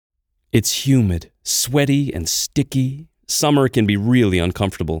It's humid, sweaty, and sticky. Summer can be really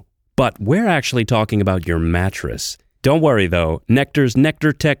uncomfortable. But we're actually talking about your mattress. Don't worry though, Nectar's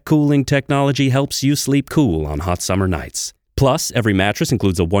Nectar Tech cooling technology helps you sleep cool on hot summer nights. Plus, every mattress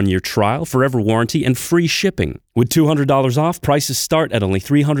includes a 1-year trial, forever warranty, and free shipping. With $200 off, prices start at only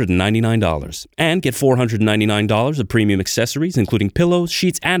 $399. And get $499 of premium accessories, including pillows,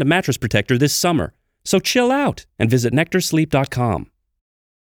 sheets, and a mattress protector this summer. So chill out and visit nectarsleep.com.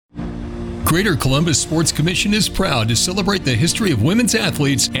 Greater Columbus Sports Commission is proud to celebrate the history of women's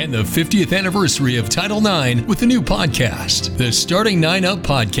athletes and the 50th anniversary of Title IX with a new podcast. The Starting 9 Up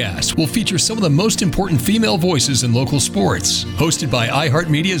podcast will feature some of the most important female voices in local sports. Hosted by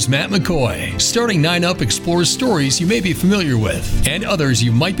iHeartMedia's Matt McCoy, Starting 9 Up explores stories you may be familiar with and others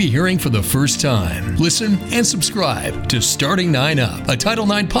you might be hearing for the first time. Listen and subscribe to Starting 9 Up, a Title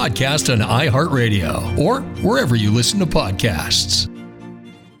IX podcast on iHeartRadio or wherever you listen to podcasts.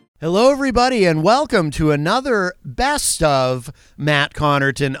 Hello, everybody, and welcome to another Best of Matt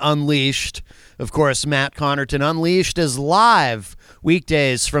Connarton Unleashed. Of course, Matt Connarton Unleashed is live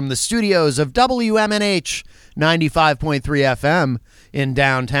weekdays from the studios of WMNH 95.3 FM in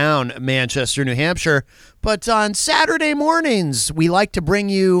downtown Manchester, New Hampshire. But on Saturday mornings, we like to bring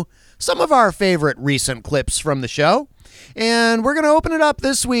you some of our favorite recent clips from the show. And we're going to open it up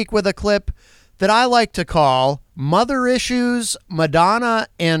this week with a clip that I like to call Mother Issues, Madonna,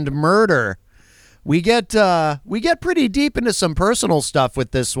 and Murder. We get pretty deep into some personal stuff with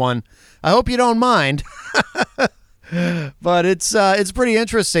this one. I hope you don't mind. But it's pretty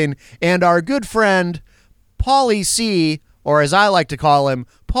interesting. And our good friend Paulie C, or as I like to call him,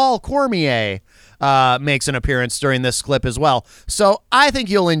 Paul Cormier, makes an appearance during this clip as well. So I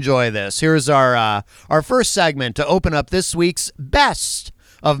think you'll enjoy this. Here's our first segment to open up this week's Best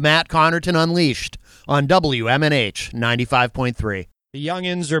of Matt Connarton Unleashed on WMNH 95.3. The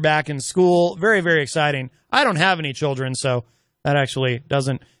youngins are back in school. Very, very exciting. I don't have any children, so that actually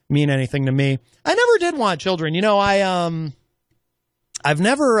doesn't mean anything to me. I never did want children. You know, I've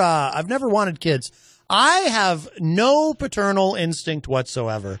never wanted kids. I have no paternal instinct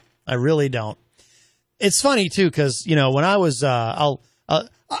whatsoever. I really don't. It's funny too, because you know when I was, I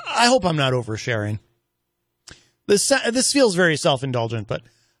hope I'm not oversharing. This feels very self-indulgent, but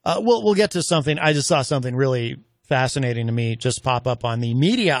we'll get to something. I just saw something really fascinating to me just pop up on the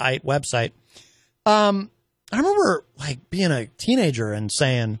Mediaite website. I remember like being a teenager and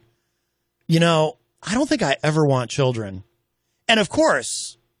saying, you know, I don't think I ever want children. And of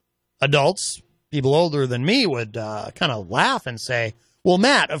course, adults, people older than me would kind of laugh and say, well,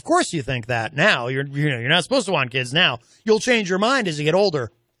 Matt, of course you think that now. You're not supposed to want kids now. You'll change your mind as you get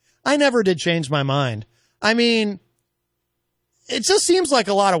older. I never did change my mind. I mean, it just seems like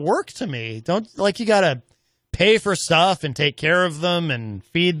a lot of work to me. You got to pay for stuff and take care of them and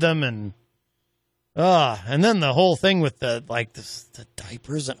feed them and then the whole thing with the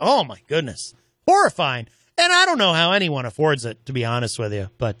diapers and oh my goodness, horrifying. And I don't know how anyone affords it, to be honest with you.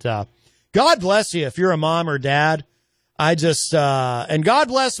 But God bless you if you're a mom or dad. And God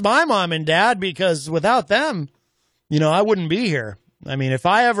bless my mom and dad, because without them, you know, I wouldn't be here. I mean, if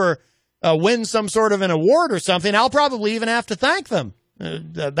I ever win some sort of an award or something, I'll probably even have to thank them.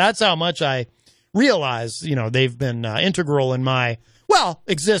 That's how much I realize, you know, they've been integral in my,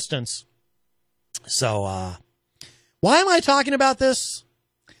 existence. So, why am I talking about this?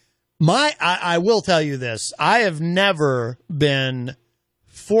 I will tell you this. I have never been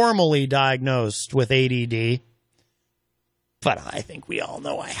formally diagnosed with ADD, but I think we all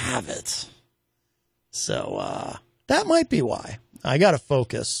know I have it. So, that might be why. I got to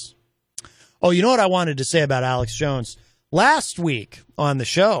focus. Oh, you know what I wanted to say about Alex Jones? Last week on the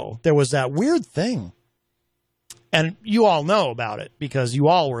show, there was that weird thing. And you all know about it because you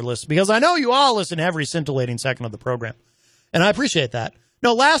all were listening. Because I know you all listen every scintillating second of the program. And I appreciate that.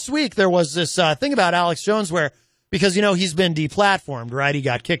 No, last week there was this thing about Alex Jones where, because, you know, he's been deplatformed, right? He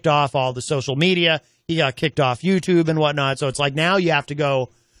got kicked off all the social media. He got kicked off YouTube and whatnot. So it's like now you have to go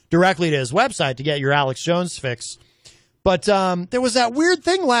directly to his website to get your Alex Jones fix. But there was that weird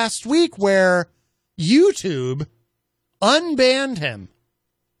thing last week where YouTube unbanned him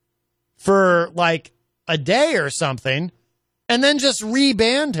for like a day or something and then just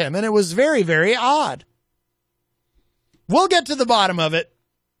rebanned him. And it was very, very odd. We'll get to the bottom of it.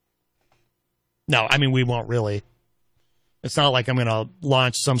 No, I mean, we won't really. It's not like I'm going to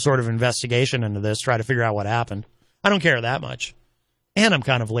launch some sort of investigation into this, try to figure out what happened. I don't care that much. And I'm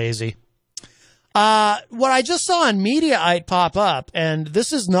kind of lazy. What I just saw on Mediaite pop up, and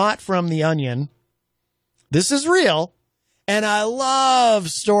this is not from The Onion. This is real. And I love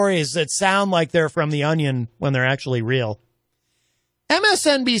stories that sound like they're from The Onion when they're actually real.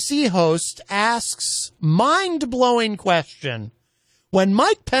 MSNBC host asks mind-blowing question. When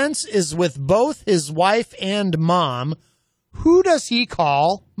Mike Pence is with both his wife and mom, who does he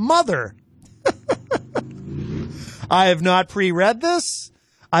call mother? I have not pre-read this.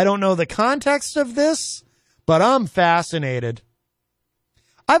 I don't know the context of this, but I'm fascinated.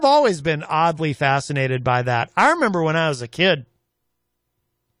 I've always been oddly fascinated by that. I remember when I was a kid,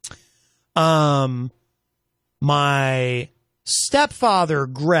 my stepfather,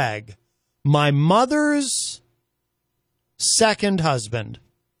 Greg, my mother's second husband,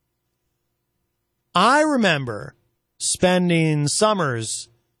 I remember spending summers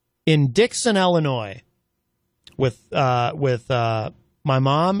in Dixon, Illinois with my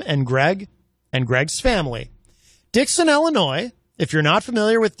mom and Greg's family. Dixon, Illinois, if you're not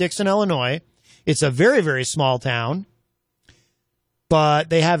familiar with Dixon, Illinois, it's a very, very small town, but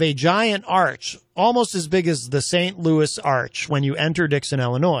they have a giant arch, almost as big as the St. Louis Arch when you enter Dixon,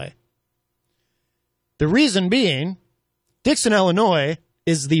 Illinois. The reason being, Dixon, Illinois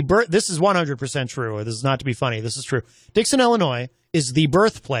is this is 100% true. This is not to be funny. This is true. Dixon, Illinois is the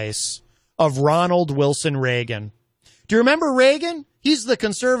birthplace of Ronald Wilson Reagan. Do you remember Reagan? He's the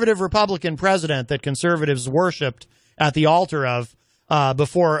conservative Republican president that conservatives worshipped at the altar of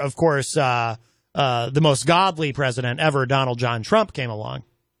before, of course, the most godly president ever, Donald John Trump, came along.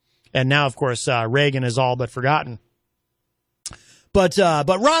 And now, of course, Reagan is all but forgotten. But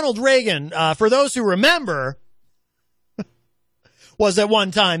Ronald Reagan, for those who remember, was at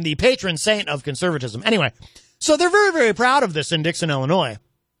one time the patron saint of conservatism. Anyway, so they're very, very proud of this in Dixon, Illinois.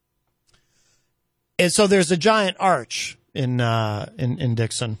 And so there's a giant arch in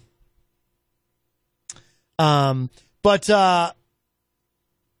Dixon.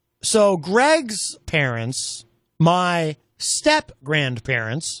 So Greg's parents, my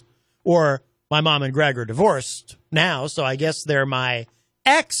step-grandparents, or my mom and Greg are divorced now, so I guess they're my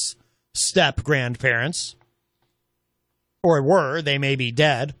ex-step-grandparents, or were, they may be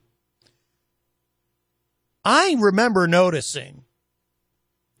dead. I remember noticing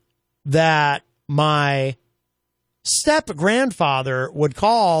that my step-grandfather would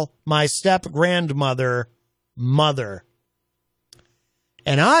call my step-grandmother mother.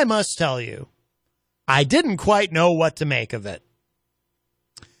 And I must tell you, I didn't quite know what to make of it.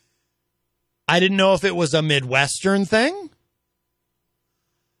 I didn't know if it was a Midwestern thing.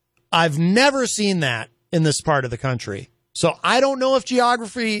 I've never seen that in this part of the country. So I don't know if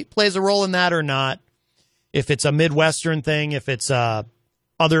geography plays a role in that or not. If it's a Midwestern thing, if it's a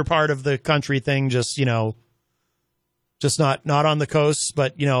other part of the country thing, just not on the coast,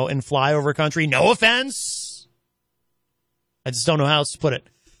 but, in flyover country. No offense. I just don't know how else to put it.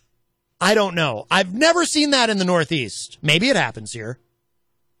 I don't know. I've never seen that in the Northeast. Maybe it happens here.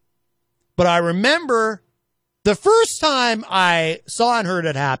 But I remember the first time I saw and heard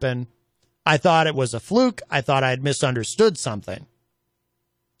it happen, I thought it was a fluke. I thought I'd misunderstood something.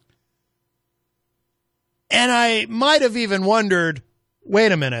 And I might have even wondered,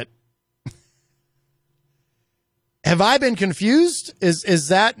 wait a minute. Have I been confused? Is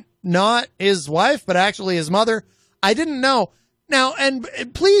that not his wife, but actually his mother? I didn't know. Now, and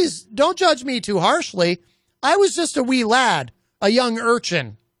please don't judge me too harshly. I was just a wee lad, a young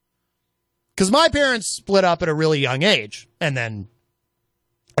urchin. Because my parents split up at a really young age, and then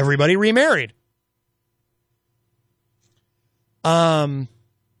everybody remarried. So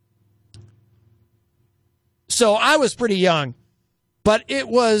I was pretty young, but it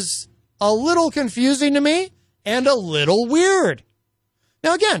was a little confusing to me and a little weird.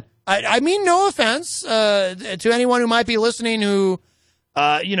 Now, again, I mean no offense to anyone who might be listening who,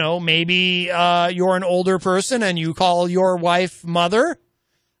 maybe you're an older person and you call your wife mother.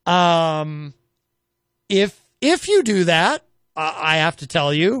 If you do that, I have to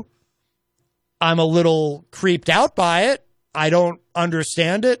tell you, I'm a little creeped out by it. I don't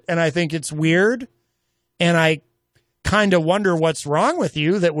understand it, and I think it's weird. And I kind of wonder what's wrong with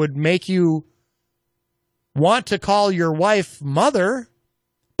you that would make you want to call your wife mother.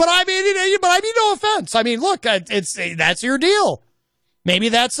 But I mean no offense. I mean, look, that's your deal. Maybe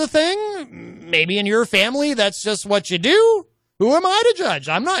that's the thing. Maybe in your family, that's just what you do. Who am I to judge?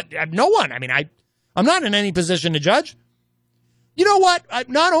 I'm no one. I mean, I'm not in any position to judge. You know what?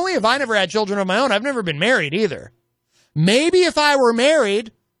 Not only have I never had children of my own, I've never been married either. Maybe if I were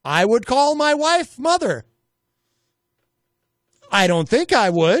married, I would call my wife mother. I don't think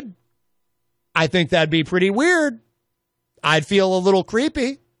I would. I think that'd be pretty weird. I'd feel a little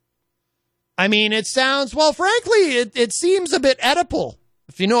creepy. I mean, it sounds, well, frankly, it seems a bit Oedipal,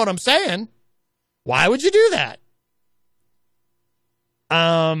 if you know what I'm saying. Why would you do that?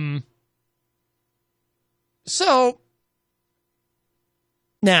 So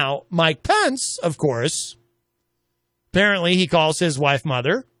Now, Mike Pence, of course, apparently he calls his wife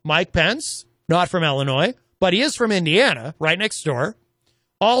mother. Mike Pence, not from Illinois, but he is from Indiana, right next door.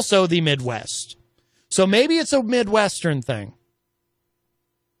 Also the Midwest. So maybe it's a Midwestern thing.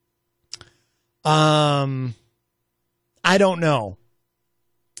 I don't know.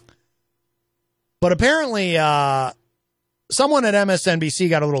 But apparently, someone at MSNBC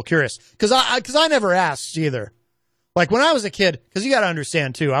got a little curious because I never asked either. Like when I was a kid, because you got to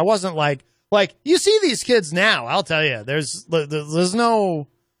understand too, I wasn't like you see these kids now. I'll tell you, there's no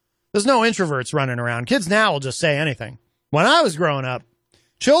introverts running around. Kids now will just say anything. When I was growing up,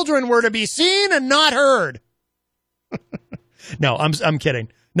 children were to be seen and not heard. No, I'm kidding.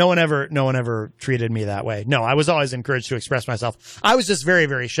 No one ever treated me that way. No, I was always encouraged to express myself. I was just very,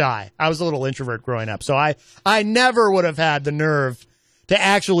 very shy. I was a little introvert growing up. So I never would have had the nerve to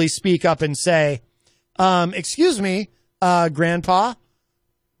actually speak up and say, excuse me, Grandpa,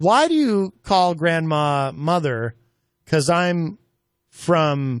 why do you call Grandma mother? 'Cause I'm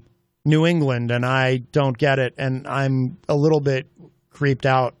from New England and I don't get it. And I'm a little bit creeped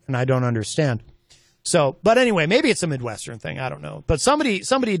out and I don't understand. So, but anyway, maybe it's a Midwestern thing. I don't know. But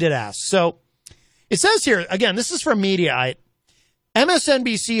somebody did ask. So it says here, again, this is from Mediaite.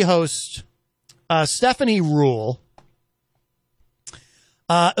 MSNBC host Stephanie Ruhle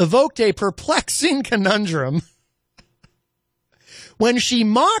evoked a perplexing conundrum when she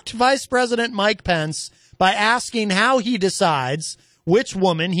mocked Vice President Mike Pence by asking how he decides which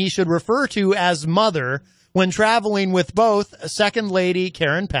woman he should refer to as mother when traveling with both Second Lady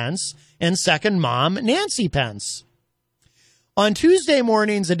Karen Pence and second mom Nancy Pence. On Tuesday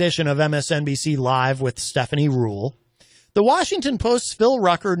morning's edition of MSNBC Live with Stephanie Ruhle, the Washington Post's Phil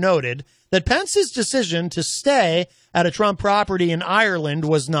Rucker noted that Pence's decision to stay at a Trump property in Ireland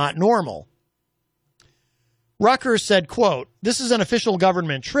was not normal. Rucker said, quote, "This is an official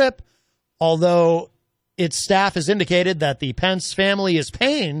government trip, although its staff has indicated that the Pence family is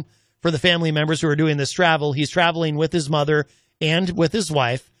paying for the family members who are doing this travel. He's traveling with his mother and with his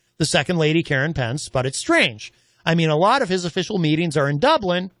wife, the Second Lady Karen Pence, but it's strange. I mean, a lot of his official meetings are in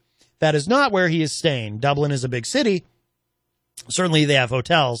Dublin. That is not where he is staying. Dublin is a big city. Certainly they have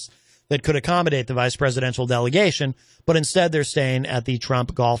hotels that could accommodate the vice presidential delegation, but instead they're staying at the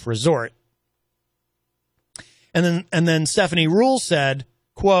Trump Golf Resort." And then Stephanie Ruhle said,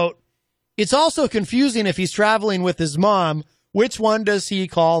 quote, "It's also confusing if he's traveling with his mom. Which one does he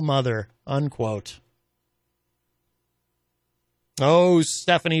call mother?" Unquote. Oh,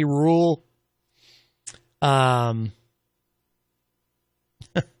 Stephanie Ruhle.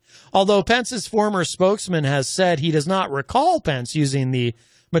 Although Pence's former spokesman has said he does not recall Pence using the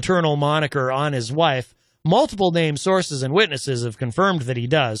maternal moniker on his wife, multiple named sources and witnesses have confirmed that he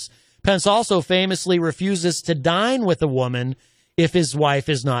does. Pence also famously refuses to dine with a woman if his wife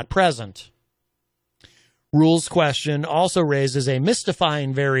is not present. Ruhle's question also raises a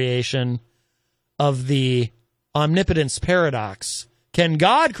mystifying variation of the omnipotence paradox. Can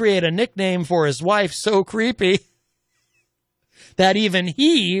God create a nickname for his wife so creepy that even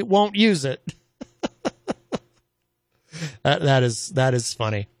he won't use it? That is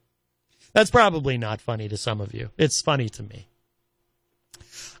funny. That's probably not funny to some of you. It's funny to me.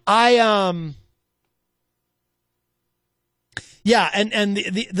 And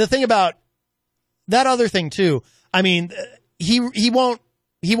the thing about that other thing too, I mean, he won't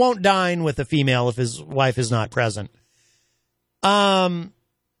dine with a female if his wife is not present.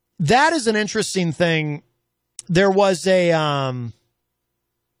 That is an interesting thing. There was a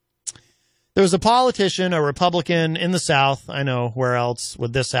politician, a Republican in the South, I know where else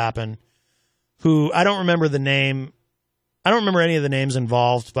would this happen, who I don't remember the name. I don't remember any of the names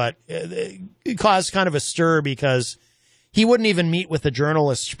involved, but it caused kind of a stir because he wouldn't even meet with the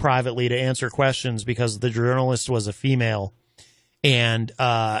journalist privately to answer questions because the journalist was a female. And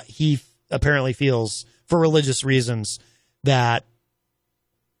he apparently feels, for religious reasons, that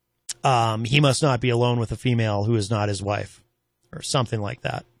he must not be alone with a female who is not his wife or something like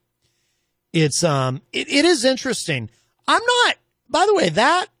that. It is interesting. I'm not, by the way,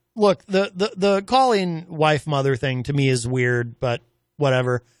 the calling wife mother thing to me is weird, but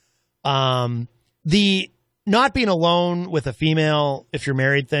whatever. The not being alone with a female if you're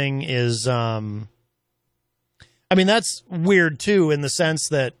married thing is, that's weird too, in the sense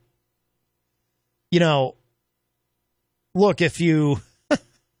that, look, if you,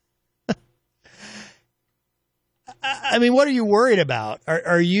 what are you worried about?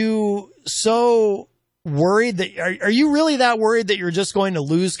 Are you so worried that, are you really that worried that you're just going to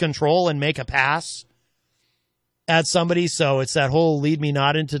lose control and make a pass at somebody? So it's that whole lead me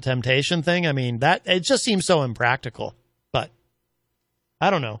not into temptation thing. That it just seems so impractical, but I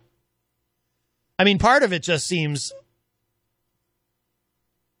don't know. I mean, part of it just seems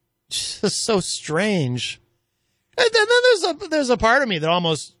just so strange. And then there's a part of me that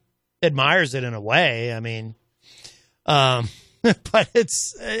almost admires it in a way. I mean, but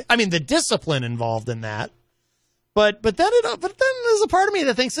the discipline involved in that. But then there's a part of me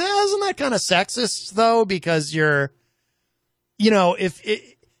that thinks, isn't that kind of sexist though? Because you're,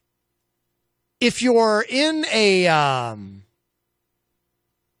 if you're in a,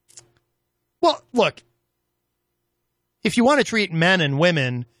 well, look, if you want to treat men and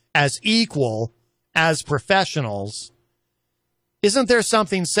women as equal as professionals, isn't there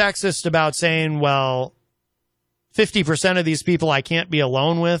something sexist about saying, well, 50% of these people I can't be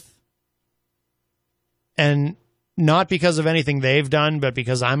alone with? And not because of anything they've done, but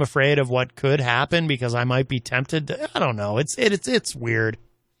because I'm afraid of what could happen, because I might be tempted to, I don't know. It's weird.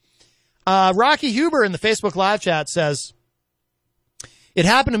 Rocky Huber in the Facebook live chat says, it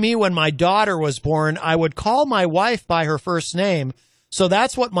happened to me when my daughter was born. I would call my wife by her first name. So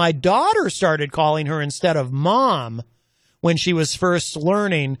that's what my daughter started calling her instead of mom when she was first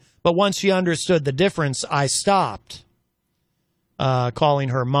learning. But once she understood the difference, I stopped calling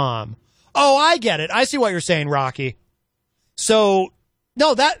her mom. Oh, I get it. I see what you're saying, Rocky. So,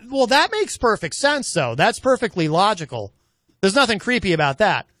 no, that makes perfect sense, though. That's perfectly logical. There's nothing creepy about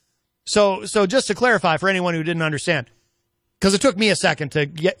that. So just to clarify for anyone who didn't understand, because it took me a second to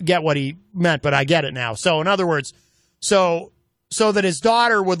get what he meant, but I get it now. So in other words, so that his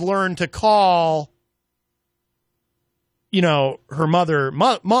daughter would learn to call, her mother,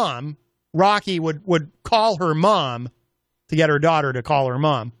 mom, Rocky would call her mom to get her daughter to call her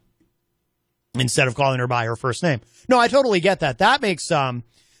mom instead of calling her by her first name. No, I totally get that. That makes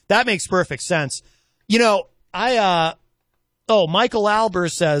perfect sense. Michael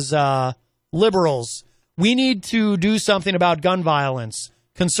Albers says, liberals, we need to do something about gun violence.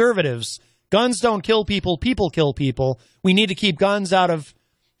 Conservatives, guns don't kill people, people kill people. We need to keep guns out of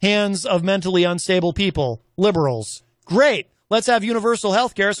hands of mentally unstable people. Liberals, great. Let's have universal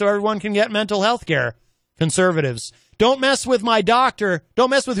health care so everyone can get mental health care. Conservatives, don't mess with my doctor. Don't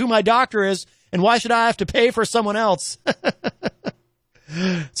mess with who my doctor is. And why should I have to pay for someone else?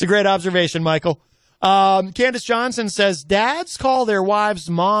 It's a great observation, Michael. Candace Johnson says, dads call their wives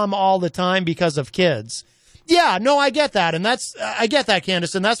mom all the time because of kids. Yeah, no, I get that. And I get that,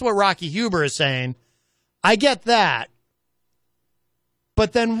 Candace. And that's what Rocky Huber is saying. I get that.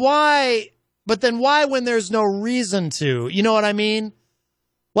 But then why when there's no reason to? You know what I mean?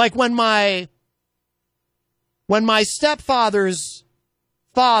 Like when my stepfather's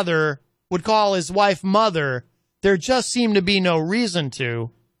father would call his wife mother, there just seemed to be no reason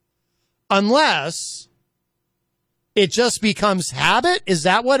to. Unless it just becomes habit? Is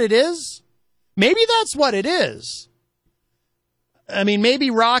that what it is? Maybe that's what it is. I mean, maybe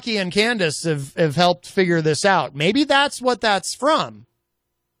Rocky and Candace have helped figure this out. Maybe that's what that's from.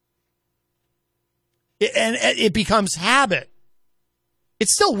 And it becomes habit.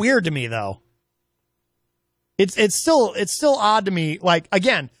 It's still weird to me, though. It's still odd to me. Like,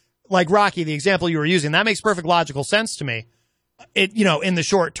 again, like Rocky, the example you were using, that makes perfect logical sense to me. In the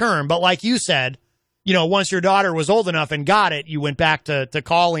short term. But like you said, once your daughter was old enough and got it, you went back to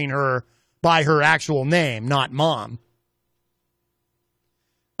calling her by her actual name, not mom.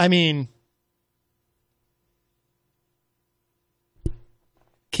 I mean,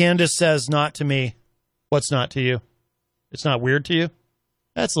 Candace says, not to me. What's not to you? It's not weird to you?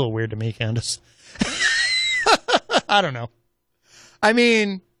 That's a little weird to me, Candace. I don't know. I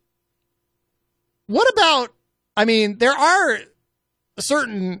mean, there are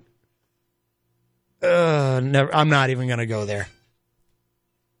certain, I'm not even going to go there.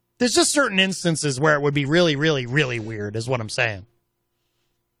 There's just certain instances where it would be really, really, really weird is what I'm saying.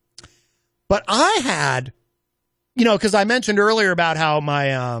 But I had, because I mentioned earlier about how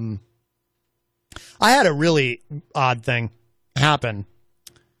I had a really odd thing happen.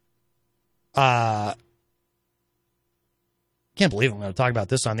 Can't believe I'm going to talk about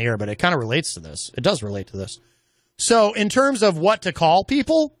this on the air, but it kind of relates to this. It does relate to this. So in terms of what to call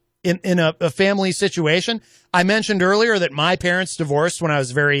people in a family situation, I mentioned earlier that my parents divorced when I was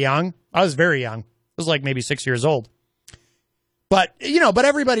very young. I was very young. I was like maybe 6 years old. But, but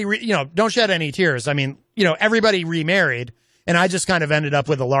everybody, don't shed any tears. I mean, everybody remarried, and I just kind of ended up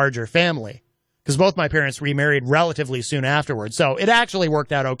with a larger family because both my parents remarried relatively soon afterwards. So it actually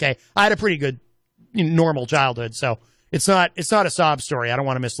worked out okay. I had a pretty good, normal childhood. So it's not a sob story. I don't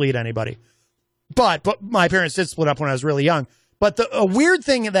want to mislead anybody. But my parents did split up when I was really young. But a weird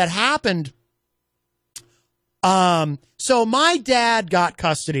thing that happened, so my dad got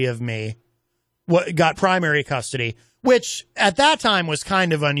custody of me, got primary custody which at that time was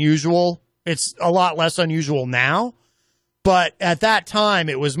kind of unusual. It's a lot less unusual now, but at that time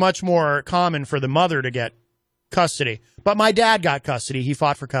it was much more common for the mother to get custody. But my dad got custody. He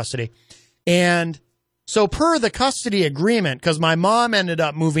fought for custody. And so per the custody agreement, because my mom ended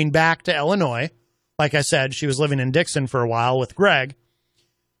up moving back to Illinois, like I said, she was living in Dixon for a while with Greg.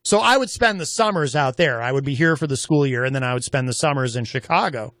 So I would spend the summers out there. I would be here for the school year, and then I would spend the summers in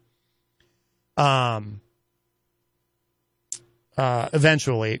Chicago.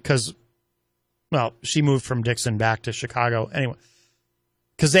 Eventually, because, well, she moved from Dixon back to Chicago anyway,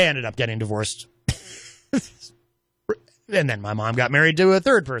 because they ended up getting divorced. And then my mom got married to a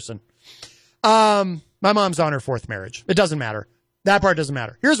third person. My mom's on her fourth marriage. It doesn't matter. That part doesn't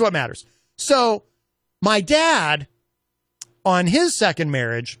matter. Here's what matters. So my dad, on his second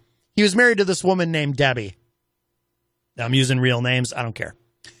marriage, he was married to this woman named Debbie. Now, I'm using real names. I don't care.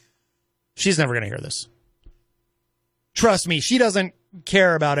 She's never going to hear this. Trust me, she doesn't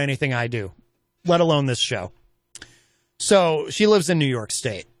care about anything I do, let alone this show. So she lives in New York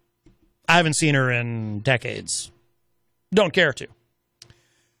State. I haven't seen her in decades. Don't care to.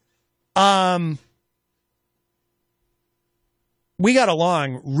 We got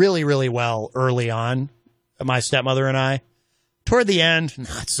along really, really well early on, my stepmother and I. Toward the end,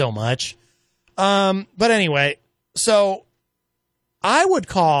 not so much. But anyway, so I would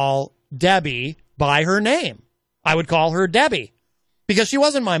call Debbie by her name. I would call her Debbie because she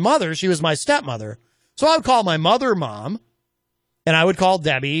wasn't my mother. She was my stepmother. So I would call my mother Mom, and I would call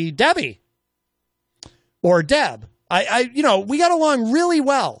Debbie Debbie or Deb. We got along really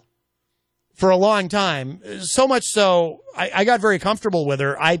well for a long time. So much so, I got very comfortable with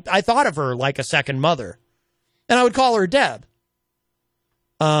her. I thought of her like a second mother, and I would call her Deb.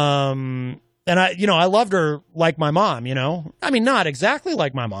 And I loved her like my mom, I mean, not exactly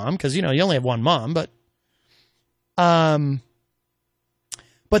like my mom, because, you only have one mom, but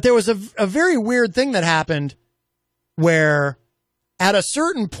there was a very weird thing that happened where at a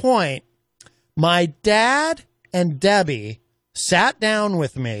certain point, my dad and Debbie sat down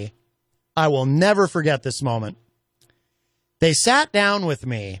with me. I will never forget this moment. They sat down with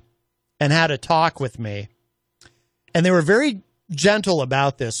me and had a talk with me, and they were very gentle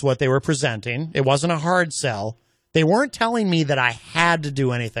about this, what they were presenting. It wasn't a hard sell. They weren't telling me that I had to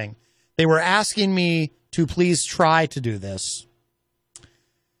do anything. They were asking me to please try to do this.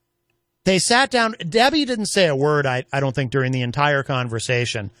 They sat down. Debbie didn't say a word, I don't think, during the entire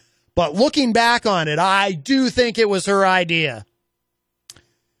conversation. But looking back on it, I do think it was her idea.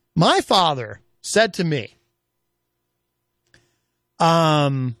 My father said to me,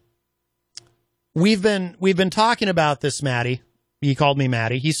 we've been talking about this, Maddie. He called me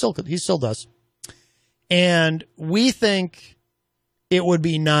Maddie. He still does. And we think it would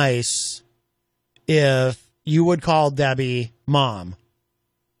be nice if you would call Debbie Mom.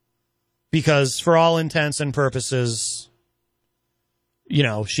 Because for all intents and purposes,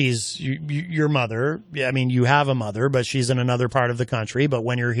 she's your mother. I mean, you have a mother, but she's in another part of the country. But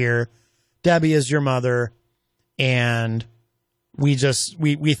when you're here, Debbie is your mother. And we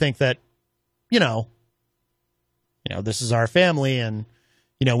think that, this is our family, and,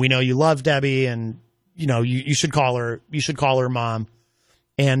 we know you love Debbie, and, you should call her Mom.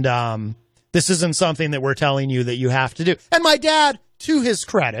 And this isn't something that we're telling you that you have to do. And my dad, to his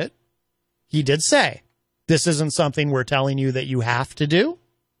credit, he did say, this isn't something we're telling you that you have to do.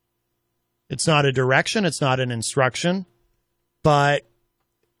 It's not a direction. It's not an instruction. But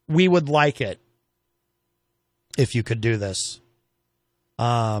we would like it if you could do this.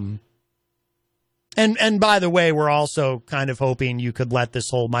 And by the way, we're also kind of hoping you could let this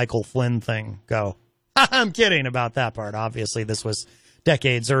whole Michael Flynn thing go. I'm kidding about that part. Obviously, this was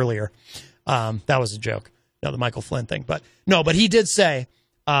decades earlier. That was a joke. No, the Michael Flynn thing. But he did say,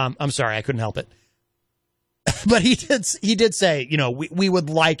 I'm sorry, I couldn't help it. But he did say, we would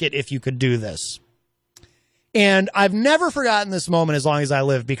like it if you could do this. And I've never forgotten this moment as long as I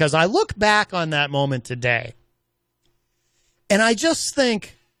live, because I look back on that moment today and I just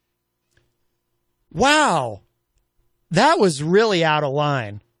think, wow, that was really out of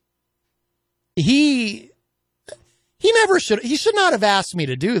line. He should not have asked me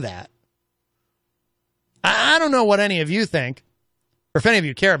to do that. I don't know what any of you think, or if any of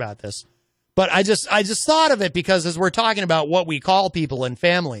you care about this, but I just thought of it because as we're talking about what we call people in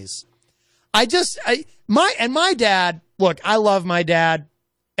families, my dad, look, I love my dad,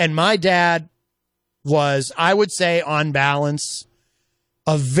 and my dad was, I would say, on balance,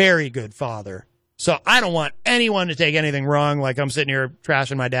 a very good father. So I don't want anyone to take anything wrong, like I'm sitting here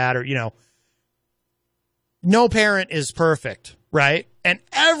trashing my dad, or, no parent is perfect, right? And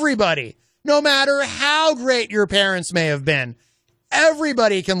everybody no matter how great your parents may have been,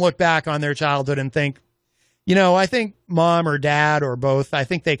 everybody can look back on their childhood and think, I think mom or dad or both, I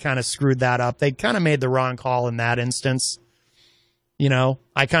think they kind of screwed that up. They kind of made the wrong call in that instance.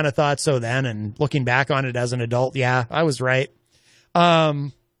 I kind of thought so then, and looking back on it as an adult, yeah, I was right.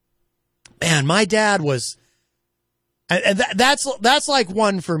 Man, my dad was, and that's like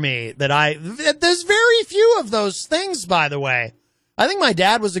one for me there's very few of those things, by the way. I think my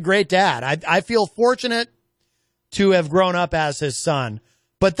dad was a great dad. I feel fortunate to have grown up as his son,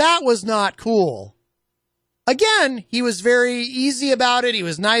 but that was not cool. Again, he was very easy about it. He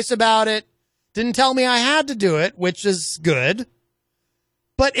was nice about it. Didn't tell me I had to do it, which is good.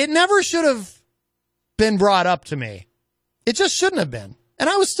 But it never should have been brought up to me. It just shouldn't have been. And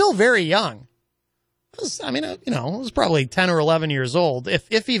I was still very young. I was probably 10 or 11 years old,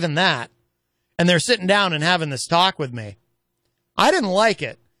 if even that. And they're sitting down and having this talk with me. I didn't like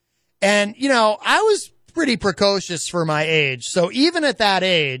it. And, I was pretty precocious for my age. So even at that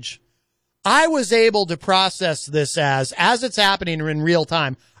age, I was able to process this as it's happening in real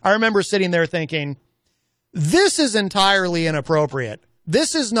time. I remember sitting there thinking, this is entirely inappropriate.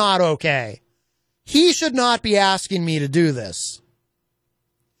 This is not okay. He should not be asking me to do this.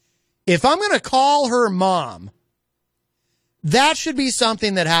 If I'm going to call her mom, that should be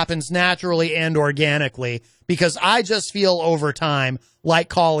something that happens naturally and organically, because I just feel over time like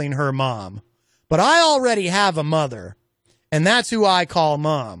calling her mom. But I already have a mother, and that's who I call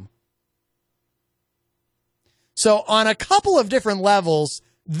mom. So on a couple of different levels,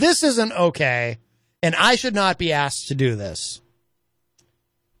 this isn't okay, and I should not be asked to do this.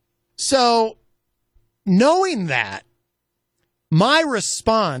 So, knowing that, my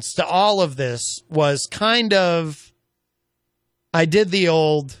response to all of this was kind of, I did the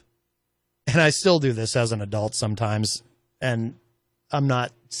old, and I still do this as an adult sometimes, and I'm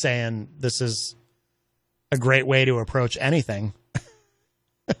not saying this is a great way to approach anything.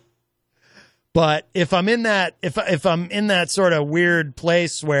 But if I'm in that, if I'm in that sort of weird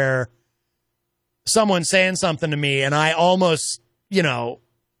place where someone's saying something to me and I almost, again,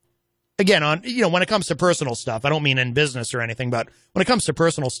 when it comes to personal stuff, I don't mean in business or anything, but when it comes to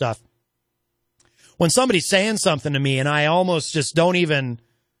personal stuff, when somebody's saying something to me and I almost just don't even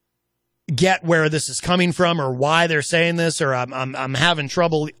get where this is coming from or why they're saying this, or I'm having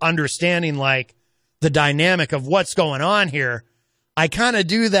trouble understanding like the dynamic of what's going on here, I kind of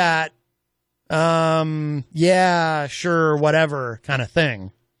do that, yeah, sure, whatever kind of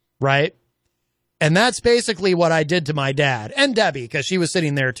thing, right? And that's basically what I did to my dad and Debbie, because she was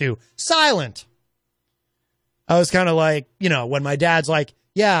sitting there too, silent. I was kind of like, when my dad's like,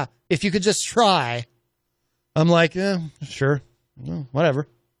 yeah, if you could just try, I'm like, yeah, sure, whatever.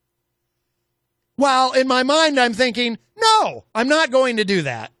 Well, in my mind, I'm thinking, no, I'm not going to do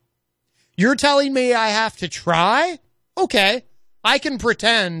that. You're telling me I have to try? Okay, I can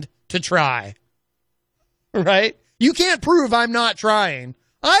pretend to try, right? You can't prove I'm not trying.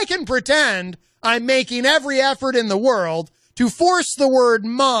 I can pretend I'm making every effort in the world to force the word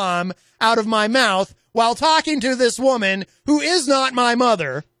mom out of my mouth while talking to this woman who is not my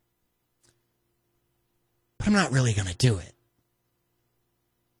mother. But I'm not really going to do it.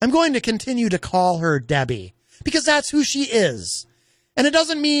 I'm going to continue to call her Debbie because that's who she is. And it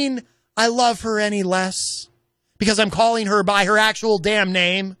doesn't mean I love her any less because I'm calling her by her actual damn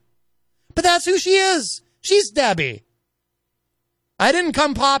name. But that's who she is. She's Debbie. I didn't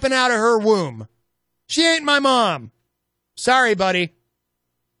come popping out of her womb. She ain't my mom. Sorry, buddy.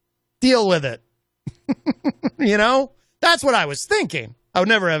 Deal with it. That's what I was thinking. I would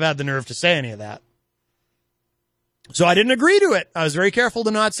never have had the nerve to say any of that. So I didn't agree to it. I was very careful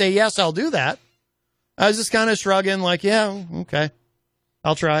to not say, yes, I'll do that. I was just kind of shrugging like, yeah, okay.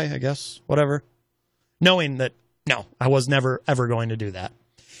 I'll try, I guess, whatever. Knowing that, no, I was never, ever going to do that.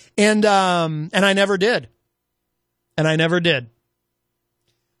 And I never did. And I never did.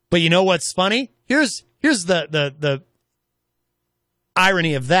 But you know what's funny? Here's the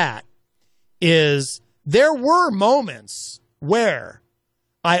irony of that is there were moments where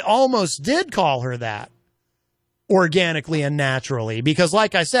I almost did call her that organically and naturally, because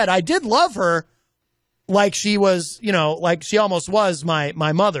like I said, I did love her like she was, like she almost was my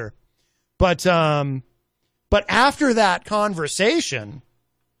mother. But after that conversation,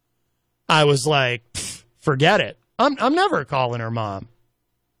 I was like, forget it. I'm never calling her mom.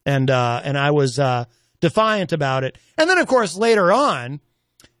 And I was defiant about it. And then, of course, later on,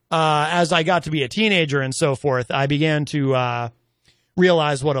 as I got to be a teenager and so forth, I began to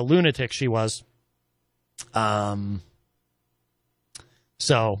realize what a lunatic she was. So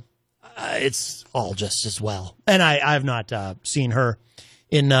it's all just as well. And I've not seen her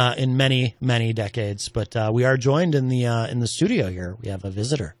in many, many decades. But we are joined in the studio here. We have a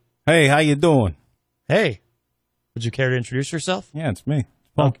visitor. Hey, how you doing? Hey, would you care to introduce yourself? Yeah, it's me.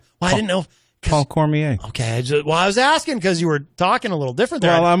 Well, I didn't know. Paul Cormier. Okay, I was asking because you were talking a little different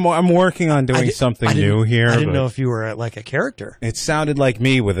there. Well, I'm working on doing something new here. I didn't know if you were like a character. It sounded like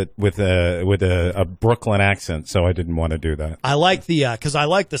me with a Brooklyn accent, so I didn't want to do that. I like because I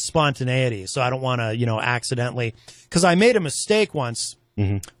like the spontaneity, so I don't want to accidentally, because I made a mistake once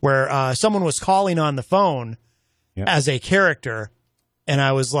where someone was calling on the phone as a character, and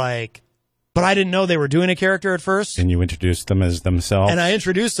I was like, but I didn't know they were doing a character at first. And you introduced them as themselves. And I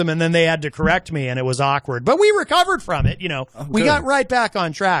introduced them, and then they had to correct me, and it was awkward. But we recovered from it, We got right back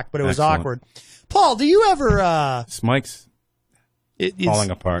on track, but it was awkward. Paul, do you ever... This mic's falling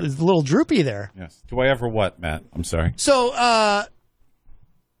apart. It's a little droopy there. Yes. Do I ever what, Matt? I'm sorry. So,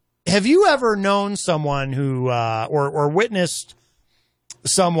 have you ever known someone who, or witnessed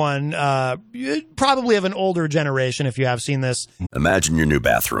someone, probably of an older generation, if you have seen this? Imagine your new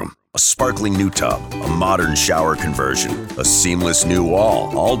bathroom. A sparkling new tub, a modern shower conversion, a seamless new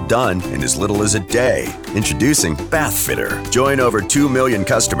wall, all done in as little as a day. Introducing Bath Fitter. Join over 2 million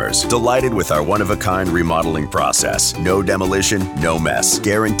customers delighted with our one-of-a-kind remodeling process. No demolition, no mess.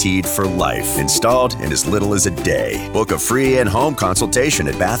 Guaranteed for life. Installed in as little as a day. Book a free in-home consultation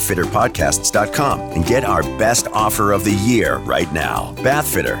at bathfitterpodcasts.com and get our best offer of the year right now.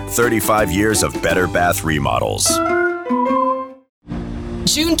 Bath Fitter, 35 years of better bath remodels.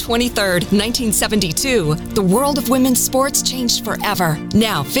 June 23rd, 1972, the world of women's sports changed forever.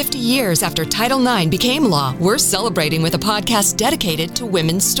 Now, 50 years after Title IX became law, we're celebrating with a podcast dedicated to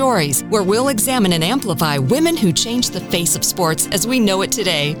women's stories, where we'll examine and amplify women who changed the face of sports as we know it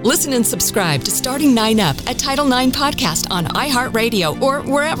today. Listen and subscribe to Starting 9 Up at Title IX Podcast on iHeartRadio or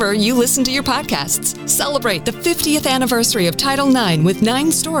wherever you listen to your podcasts. Celebrate the 50th anniversary of Title IX with 9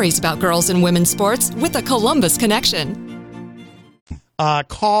 stories about girls and women's sports with a Columbus connection. A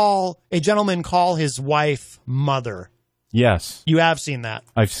gentleman call his wife mother. Yes. You have seen that.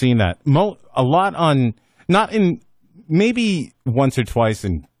 I've seen that. A lot on, not in, maybe once or twice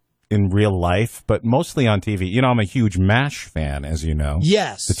in real life, but mostly on TV. I'm a huge MASH fan, as you know.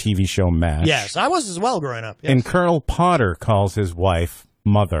 Yes. The TV show MASH. Yes, I was as well growing up. Yes. And Colonel Potter calls his wife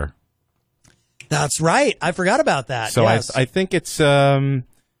mother. That's right. I forgot about that. So yes. I think it's an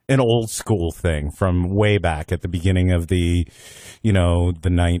old school thing from way back at the beginning of the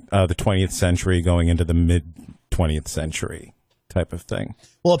 20th century going into the mid 20th century type of thing.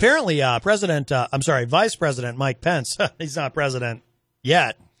 Well, apparently, Vice President Mike Pence, he's not president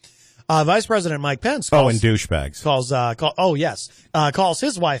yet. Vice President Mike Pence calls, and douchebags. Calls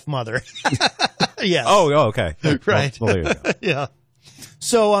his wife mother. Yes. Oh, okay. Right. Well, there you go. Yeah.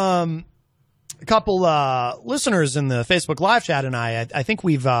 So, a couple listeners in the Facebook live chat and I think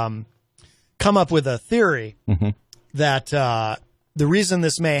we've come up with a theory that the reason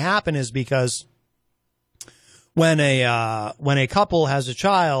this may happen is because when a couple has a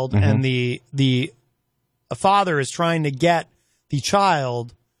child and the father is trying to get the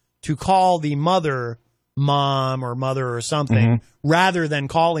child to call the mother mom or mother or something rather than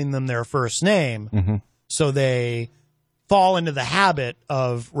calling them their first name, so they fall into the habit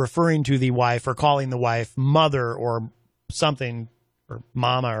of referring to the wife or calling the wife mother or something or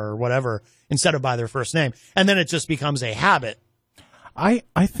mama or whatever instead of by their first name. And then it just becomes a habit. I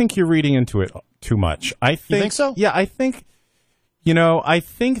think you're reading into it too much. You think so? Yeah, I think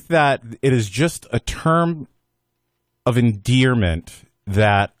that it is just a term of endearment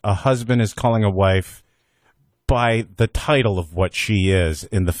that a husband is calling a wife by the title of what she is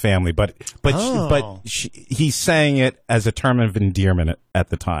in the family, but he's saying it as a term of endearment at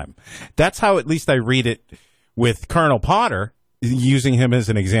the time. That's how at least I read it with Colonel Potter, using him as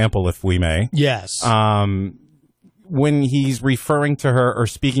an example, if we may. Yes. When he's referring to her or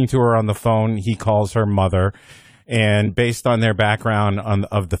speaking to her on the phone, he calls her mother, and based on their background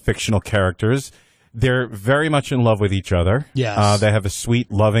of the fictional characters, they're very much in love with each other. Yes. They have a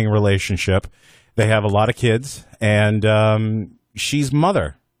sweet, loving relationship. They have a lot of kids, and she's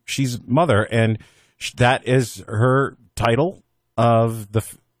mother. She's mother, and that is her title of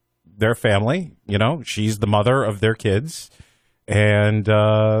their family. She's the mother of their kids, and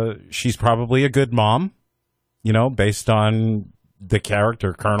she's probably a good mom. Based on the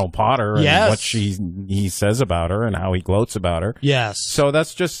character Colonel Potter and what he says about her and how he gloats about her. Yes. So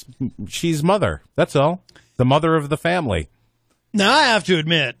that's just, she's mother. That's all. The mother of the family. Now, I have to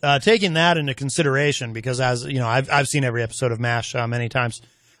admit, taking that into consideration, because as you know, I've seen every episode of MASH many times,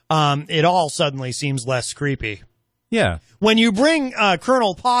 it all suddenly seems less creepy. Yeah. When you bring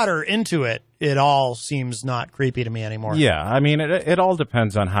Colonel Potter into it, it all seems not creepy to me anymore. Yeah, I mean, it all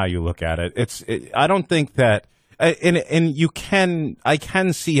depends on how you look at it. I don't think that, and I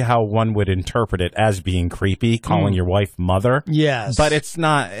can see how one would interpret it as being creepy, calling your wife mother. Yes. But it's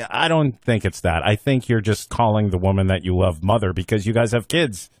not, I don't think it's that. I think you're just calling the woman that you love mother because you guys have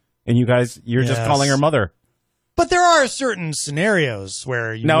kids, and you're just calling her mother. But there are certain scenarios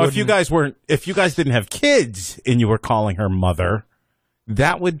where if you guys didn't have kids and you were calling her mother,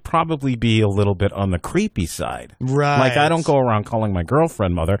 that would probably be a little bit on the creepy side. Right. Like, I don't go around calling my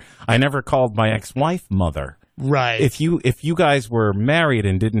girlfriend mother. I never called my ex-wife mother. Right. If you guys were married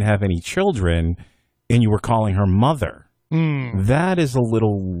and didn't have any children and you were calling her mother, that is a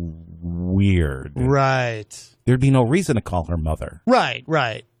little weird. Right. There'd be no reason to call her mother. Right.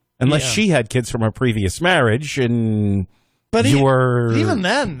 Unless she had kids from her previous marriage and even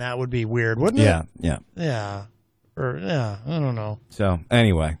then, that would be weird, wouldn't it? Yeah. Yeah. I don't know. So,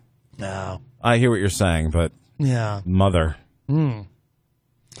 anyway. No. I hear what you're saying, but mother.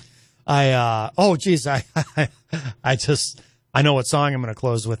 I know what song I'm going to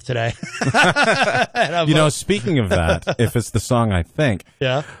close with today. Speaking of that, if it's the song I think.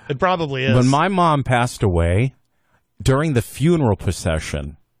 Yeah, it probably is. When my mom passed away, during the funeral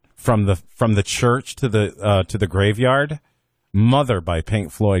procession from the church to the graveyard, Mother by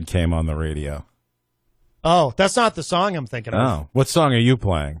Pink Floyd came on the radio. Oh, that's not the song I'm thinking of. Oh, what song are you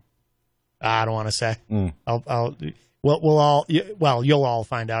playing? I don't want to say. You'll all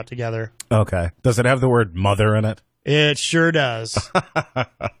find out together. Okay. Does it have the word mother in it? It sure does.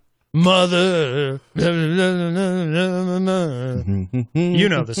 Mother. You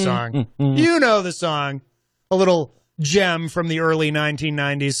know the song. You know the song. A little gem from the early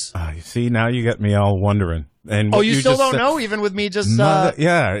 1990s. You see, now you get me all wondering. And you still don't know, even with me just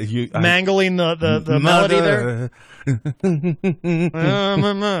mangling the melody there?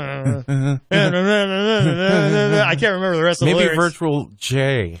 I can't remember the rest of the lyrics. Maybe Virtual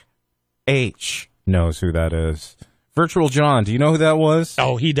J.H. knows who that is. Virtual John, do you know who that was?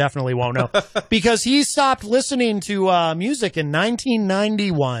 Oh, he definitely won't know. Because he stopped listening to music in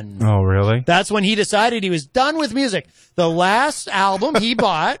 1991. Oh, really? That's when he decided he was done with music. The last album he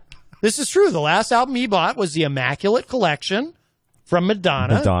bought, this is true, the last album he bought was the Immaculate Collection from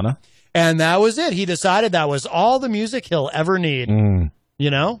Madonna. And that was it. He decided that was all the music he'll ever need. You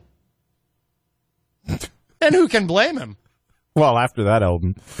know? And who can blame him? Well, after that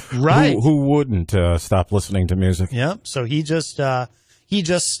album, right? Who wouldn't stop listening to music? Yep. So he just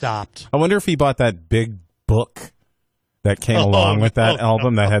stopped. I wonder if he bought that big book that came along with that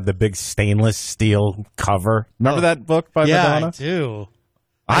album that had the big stainless steel cover. Remember that book by Madonna? Yeah, I do.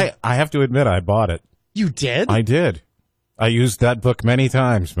 I have to admit, I bought it. You did? I did. I used that book many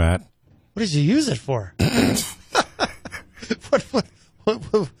times, Matt. What did you use it for?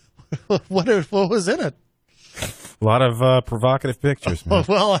 What was in it? A lot of provocative pictures, man.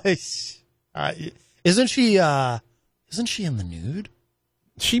 Well, isn't she in the nude?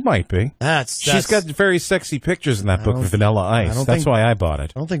 She might be. She's got very sexy pictures in that book with Vanilla Ice. That's why I bought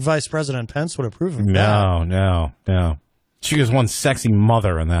it. I don't think Vice President Pence would approve of that. No. She was one sexy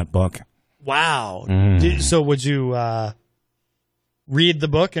mother in that book. Wow. So would you read the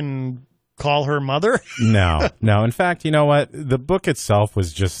book and call her mother? No. In fact, you know what? The book itself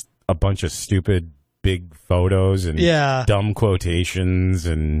was just a bunch of stupid big photos and dumb quotations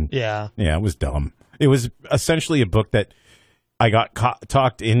and it was dumb. It was essentially a book that I got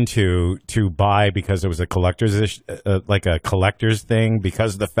talked into to buy because it was a collector's thing,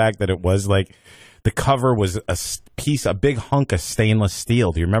 because of the fact that it was like the cover was a big hunk of stainless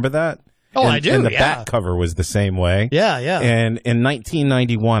steel. Do you remember that? Oh, I do. And the back cover was the same way. Yeah. And in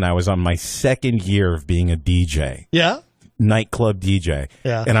 1991, I was on my second year of being a DJ. Yeah. Nightclub DJ.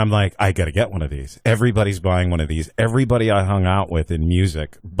 Yeah. And I'm like, I got to get one of these. Everybody's buying one of these. Everybody I hung out with in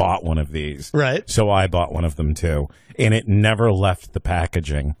music bought one of these. Right. So I bought one of them too. And it never left the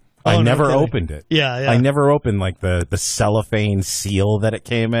packaging. I never opened it. Yeah. I never opened like the cellophane seal that it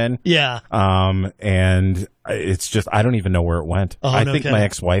came in. Yeah. And it's just, I don't even know where it went. I think my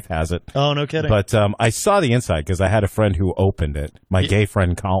ex-wife has it. Oh, no kidding. But I saw the inside because I had a friend who opened it, my gay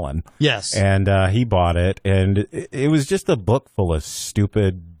friend Colin. Yes. And he bought it, and it was just a book full of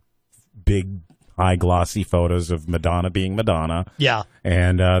stupid, big, high glossy photos of Madonna being Madonna. Yeah.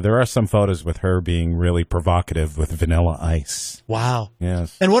 And there are some photos with her being really provocative with Vanilla Ice. Wow.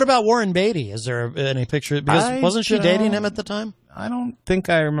 Yes. And what about Warren Beatty? Is there any picture? Because wasn't she dating him at the time? I don't think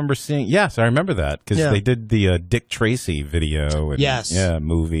I remember seeing. Yes, I remember that because they did the Dick Tracy video. And,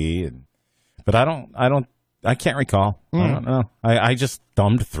 movie. But I can't recall. I don't know. I just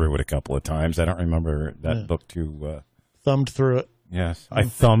thumbed through it a couple of times. I don't remember that book too. Thumbed through it. Yes, I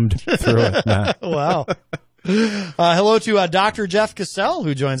thumbed through it, Matt. Wow. Hello to Dr. Jeff Cassell,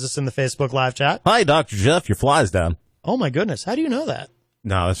 who joins us in the Facebook live chat. Hi, Dr. Jeff. Your fly's down. Oh, my goodness. How do you know that?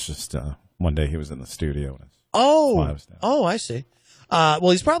 No, it's just one day he was in the studio. And his fly was down. Oh, I see. Well,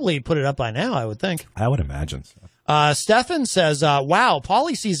 he's probably put it up by now, I would think. I would imagine so. Stefan says, wow,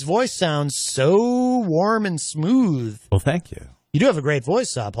 Pauly C's voice sounds so warm and smooth. Well, thank you. You do have a great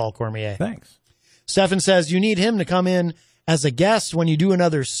voice, Paul Cormier. Thanks. Stefan says, you need him to come in as a guest when you do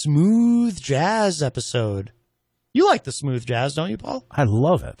another smooth jazz episode. You like the smooth jazz, don't you, Paul? I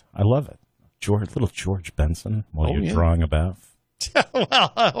love it. Little George Benson while you're drawing a bath.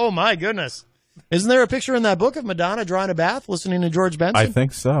 Well, oh my goodness. Isn't there a picture in that book of Madonna drawing a bath listening to George Benson? I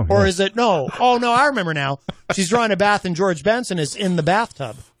think so. Or yes. is it, no. Oh, no, I remember now. She's drawing a bath and George Benson is in the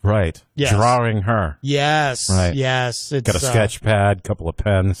bathtub. Right. Yes. Drawing her. Yes. Right. Yes. It's, got a sketch pad, couple of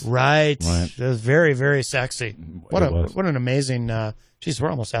pens. Right. It was very, very sexy. What an amazing, geez, we're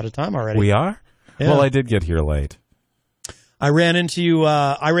almost out of time already. We are? Yeah. Well, I did get here late. I ran into you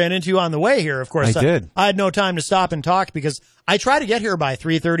on the way here, of course. I did. I had no time to stop and talk because I try to get here by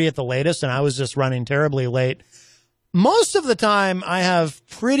 3:30 at the latest, and I was just running terribly late. Most of the time, I have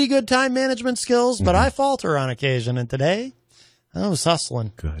pretty good time management skills, but I falter on occasion. And today, I was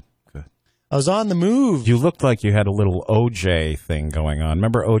hustling. Good. I was on the move. You looked like you had a little OJ thing going on.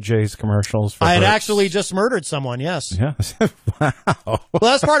 Remember OJ's commercials? I had actually just murdered someone, yes. Yes. Wow. Well,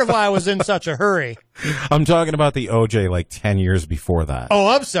 that's part of why I was in such a hurry. I'm talking about the OJ like 10 years before that. Oh,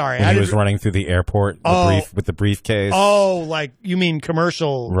 I'm sorry. When he was running through the airport with the briefcase. Oh, like you mean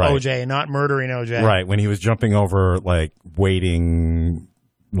commercial Right. OJ, not murdering OJ. Right, when he was jumping over like waiting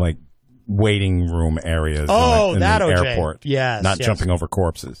room areas in that the OJ. airport. Yes. Not jumping over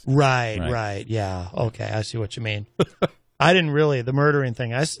corpses. Right. Yeah. Okay, I see what you mean. I didn't really, the murdering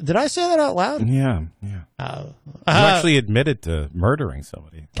thing. Did I say that out loud? Yeah. You actually admitted to murdering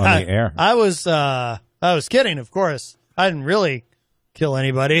somebody on the air. I was kidding, of course. I didn't really kill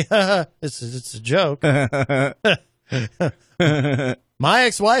anybody. It's a joke. My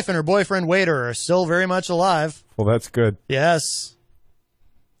ex-wife and her boyfriend Waiter are still very much alive. Well, that's good. Yes.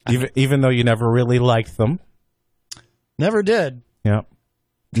 Even though you never really liked them. Never did. Yeah.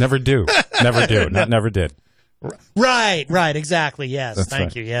 Never do. Never do. Not never did. Right, exactly. Yes. That's Thank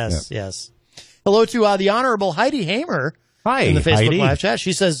right. you. Yes. Hello to the Honorable Heidi Hamer. Hi, in the Facebook Heidi. live chat.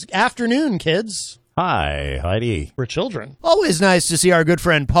 She says, afternoon, kids. Hi, Heidi. We're children. Always nice to see our good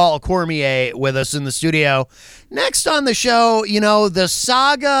friend Paul Cormier with us in the studio. Next on the show, the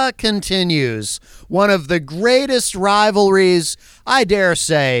saga continues. One of the greatest rivalries, I dare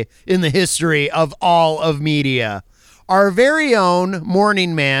say, in the history of all of media. Our very own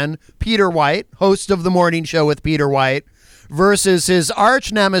morning man, Peter White, host of The Morning Show with Peter White, versus his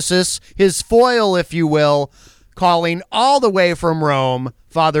arch nemesis, his foil, if you will, calling all the way from Rome,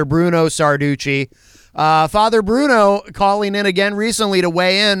 Father Bruno Sarducci. Father Bruno calling in again recently to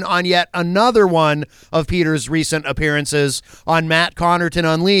weigh in on yet another one of Peter's recent appearances on Matt Connarton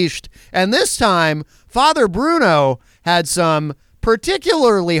Unleashed. And this time, Father Bruno had some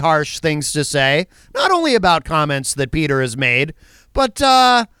particularly harsh things to say, not only about comments that Peter has made, but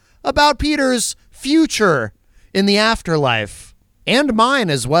about Peter's future in the afterlife, and mine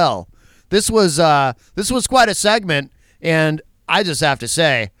as well. This was quite a segment, and I just have to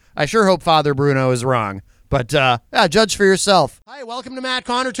say, I sure hope Father Bruno is wrong. But judge for yourself. Hi, welcome to Matt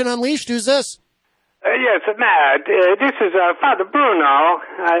Connarton Unleashed. Who's this? Yes, Matt. This is Father Bruno.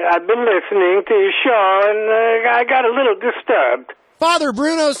 I've been listening to your show, and I got a little disturbed. Father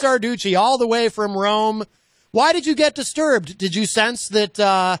Bruno Sarducci, all the way from Rome. Why did you get disturbed? Did you sense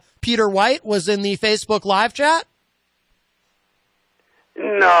that Peter White was in the Facebook live chat?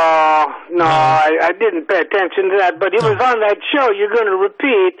 No, I didn't pay attention to that, but he was on that show you're going to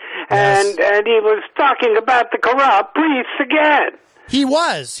repeat, and he was talking about the corrupt priests again. He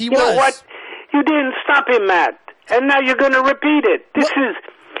was. You know what? You didn't stop him, Matt, and now you're going to repeat it. This is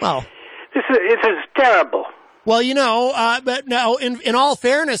terrible. Well, but now, in all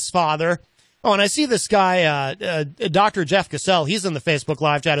fairness, Father, and I see this guy, Dr. Jeff Cassell, he's in the Facebook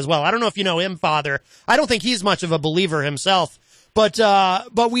live chat as well. I don't know if you know him, Father. I don't think he's much of a believer himself. But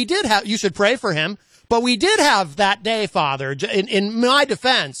we did have, you should pray for him, but we did have that day, Father, in my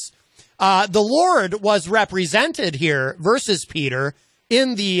defense, the Lord was represented here versus Peter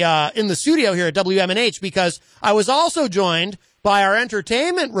in the studio here at WMNH, because I was also joined by our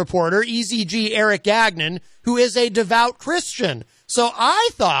entertainment reporter, EZG Eric Gagnon, who is a devout Christian. So I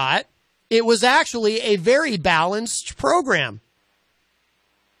thought it was actually a very balanced program.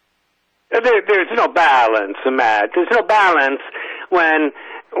 There's no balance, Matt. There's no balance when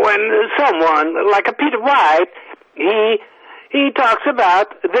someone like a Peter White, he he talks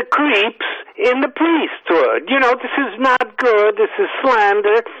about the creeps in the priesthood. You know, this is not good. This is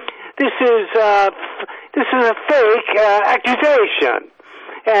slander. This is a fake accusation.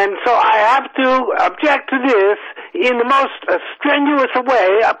 And so I have to object to this in the most strenuous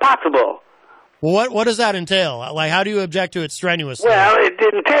way possible. Well, what does that entail? Like, how do you object to it strenuously? Well, it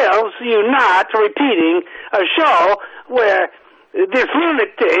entails you not repeating a show where this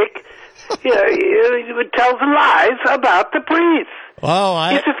lunatic tells lies about the priest. Oh,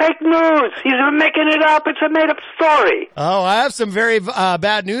 it's a fake news. He's making it up. It's a made-up story. Oh, I have some very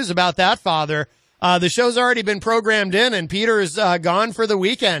bad news about that, Father. The show's already been programmed in, and Peter's gone for the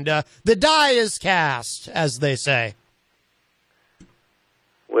weekend. The die is cast, as they say.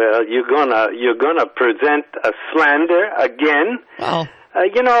 Well, you're gonna present a slander again. Well,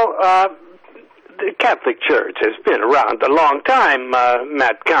 the Catholic Church has been around a long time,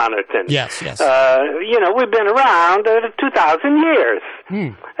 Matt Connarton. Yes. We've been around 2,000 years.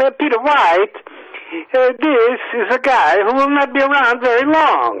 Peter White, this is a guy who will not be around very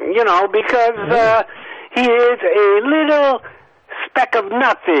long, because he is a little speck of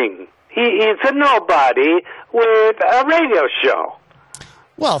nothing. He is a nobody with a radio show.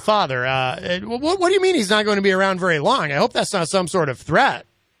 Well, Father, what do you mean he's not going to be around very long? I hope that's not some sort of threat.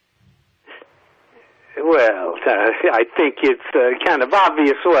 Well, I think it's kind of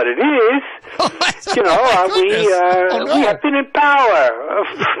obvious what it is. We have been in power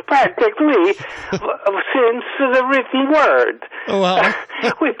practically since the written word. Well.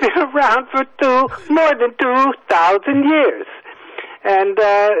 We've been around for more than 2,000 years. And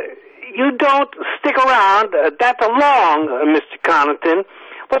you don't stick around that long, Mr. Connarton,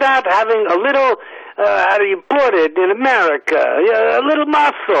 without having a little, how do you put it, in America, a little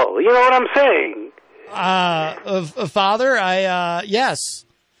muscle. You know what I'm saying? Father, yes.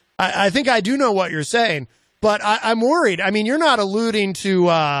 I think I do know what you're saying, but I'm worried. I mean, you're not alluding to,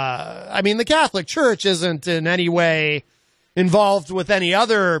 the Catholic Church isn't in any way involved with any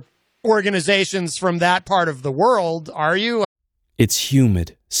other organizations from that part of the world, are you? It's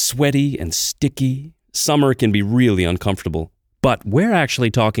humid, sweaty, and sticky. Summer can be really uncomfortable. But we're actually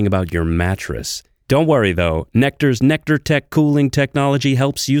talking about your mattress. Don't worry, though. Nectar's Nectar Tech cooling technology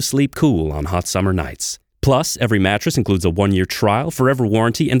helps you sleep cool on hot summer nights. Plus, every mattress includes a 1-year trial, forever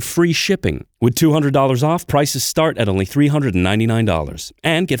warranty, and free shipping. With $200 off, prices start at only $399.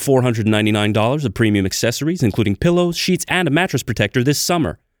 And get $499 of premium accessories, including pillows, sheets, and a mattress protector this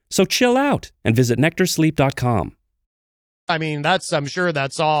summer. So chill out and visit nectarsleep.com. I mean, I'm sure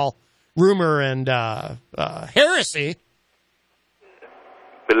that's all rumor and heresy.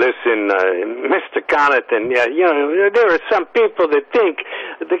 But listen, Mr. Connarton, there are some people that think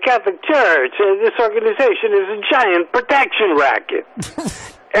the Catholic Church, this organization, is a giant protection racket.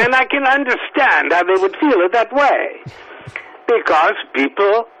 And I can understand how they would feel it that way. Because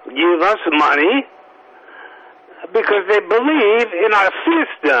people give us money because they believe in our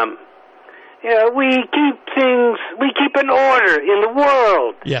system. We keep an order in the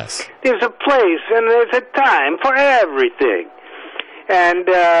world. Yes. There's a place and there's a time for everything. And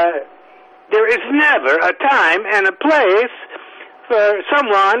there is never a time and a place for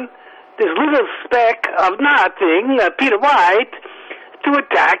someone, this little speck of nothing, Peter White, to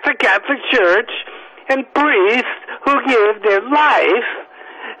attack the Catholic Church and priests who give their life,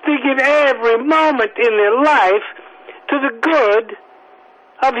 they give every moment in their life to the good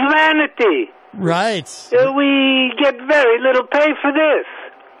of humanity. Right. We get very little pay for this.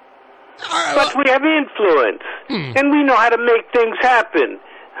 But we have influence, and we know how to make things happen.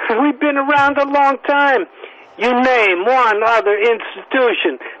 We've been around a long time. You name one other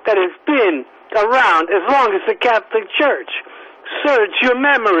institution that has been around as long as the Catholic Church. Search your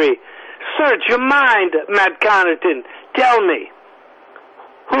memory. Search your mind, Matt Connarton. Tell me,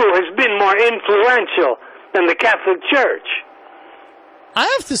 who has been more influential than the Catholic Church? I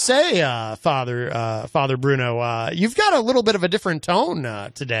have to say, Father Bruno, you've got a little bit of a different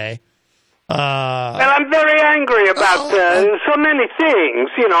tone today. Well, I'm very angry about so many things.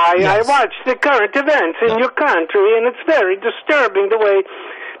 I watch the current events in your country, and it's very disturbing the way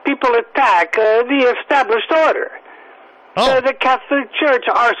people attack the established order. The Catholic Church,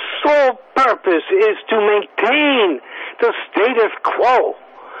 our sole purpose is to maintain the status quo,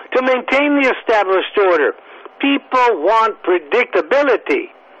 to maintain the established order. People want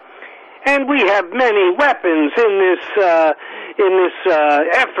predictability. And we have many weapons in this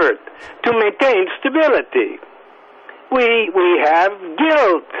effort to maintain stability. We have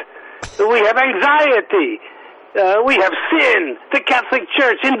guilt. We have anxiety. We have sin. The Catholic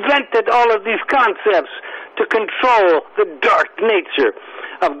Church invented all of these concepts to control the dark nature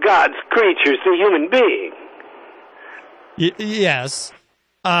of God's creatures, the human being. Yes.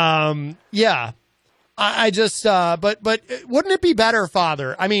 Yeah. I just, but wouldn't it be better,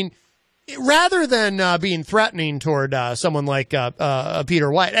 Father? I mean, rather than being threatening toward someone like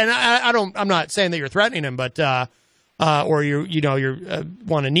Peter White, and I'm not saying that you're threatening him, but or you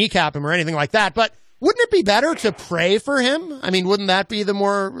want to kneecap him or anything like that. But wouldn't it be better to pray for him? I mean, wouldn't that be the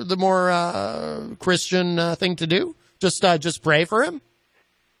more Christian thing to do? Just pray for him.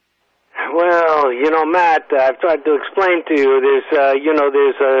 Well, Matt, I've tried to explain to you there's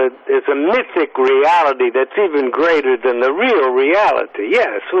a mythic reality that's even greater than the real reality.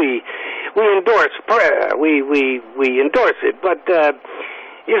 Yes, we endorse prayer. We endorse it, but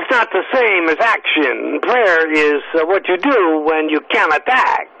it's not the same as action. Prayer is what you do when you cannot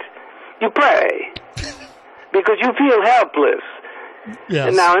act. You pray because you feel helpless. Yes.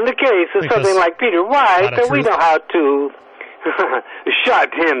 And now, in the case of something like Peter White, we know how to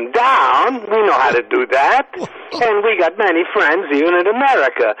shut him down. We know how to do that. And we got many friends, even in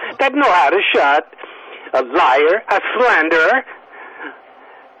America, that know how to shut a liar, a slanderer,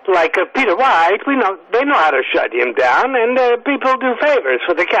 like Peter White. They know how to shut him down, and people do favors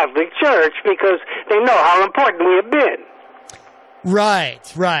for the Catholic Church because they know how important we have been. Right.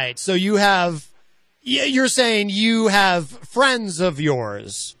 So you're saying you have friends of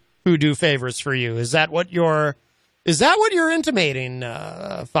yours who do favors for you. Is that what you're intimating,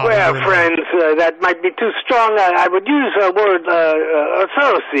 Father? Well, friends, that might be too strong. I would use the word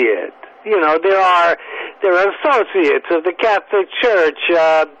associate. There are associates of the Catholic Church.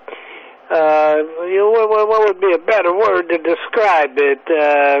 What would be a better word to describe it?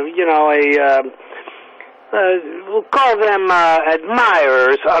 We'll call them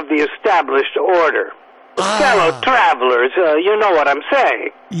admirers of the established order. Fellow travelers, you know what I'm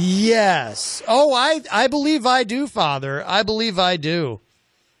saying. Yes. Oh, I believe I do, Father. I believe I do.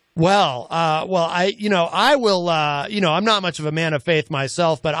 Well, I will, I'm not much of a man of faith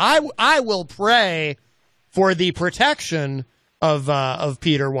myself, but I will pray for the protection of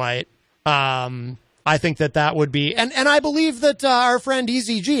Peter White. I think that would be, and I believe that our friend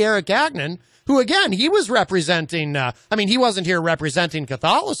EZG, Eric Gagnon, who, again, he was representing, he wasn't here representing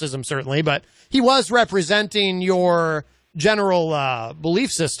Catholicism, certainly, but he was representing your general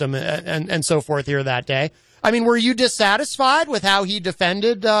belief system and so forth here that day. I mean, were you dissatisfied with how he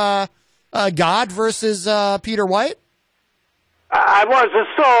defended God versus Peter White? I was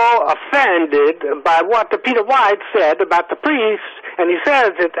so offended by what the Peter White said about the priests, and he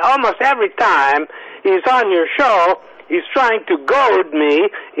says it almost every time he's on your show. He's trying to goad me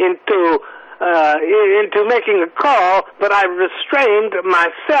into making a call, but I restrained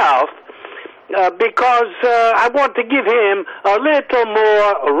myself because I want to give him a little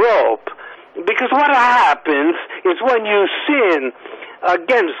more rope. Because what happens is when you sin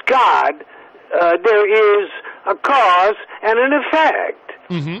against God, there is a cause and an effect.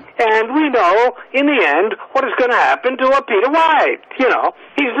 Mm-hmm. And we know, in the end, what is going to happen to a Peter White. He's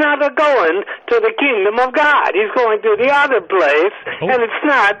not going to the kingdom of God. He's going to the other place, and it's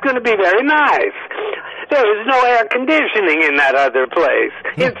not going to be very nice. There is no air conditioning in that other place.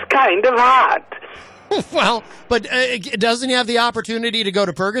 It's kind of hot. Well, but doesn't he have the opportunity to go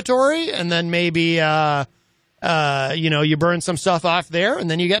to purgatory, and then maybe, you burn some stuff off there,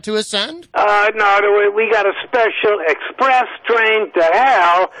 and then you get to ascend? No, we got a special express train to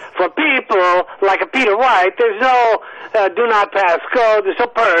hell for people like a Peter White. There's no do not pass go. There's no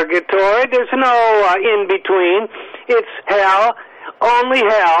purgatory. There's no in-between. It's hell, only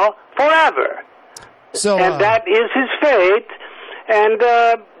hell, forever. So, and that is his fate, and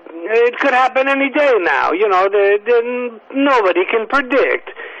it could happen any day now. Nobody can predict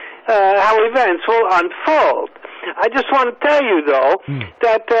how events will unfold. I just want to tell you, though,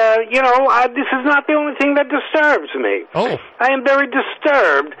 that, this is not the only thing that disturbs me. Oh. I am very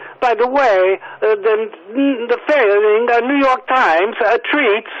disturbed by the way the failing New York Times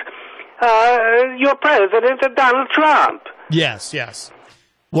treats your president, Donald Trump. Yes.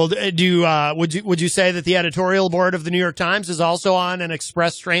 Well, would you say that the editorial board of the New York Times is also on an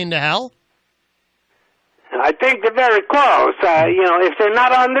express train to hell? I think they're very close. If they're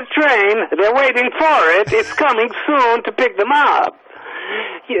not on the train, they're waiting for it. It's coming soon to pick them up.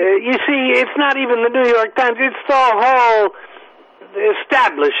 You see, it's not even the New York Times. It's the whole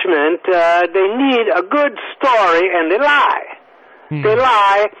establishment. They need a good story, and they lie. They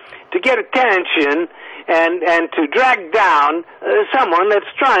lie to get attention and to drag down someone that's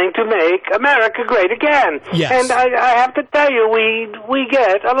trying to make America great again. Yes. And I have to tell you, we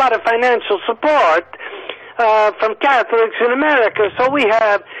get a lot of financial support from Catholics in America, so we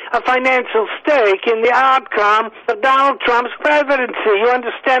have a financial stake in the outcome of Donald Trump's presidency. You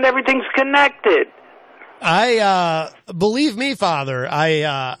understand, everything's connected. Believe me, Father,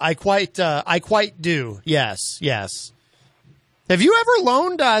 I quite do. Yes. Have you ever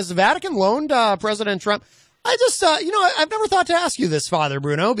loaned, has the Vatican loaned President Trump? I just, I've never thought to ask you this, Father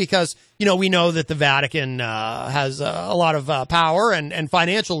Bruno, because, we know that the Vatican has a lot of power and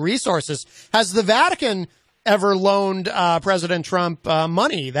financial resources. Has the Vatican ever loaned President Trump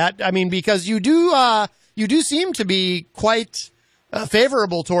money? Because you do seem to be quite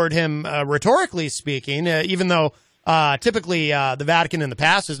favorable toward him, rhetorically speaking, even though typically the Vatican in the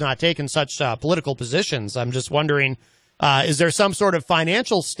past has not taken such political positions. I'm just wondering, is there some sort of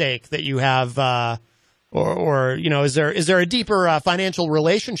financial stake that you have, or is there a deeper financial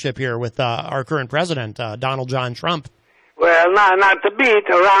relationship here with our current president, Donald John Trump? Well, not to beat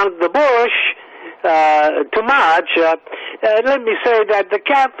around the bush too much. Let me say that the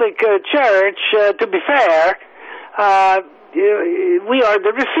Catholic Church, to be fair, we are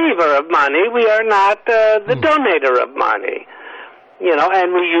the receiver of money. We are not the donator of money.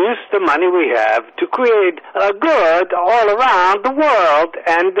 And we use the money we have to create good all around the world.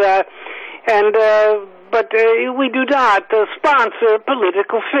 But we do not sponsor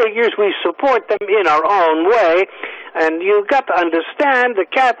political figures. We support them in our own way. And you've got to understand the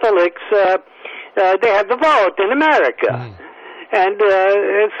Catholics, they have the vote in America. And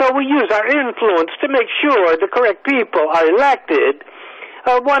so we use our influence to make sure the correct people are elected.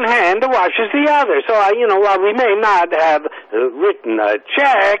 One hand washes the other. So, while we may not have written a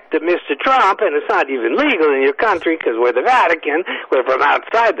check to Mr. Trump, and it's not even legal in your country because we're the Vatican, we're from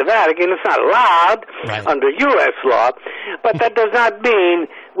outside the Vatican, it's not allowed under U.S. law, but that does not mean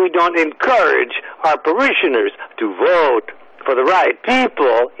we don't encourage our parishioners to vote for the right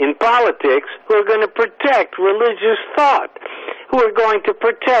people in politics who are going to protect religious thought, who are going to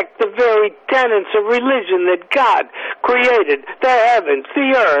protect the very tenets of religion that God created, the heavens,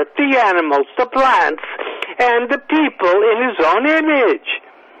 the earth, the animals, the plants, and the people in his own image.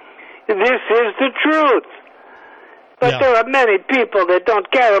 This is the truth. But there are many people that don't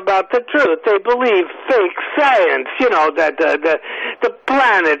care about the truth. They believe fake science, that the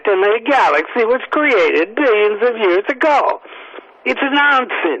planet and the galaxy was created billions of years ago. It's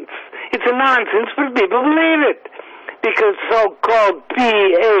nonsense. It's a nonsense, but people believe it. Because so-called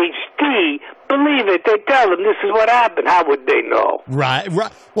PhD believe it. They tell them this is what happened. How would they know? Right.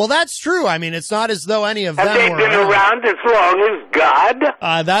 Well, that's true. I mean, it's not as though any of them were Have they been around as long as God?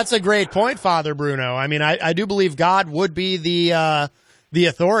 That's a great point, Father Bruno. I mean, I do believe God would be the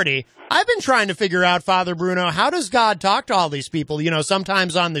authority. I've been trying to figure out, Father Bruno, how does God talk to all these people?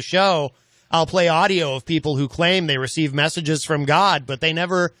 Sometimes on the show, I'll play audio of people who claim they receive messages from God, but they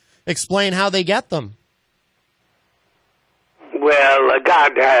never explain how they get them. Well,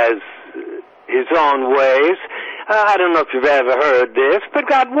 God has his own ways. I don't know if you've ever heard this, but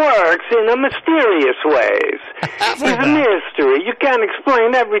God works in a mysterious ways. He's a mystery. You can't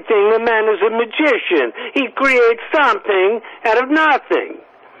explain everything. The man is a magician. He creates something out of nothing.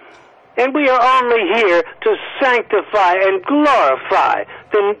 And we are only here to sanctify and glorify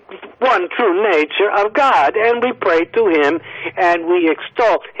the one true nature of God. And we pray to him and we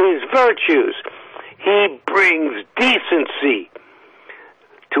extol his virtues. He brings decency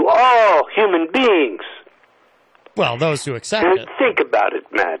to all human beings. Well, those who accept it. Think about it,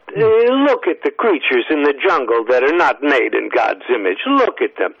 Matt. Look at the creatures in the jungle that are not made in God's image. Look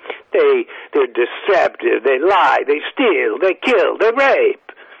at them. They're deceptive. They lie. They steal. They kill. They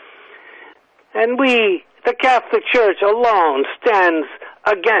rape. And we, the Catholic Church alone, stands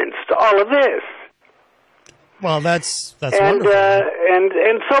against all of this. Well, that's wonderful.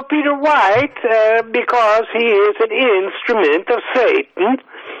 And so Peter White, because he is an instrument of Satan,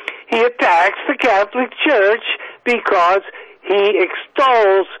 he attacks the Catholic Church because he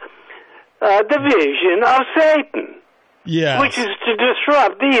extols the vision of Satan, which is to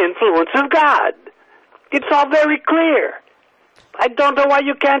disrupt the influence of God. It's all very clear. I don't know why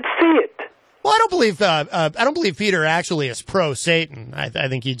you can't see it. Well, I don't believe Peter actually is pro-Satan. I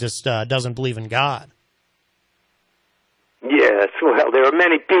think he just doesn't believe in God. Yes, well, there are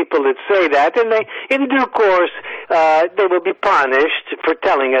many people that say that, and they, in due course, they will be punished for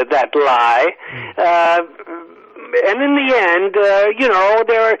telling that lie. And in the end, you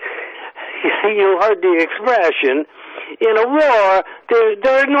heard the expression, in a war,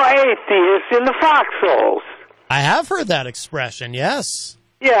 there are no atheists in the foxholes. I have heard that expression, yes.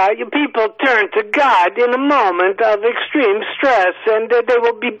 Yeah, people turn to God in a moment of extreme stress, and they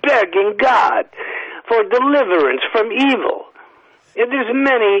will be begging God for deliverance from evil. There's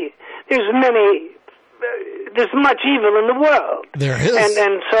much evil in the world. There is.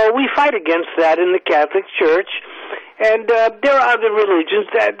 And so we fight against that in the Catholic Church, And there are other religions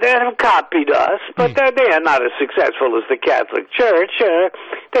that have copied us, but they are not as successful as the Catholic Church.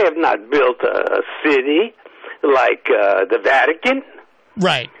 They have not built a city like the Vatican.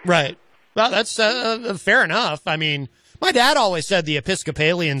 Right. Well, that's fair enough. I mean, my dad always said the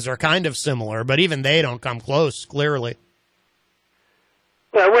Episcopalians are kind of similar, but even they don't come close, clearly.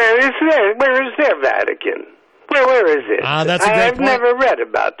 Well, where is their Vatican? Where is it? That's a great I've point. never read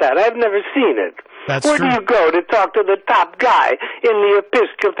about that. I've never seen it. That's Where true. do you go to talk to the top guy in the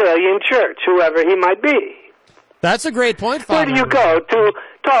Episcopalian Church, whoever he might be? That's a great point, Where Father. do you go to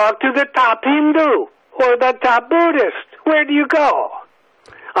talk to the top Hindu or the top Buddhist? Where do you go?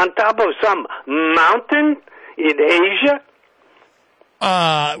 On top of some mountain in Asia?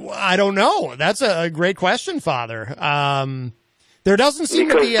 I don't know. That's a great question, Father. There doesn't seem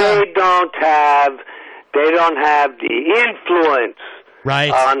Because to be they don't have the influence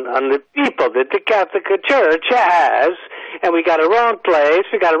right. on the people that the Catholic Church has, and we got our own place,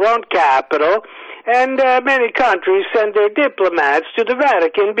 we got our own capital, and many countries send their diplomats to the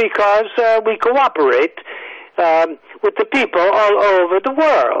Vatican because we cooperate with the people all over the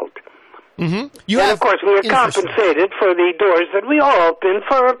world. Mm-hmm. Of course, we are compensated for the doors that we open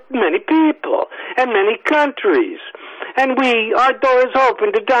for many people and many countries. And our door is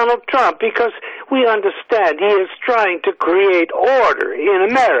open to Donald Trump because we understand he is trying to create order in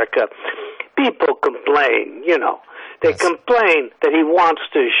America. People complain, They complain that he wants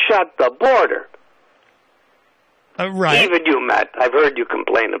to shut the border. Right. Even you, Matt, I've heard you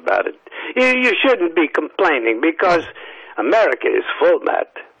complain about it. You shouldn't be complaining because America is full,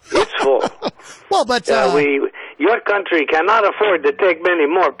 Matt. It's full. Well, but your country cannot afford to take many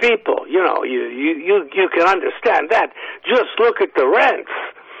more people. You can understand that. Just look at the rents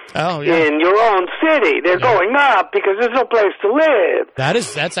in your own city. They're going up because there's no place to live.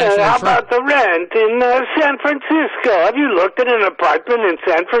 That's actually how true. about the rent in San Francisco? Have you looked at an apartment in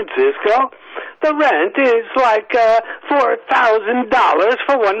San Francisco? The rent is like $4,000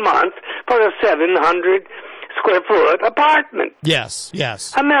 for 1 month for a 700 square foot apartment. Yes.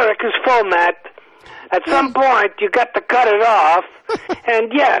 America's full, Matt. At some point, you got to cut it off.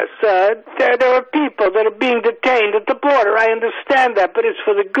 And yes, there are people that are being detained at the border. I understand that, but it's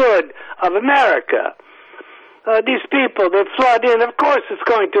for the good of America. These people that flood in, of course, it's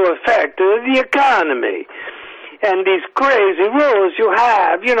going to affect the economy. And these crazy rules you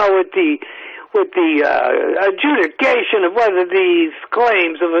have, with the adjudication of whether these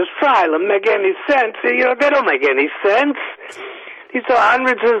claims of asylum make any sense. They don't make any sense. These are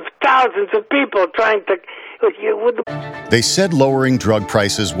hundreds of thousands of people trying to... They said lowering drug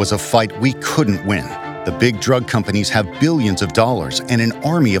prices was a fight we couldn't win. The big drug companies have billions of dollars and an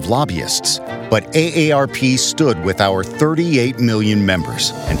army of lobbyists. But AARP stood with our 38 million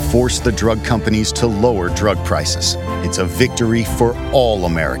members and forced the drug companies to lower drug prices. It's a victory for all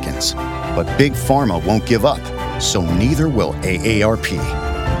Americans. But Big Pharma won't give up, so neither will AARP.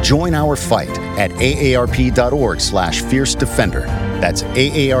 Join our fight at aarp.org/Fierce Defender. That's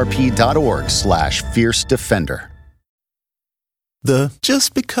aarp.org/Fierce Defender. The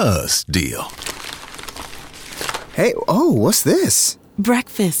just because deal. Hey, what's this?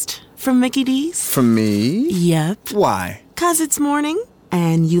 Breakfast from Mickey D's. From me? Yep. Why? 'Cause it's morning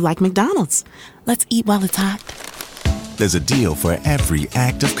and you like McDonald's. Let's eat while it's hot. There's a deal for every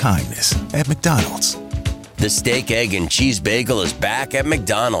act of kindness at McDonald's. The steak, egg, and cheese bagel is back at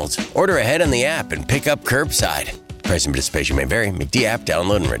McDonald's. Order ahead on the app and pick up curbside. Price and participation may vary. McD app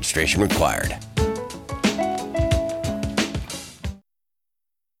download and registration required.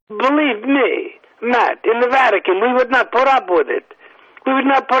 Believe me, Matt, in the Vatican, we would not put up with it. We would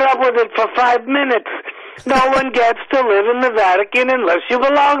not put up with it for 5 minutes. No one gets to live in the Vatican unless you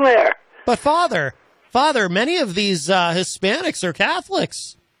belong there. But Father, many of these Hispanics are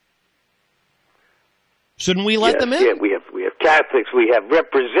Catholics. Shouldn't we let them in? Yeah, we have Catholics. We have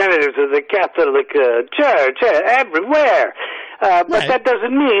representatives of the Catholic Church everywhere. But that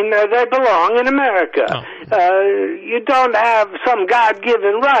doesn't mean they belong in America. Oh. You don't have some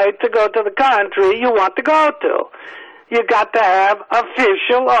God-given right to go to the country you want to go to. You got to have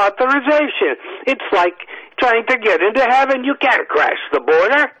official authorization. It's like trying to get into heaven. You can't crash the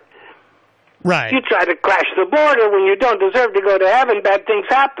border. Right. You try to crash the border when you don't deserve to go to heaven, bad things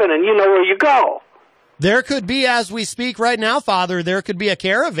happen, and you know where you go. There could be, as we speak right now, Father, there could be a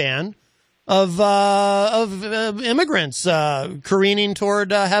caravan of immigrants careening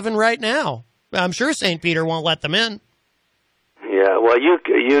toward heaven right now. I'm sure St. Peter won't let them in. Yeah, well, you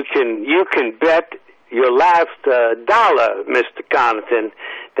can bet your last dollar, Mr. Connarton,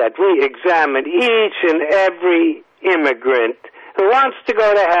 that we examine each and every immigrant who wants to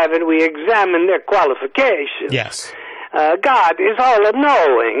go to heaven. We examine their qualifications. Yes. God is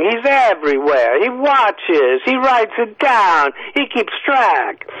all-knowing. He's everywhere. He watches. He writes it down. He keeps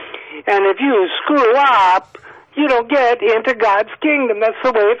track. And if you screw up, you don't get into God's kingdom. That's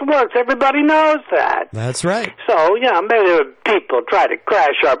the way it works. Everybody knows that. That's right. So, maybe people try to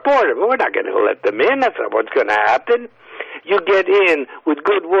crash our border, but we're not going to let them in. That's not what's going to happen. You get in with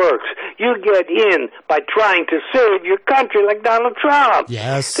good works. You get in by trying to save your country like Donald Trump.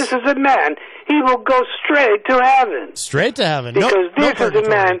 Yes. This is a man. He will go straight to heaven. Straight to heaven. Because this is a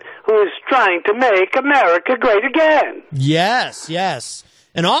man who is trying to make America great again. Yes, yes.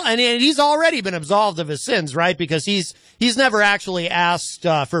 And he's already been absolved of his sins, right? Because he's never actually asked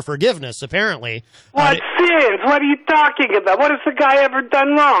for forgiveness, apparently. What sins? What are you talking about? What has the guy ever done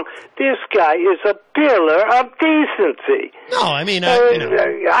wrong? This guy is a pillar of decency. No, I mean,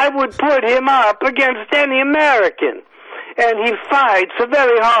 I would put him up against any American. And he fights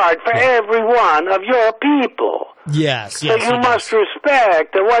very hard for every one of your people. Yes. So you must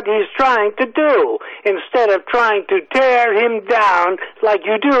respect what he's trying to do instead of trying to tear him down like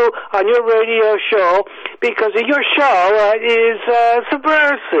you do on your radio show, because your show is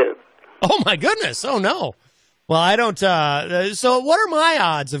subversive. Oh, my goodness. Oh, no. Well, I don't. So what are my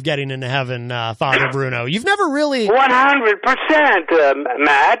odds of getting into heaven, Father Bruno? You've never really... 100%,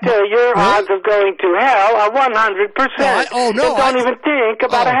 Matt. Your odds of going to hell are 100%. Oh, no. Don't even think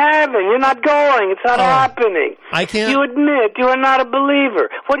about heaven. You're not going. It's not happening. I can't... You admit you are not a believer.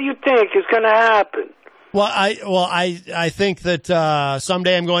 What do you think is going to happen? Well, I think that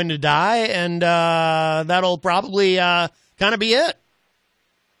someday I'm going to die, and that'll probably kind of be it.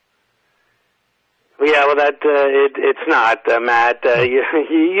 Yeah, well, it's not, Matt. You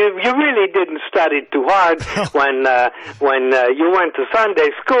really didn't study too hard when you went to Sunday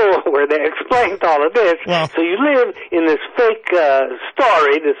school where they explained all of this. Well, so you live in this fake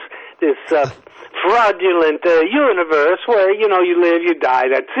story, this fraudulent universe where you live, you die.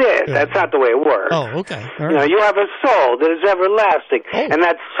 That's it. Yeah. That's not the way it works. Oh, okay. All right. You have a soul that is everlasting, and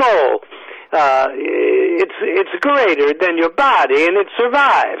that soul. It's greater than your body, and it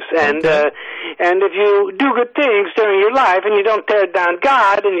survives. And if you do good things during your life, and you don't tear down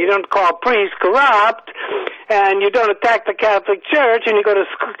God, and you don't call priests corrupt, and you don't attack the Catholic Church, and you go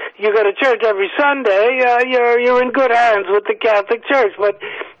to church every Sunday, you're in good hands with the Catholic Church. But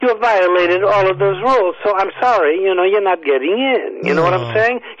you have violated all of those rules. So I'm sorry, you're not getting in. You know what I'm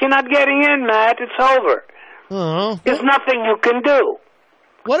saying? You're not getting in, Matt. It's over. There's nothing you can do.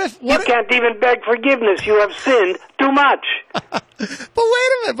 You can't even beg forgiveness. You have sinned too much. But wait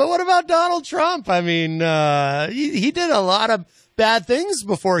a minute. But what about Donald Trump? I mean, he did a lot of bad things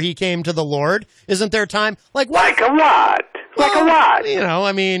before he came to the Lord. Isn't there time? Like a what? Like a what?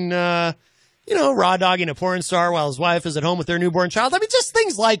 Raw dogging a porn star while his wife is at home with their newborn child. I mean, just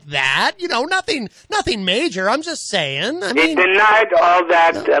things like that. Nothing major. I'm just saying. He denied all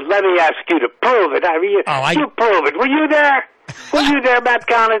that. Let me ask you to prove it. You prove it. Were you there? Were you there, Matt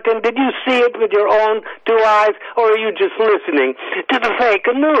Connarton? Did you see it with your own two eyes, or are you just listening to the fake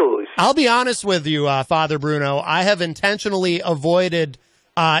news? I'll be honest with you, Father Bruno. I have intentionally avoided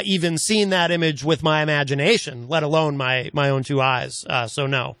even seeing that image with my imagination, let alone my own two eyes. So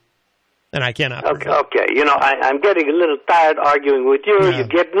no. And I cannot. Okay. I'm getting a little tired arguing with you. Yeah. You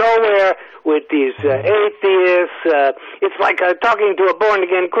get nowhere with these atheists. It's like talking to a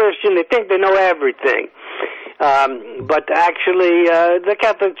born-again Christian. They think they know everything. But actually, the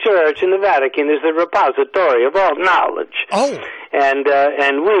Catholic Church and the Vatican is the repository of all knowledge. Oh. And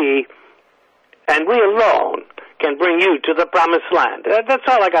we alone can bring you to the promised land. That's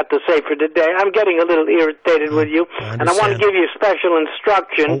all I got to say for today. I'm getting a little irritated with you, and I want to give you special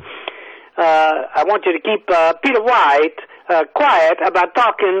instruction. I want you to keep Peter White quiet about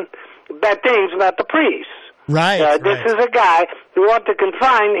talking bad things about the priests. Right. This is a guy who ought to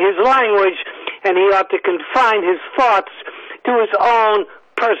confine his language, and he ought to confine his thoughts to his own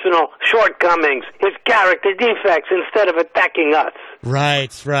personal shortcomings, his character defects, instead of attacking us. Right.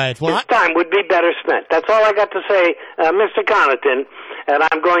 Well, his time would be better spent. That's all I got to say, Mr. Connarton, and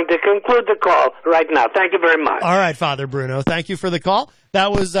I'm going to conclude the call right now. Thank you very much. All right, Father Bruno. Thank you for the call.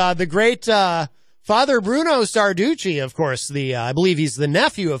 That was the great Father Bruno Sarducci, of course. I believe he's the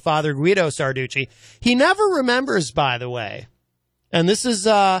nephew of Father Guido Sarducci. He never remembers, by the way. And this is,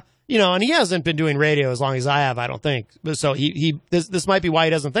 and he hasn't been doing radio as long as I have, I don't think. So this might be why he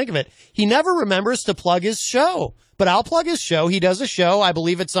doesn't think of it. He never remembers to plug his show. But I'll plug his show. He does a show. I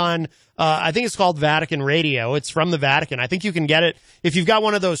believe it's on, I think it's called Vatican Radio. It's from the Vatican. I think you can get it. If you've got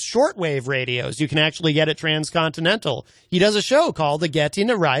one of those shortwave radios, you can actually get it transcontinental. He does a show called The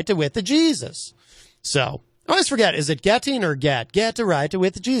Getting a Right with the Jesus. So, I always forget, is it getting or get? Get a right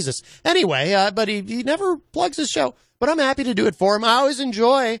with Jesus. Anyway, but he never plugs his show. but I'm happy to do it for him. I always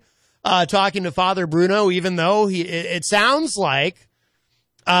enjoy talking to Father Bruno, even though it sounds like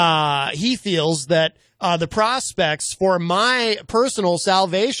he feels that the prospects for my personal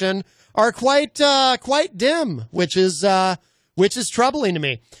salvation are quite dim, which is troubling to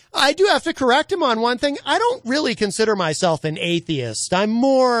me. I do have to correct him on one thing. I don't really consider myself an atheist. I'm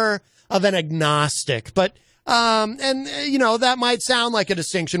more of an agnostic, but that might sound like a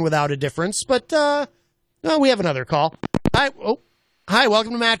distinction without a difference, but we have another call. Hi,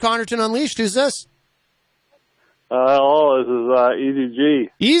 welcome to Matt Connarton Unleashed. Who's this? This is Easy G.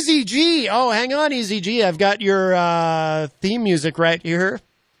 Easy G. Oh, hang on, Easy G. I've got your theme music right here.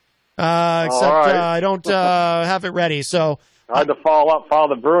 Except I don't have it ready, so I had to follow up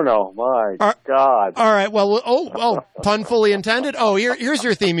Father Bruno. My God. All right. Well, pun fully intended. Oh, here's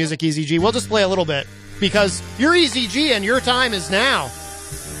your theme music, Easy G. We'll just play a little bit because you're Easy G and your time is now.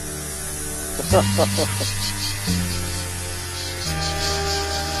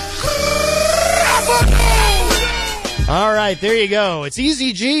 All right, there you go. It's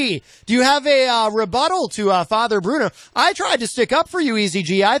Easy G. Do you have a rebuttal to Father Bruno? I tried to stick up for you, Easy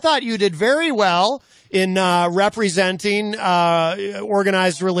G. I thought you did very well in representing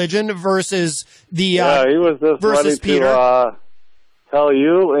organized religion versus the he was just versus ready Peter. To tell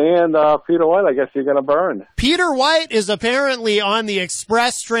you and Peter White, I guess you're going to burn. Peter White is apparently on the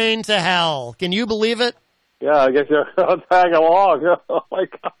express train to hell. Can you believe it? Yeah, I guess you're going to tag along. Oh my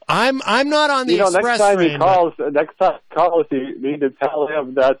God! I'm not on the express next time train. Next time he calls, you need to tell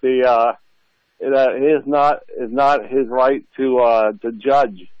him that that is not his right to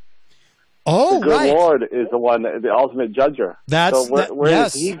judge. Oh, the good right. Lord is the one, the ultimate judger. Where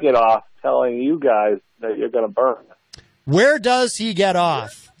does he get off telling you guys that you're going to burn? Where does he get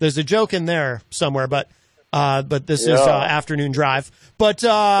off? There's a joke in there somewhere, but this is afternoon drive. But it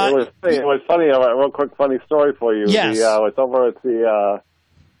was funny. A real quick funny story for you. Yes. I was over at the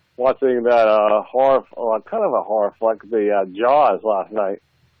watching that horror, kind of a horror flick, the Jaws last night.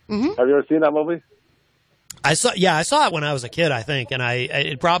 Mm-hmm. Have you ever seen that movie? I saw it when I was a kid, I think, and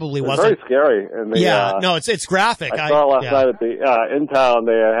it probably wasn't very scary. And it's graphic. I saw it last night at the in town.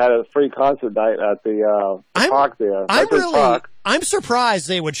 They had a free concert night at the park there. I'm surprised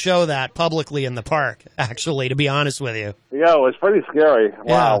they would show that publicly in the park. Actually, to be honest with you, yeah, it was pretty scary.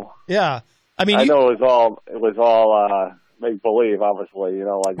 Wow. Yeah. I mean, I know it was all make believe. Obviously,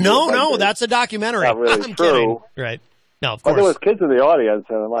 no, that's a documentary. Not really I'm true. Kidding. Right. No, of course. But there was kids in the audience,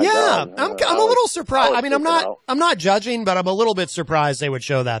 and I'm a little surprised. I mean, I'm not judging, but I'm a little bit surprised they would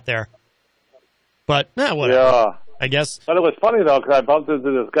show that there. But whatever. Yeah, I guess. But it was funny though, because I bumped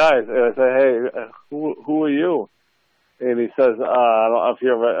into this guy, and I said, "Hey, who are you?" And he says, "I don't know if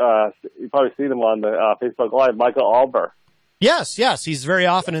you've probably seen him on the Facebook Live, Michael Alber." Yes, he's very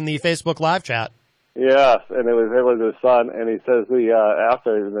often in the Facebook Live chat. Yes, and it was his son, and he says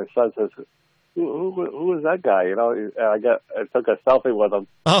after the son says, Who is that guy? I took a selfie with him.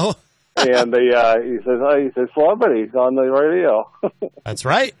 Oh, and he says celebrity. He's on the radio. That's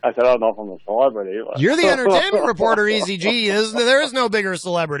right. I said, I don't know if I'm a celebrity. But. You're the entertainment reporter, Easy G. There is no bigger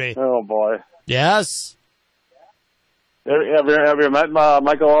celebrity. Oh boy. Yes. Have you met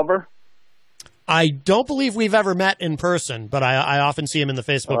Michael Alber? I don't believe we've ever met in person, but I often see him in the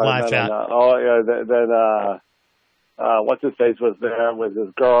Facebook Live chat. What's his face was there with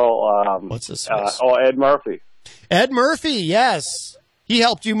his girl? What's his face? Ed Murphy. Ed Murphy, yes. He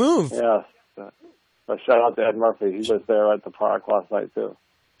helped you move. Yes. Shout out to Ed Murphy. He was there at the park last night, too.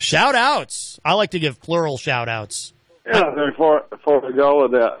 Shout outs. I like to give plural shout outs. Yeah, before we go,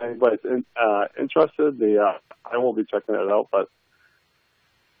 if anybody's interested, I won't be checking it out, but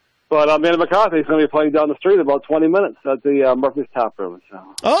Amanda McCarthy is going to be playing down the street in about 20 minutes at the Murphy's Tap Room.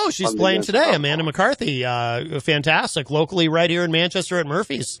 So. Oh, she's playing today, Amanda McCarthy. Fantastic. Locally right here in Manchester at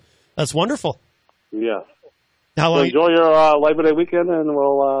Murphy's. That's wonderful. Yes. How long? So enjoy your Labor Day weekend, and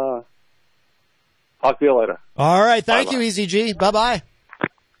we'll talk to you later. All right. Thank you, Easy G. Bye-bye.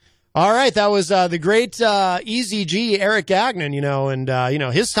 All right. That was the great Easy G, Eric Gagnon, and,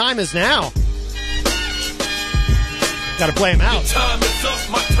 his time is now. Got to play him out. Time is up,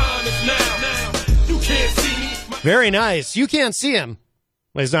 my time is now. You can't see me. Very nice. You can't see him.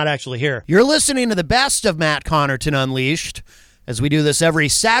 Well, he's not actually here. You're listening to the best of Matt Connarton Unleashed, as we do this every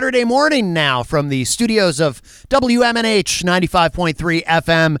Saturday morning now from the studios of WMNH 95.3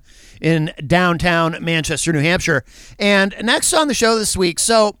 FM in downtown Manchester, New Hampshire. And next on the show this week,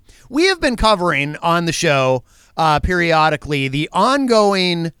 so we have been covering on the show periodically the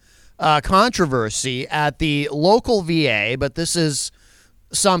ongoing controversy at the local VA, but this is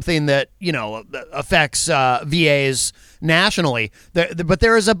something that, affects VAs nationally. But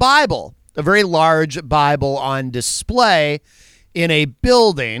there is a Bible a very large Bible on display in a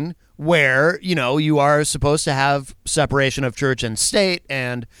building where, you are supposed to have separation of church and state,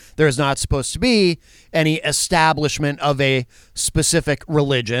 and there's not supposed to be any establishment of a specific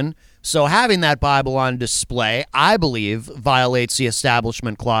religion. So having that Bible on display, I believe, violates the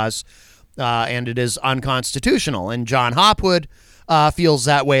Establishment Clause, and it is unconstitutional. And John Hopwood feels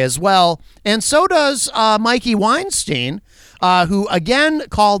that way as well. And so does Mikey Weinstein, who again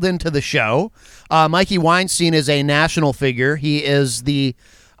called into the show. Mikey Weinstein is a national figure. He is the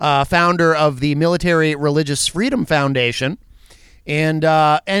founder of the Military Religious Freedom Foundation,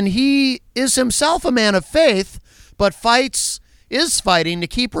 and he is himself a man of faith, but is fighting to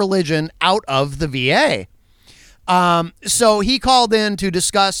keep religion out of the VA. So he called in to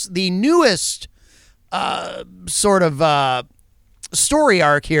discuss the newest story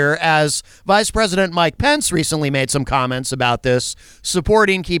arc here, as Vice President Mike Pence recently made some comments about this,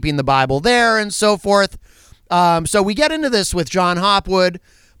 supporting keeping the Bible there and so forth. So we get into this with John Hopwood.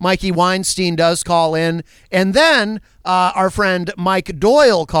 Mikey Weinstein does call in, and then our friend Mike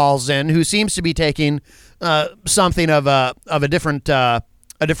Doyle calls in, who seems to be taking something of a different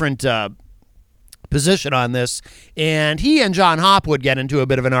position on this, and he and John Hopwood get into a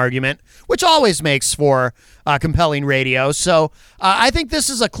bit of an argument, which always makes for compelling radio. So I think this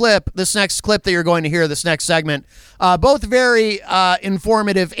is this next clip that you're going to hear, this next segment, both very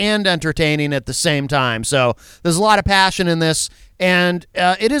informative and entertaining at the same time. So there's a lot of passion in this, and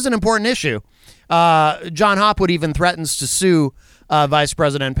it is an important issue. John Hopwood even threatens to sue Vice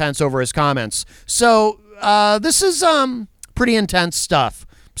President Pence over his comments. So this is pretty intense stuff.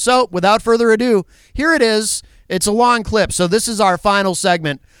 So without further ado, here it is. It's a long clip. So this is our final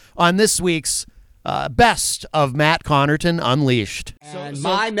segment on this week's Best of Matt Connarton Unleashed. And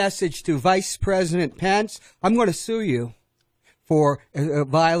my message to Vice President Pence, I'm going to sue you for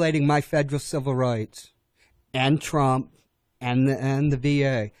violating my federal civil rights, and Trump and the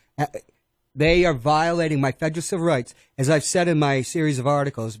VA. They are violating my federal civil rights. As I've said in my series of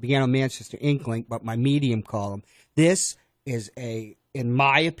articles, began on Manchester Inkling, but my Medium column, this is in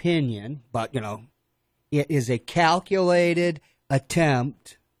my opinion, but, it is a calculated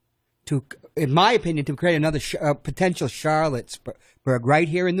attempt to, in my opinion, to create another potential Charlottesburg right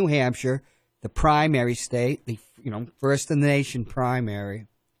here in New Hampshire, the primary state, the first in the nation primary.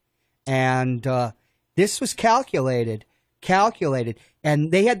 And this was calculated,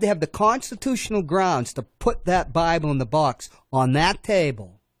 and they had to have the constitutional grounds to put that Bible in the box on that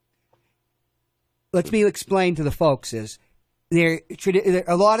table. Let me explain to the folks is, a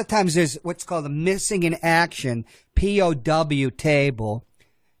lot of times there's what's called a missing in action, POW table,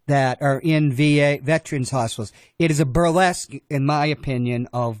 that are in VA veterans hospitals. It is a burlesque, in my opinion,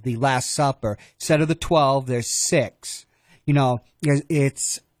 of the Last Supper. Instead of the 12, there's 6.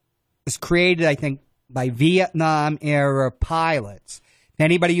 It's created, I think, by Vietnam era pilots. If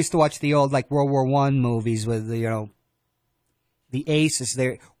anybody used to watch the old World War I movies with the aces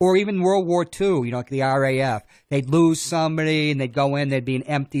there, or even World War II, like the RAF. They'd lose somebody and they'd go in, there'd be an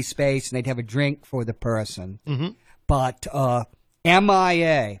empty space and they'd have a drink for the person. Mm-hmm. But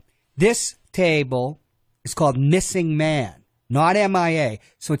MIA, this table is called Missing Man, not MIA.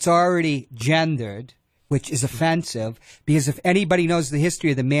 So it's already gendered, which is offensive, because if anybody knows the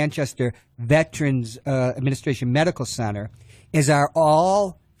history of the Manchester Veterans Administration Medical Center, is our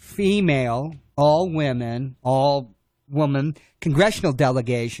all-female, all-women congressional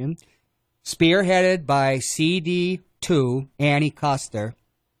delegation, spearheaded by CD2 Annie Custer,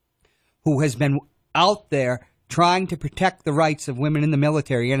 who has been out there trying to protect the rights of women in the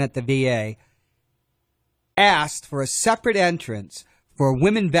military and at the VA, asked for a separate entrance for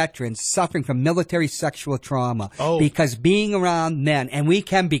women veterans suffering from military sexual trauma. Oh. Because being around men, and we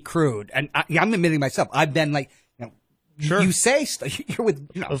can be crude, and I'm admitting myself, I've been sure. You say stuff. You're with,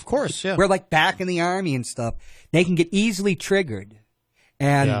 of course, yeah. We're back in the Army and stuff. They can get easily triggered.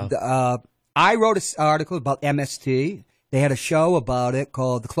 And I wrote an article about MST. They had a show about it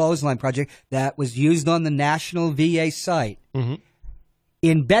called The Clothesline Project that was used on the National VA site. Mm-hmm.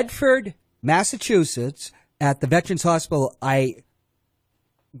 In Bedford, Massachusetts, at the Veterans Hospital I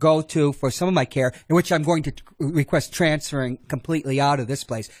go to for some of my care, in which I'm going to request transferring completely out of this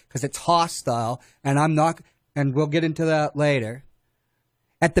place because it's hostile, and I'm not... And we'll get into that later.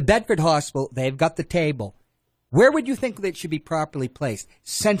 At the Bedford Hospital, they've got the table. Where would you think that it should be properly placed?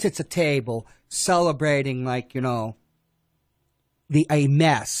 Since it's a table celebrating, a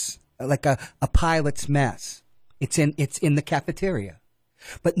mess, like a pilot's mess. It's in the cafeteria.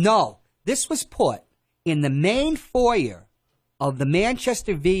 But no, this was put in the main foyer of the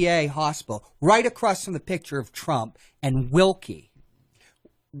Manchester VA Hospital, right across from the picture of Trump and Wilkie.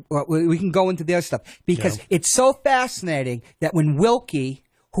 we can go into the other stuff because it's so fascinating that when Wilkie,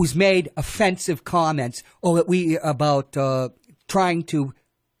 who's made offensive comments about trying to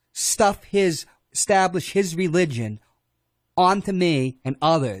establish his religion onto me and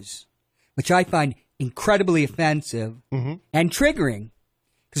others, which I find incredibly offensive and triggering.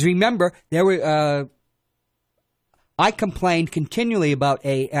 Because remember, I complained continually about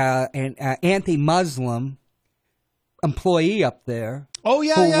an anti-Muslim employee up there. Oh,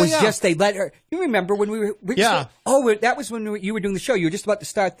 yeah, who was just, they let her, you remember when we were, that was when you were doing the show. You were just about to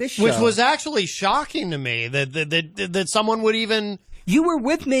start this show. Which was actually shocking to me that someone would even. You were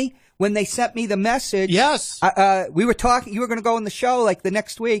with me when they sent me the message. Yes. We were talking, you were going to go on the show like the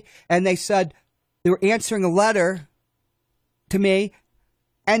next week, and they said they were answering a letter to me,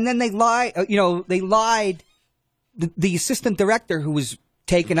 and then they lied, the assistant director who was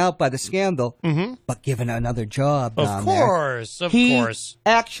taken out by the scandal, but given another job. Of course. He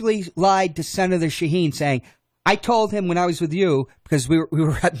actually lied to Senator Shaheen, saying, I told him when I was with you, because we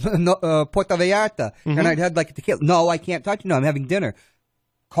were at Puerto Vallarta, and I'd had like a tequila. No, I can't talk to you. No, I'm having dinner.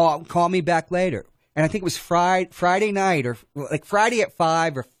 Call me back later. And I think it was Friday night, or like Friday at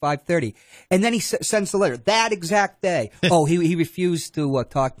 5 or 5:30. And then he sends the letter that exact day. Oh, he refused to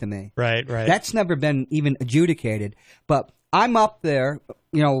talk to me. Right. That's never been even adjudicated. But I'm up there.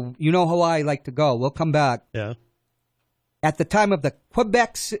 You know how I like to go. We'll come back. Yeah. At the time of the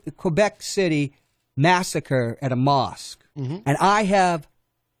Quebec City massacre at a mosque, and I have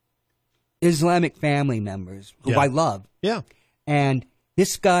Islamic family members who I love. Yeah. And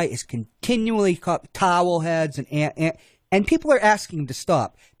this guy is continually caught towel heads, and people are asking him to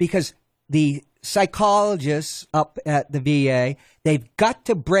stop because the psychologists up at the VA, they've got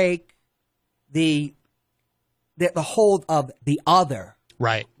to break the hold of the other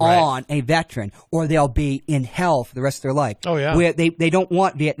on a veteran, or they'll be in hell for the rest of their life. Oh, yeah. Where they don't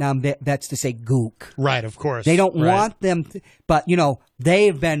want Vietnam vets to say gook. Right, of course. They don't want them to, but,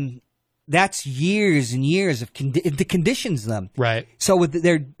 they've been, that's years and years of the conditions them. Right. So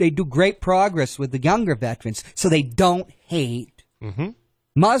they do great progress with the younger veterans, so they don't hate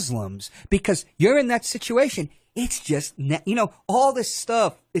Muslims, because you're in that situation. It's just, all this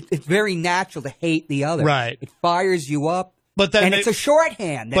stuff, it's very natural to hate the other. Right. It fires you up. But then it's a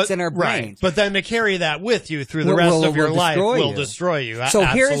shorthand that's in our brains. But then to carry that with you through the rest of your life will destroy you. So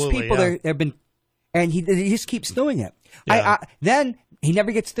Absolutely, here's people that have been, and he just keeps doing it. Yeah. Then he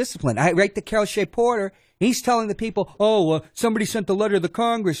never gets disciplined. I write to Carol Shea Porter. He's telling the people, somebody sent a letter to the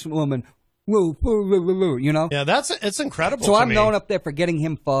congresswoman. Yeah, it's incredible. So to I'm me. known up there for getting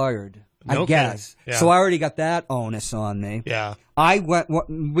him fired. I guess. Yeah. So I already got that onus on me. Yeah.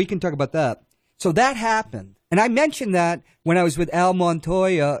 We can talk about that. So that happened. And I mentioned that when I was with Al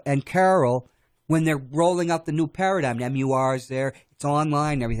Montoya and Carol, when they're rolling out the new paradigm. MUR's there. It's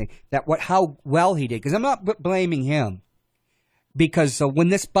online and everything. How well he did. Because I'm not blaming him. Because when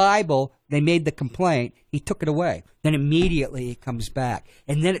this Bible, they made the complaint, he took it away. Then immediately it comes back.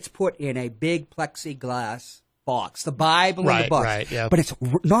 And then it's put in a big plexiglass box. The Bible in the box. Right, yeah. But it's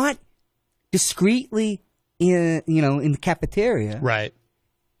not discreetly in the cafeteria. Right.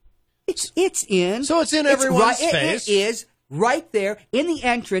 It's in. So it's in everyone's face. It is right there in the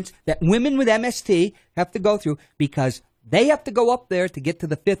entrance that women with MST have to go through, because they have to go up there to get to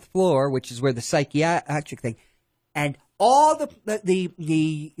the 5th floor, which is where the psychiatric thing, and all the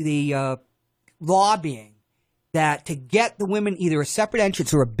lobbying that to get the women either a separate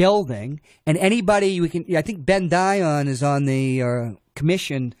entrance or a building, and anybody I think Ben Dion is on the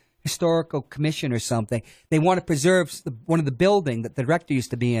historical commission or something. They want to preserve one of the building that the director used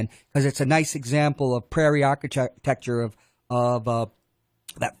to be in, because it's a nice example of prairie architecture of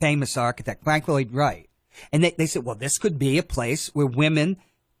that famous architect, Frank Lloyd Wright. And they said, well, this could be a place where women,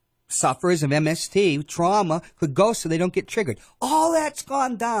 sufferers of MST trauma, could go so they don't get triggered. All that's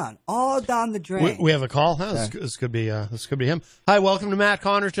gone down, all down the drain. We have a call. Huh? This could be him. Hi, welcome to Matt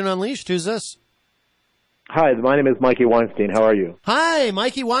Connarton Unleashed. Who's this? Hi, my name is Mikey Weinstein. How are you? Hi,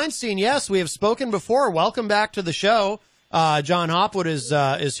 Mikey Weinstein. Yes, we have spoken before. Welcome back to the show. John Hopwood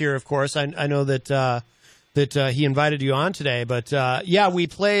is here, of course. I know that he invited you on today, but we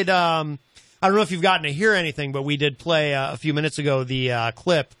played. I don't know if you've gotten to hear anything, but we did play a few minutes ago the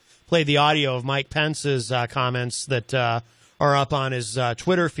clip, played the audio of Mike Pence's comments that are up on his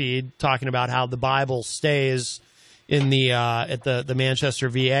Twitter feed, talking about how the Bible stays in the at the Manchester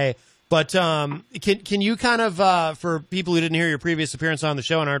VA. But can you kind of, for people who didn't hear your previous appearance on the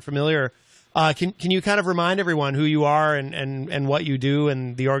show and aren't familiar, can you kind of remind everyone who you are and what you do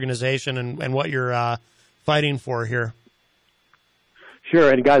and the organization and what you're fighting for here? Sure.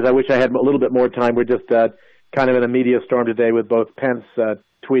 And guys, I wish I had a little bit more time. We're just kind of in a media storm today with both Pence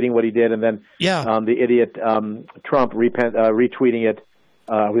tweeting what he did, and then the idiot Trump retweeting it.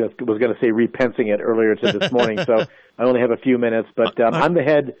 I was going to say repensing it earlier to this morning, so I only have a few minutes. But I'm the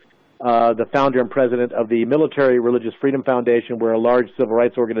head, the founder and president of the Military Religious Freedom Foundation. We're a large civil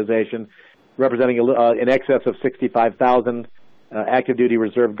rights organization representing in excess of 65,000 active duty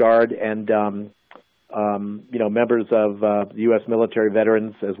reserve guard and members of the U.S. military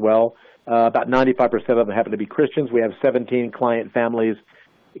veterans as well. About 95% of them happen to be Christians. We have 17 client families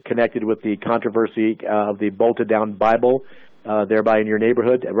connected with the controversy of the bolted down Bible, thereby in your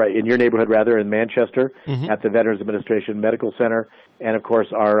neighborhood, in Manchester, at the Veterans Administration Medical Center. And of course,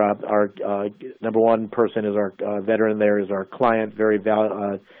 our number one person is our veteran. There is our client, very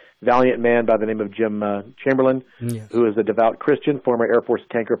valiant man by the name of Jim Chamberlain, who is a devout Christian, former Air Force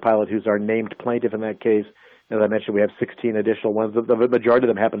tanker pilot, who's our named plaintiff in that case. As I mentioned, we have 16 additional ones. The majority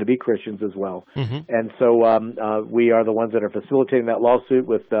of them happen to be Christians as well. And so we are the ones that are facilitating that lawsuit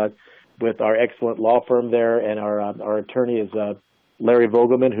with our excellent law firm there, and our attorney is Larry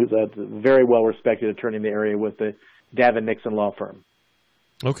Vogelman, who's a very well-respected attorney in the area with the Davin Nixon law firm.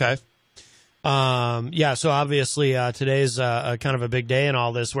 Okay. So obviously today's kind of a big day in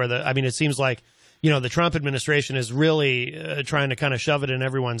all this, where it seems like, the Trump administration is really trying to kind of shove it in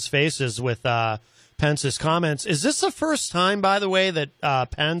everyone's faces with Pence's comments. Is this the first time, by the way, that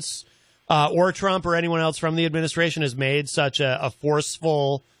Pence or Trump or anyone else from the administration has made such a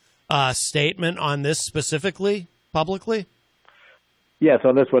forceful statement on this specifically, publicly? Yes,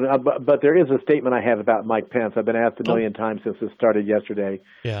 on this one. But there is a statement I have about Mike Pence. I've been asked a million times since this started yesterday.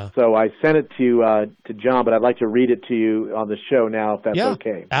 Yeah. So I sent it to John, but I'd like to read it to you on the show now, if that's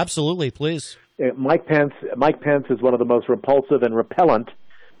okay. Absolutely, please. Mike Pence is one of the most repulsive and repellent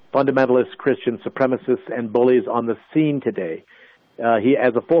fundamentalist Christian supremacists and bullies on the scene today. He,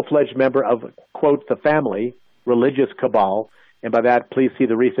 as a full-fledged member of, quote, the family, religious cabal, and by that, please see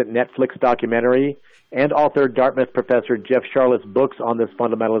the recent Netflix documentary and author Dartmouth professor Jeff Sharlett's books on this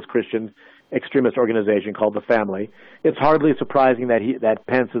fundamentalist Christian extremist organization called The Family. It's hardly surprising that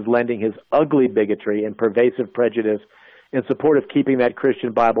Pence is lending his ugly bigotry and pervasive prejudice in support of keeping that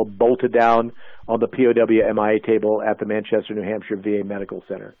Christian Bible bolted down on the POW MIA table at the Manchester, New Hampshire VA Medical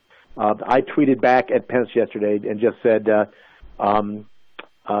Center. I tweeted back at Pence yesterday and just said,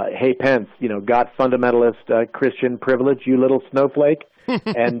 hey, Pence, got fundamentalist Christian privilege, you little snowflake.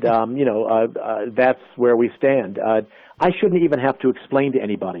 And, that's where we stand. I shouldn't even have to explain to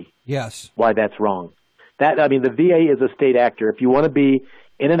anybody why that's wrong. The VA is a state actor. If you want to be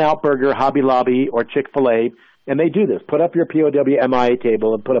In-N-Out Burger, Hobby Lobby, or Chick-fil-A, and they do this, put up your POW MIA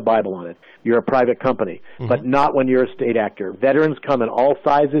table and put a Bible on it. You're a private company, but not when you're a state actor. Veterans come in all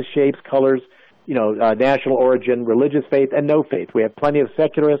sizes, shapes, colors, national origin, religious faith, and no faith. We have plenty of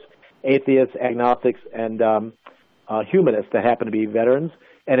secularists, atheists, agnostics, and humanists that happen to be veterans.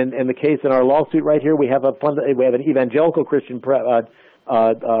 And in the case in our lawsuit right here, we have an evangelical Christian,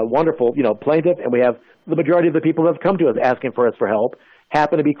 wonderful, plaintiff, and we have the majority of the people that have come to us asking for us for help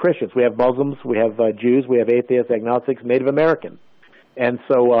happen to be Christians. We have Muslims, we have Jews, we have atheists, agnostics, Native Americans. And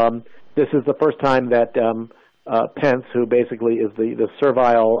so this is the first time that Pence, who basically is the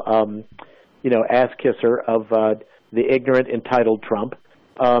servile, ass kisser of the ignorant, entitled Trump,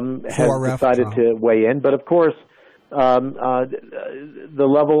 has decided to weigh in. But of course, the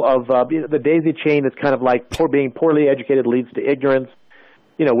level of the daisy chain is kind of like being poorly educated leads to ignorance,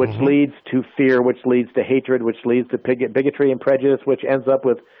 which leads to fear, which leads to hatred, which leads to bigotry and prejudice, which ends up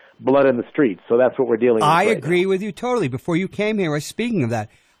with blood in the streets. So that's what we're dealing with. I agree with you totally. Before you came here, I was speaking of that.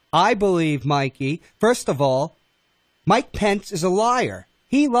 I believe, Mikey, first of all, Mike Pence is a liar.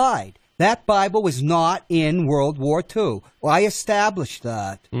 He lied. That Bible was not in World War II. Well, I established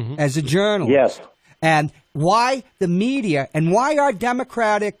that as a journalist. Yes. And why the media and why our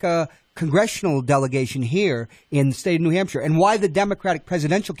Democratic congressional delegation here in the state of New Hampshire and why the Democratic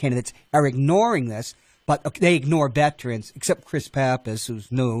presidential candidates are ignoring this, but they ignore veterans, except Chris Pappas,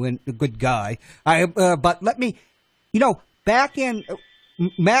 who's new and a good guy. But let me, back in,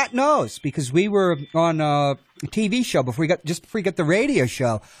 Matt knows, because we were on a TV show before we got the radio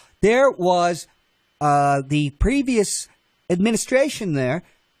show. There was the previous administration there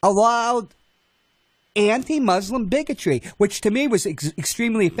allowed anti-Muslim bigotry, which to me was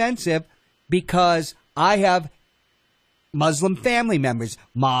extremely offensive because I have Muslim family members.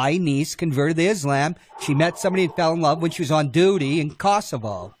 My niece converted to Islam. She met somebody and fell in love when she was on duty in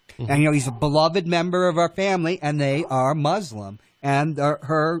Kosovo. And, he's a beloved member of our family, and they are Muslim. And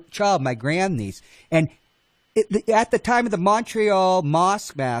her child, my grandniece. And at the time of the Montreal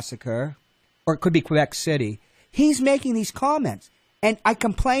mosque massacre, or it could be Quebec City, he's making these comments. And I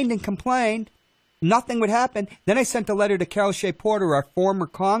complained, nothing would happen. Then I sent a letter to Carol Shea Porter, our former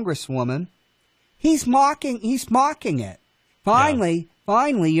congresswoman. He's mocking it. Finally,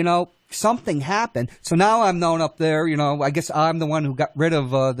 something happened. So now I'm known up there, I guess I'm the one who got rid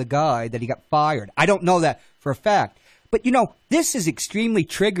of the guy that he got fired. I don't know that for a fact. But, this is extremely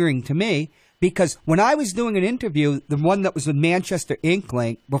triggering to me because when I was doing an interview, the one that was with Manchester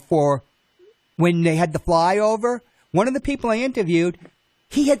Inklink before, when they had the flyover, one of the people I interviewed,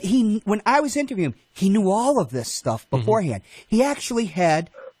 when I was interviewing him, he knew all of this stuff beforehand. Mm-hmm. He actually had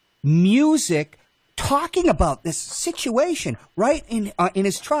music talking about this situation right in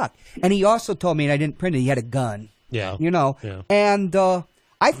his truck. And he also told me, and I didn't print it, he had a gun. Yeah. Yeah. And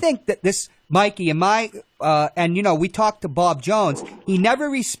I think that this, Mikey, and we talked to Bob Jones. He never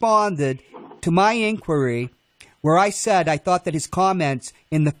responded to my inquiry where I said I thought that his comments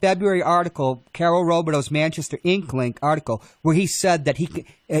in the February article, Carol Robideau's Manchester Inklink article, where he said that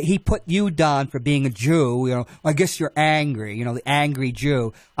he put you down for being a Jew, I guess you're angry, the angry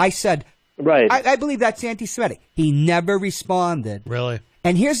Jew. I said, right. I believe that's anti-Semitic. He never responded. Really?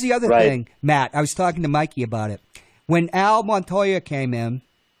 And here's the other thing, Matt. I was talking to Mikey about it. When Al Montoya came in,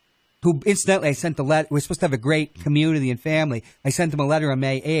 who incidentally I sent a letter, we're supposed to have a great community and family. I sent him a letter on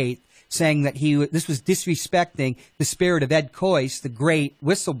May 8th saying that this was disrespecting the spirit of Ed Coyce, the great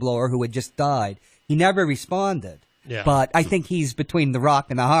whistleblower who had just died. He never responded. Yeah. But I think he's between the rock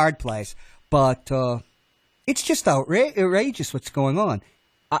and the hard place. But it's just outrageous what's going on.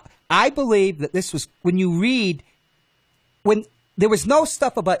 I believe that this was, when there was no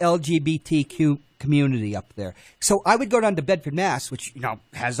stuff about LGBTQ community up there. So I would go down to Bedford, Mass., which,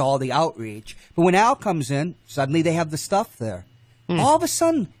 has all the outreach. But when Al comes in, suddenly they have the stuff there. All of a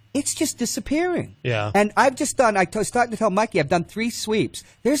sudden, it's just disappearing. Yeah. And I've just done, I was starting to tell Mikey, I've done 3 sweeps.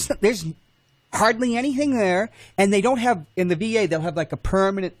 There's hardly anything there. And they don't have, in the VA, they'll have like a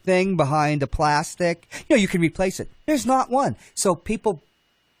permanent thing behind a plastic. You can replace it. There's not one. So people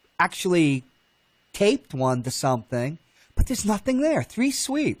actually taped one to something, but there's nothing there. 3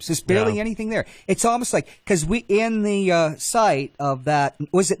 sweeps. There's barely anything there. It's almost like, because we, in the site of that,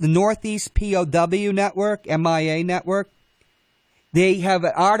 was it the Northeast POW Network, MIA Network? They have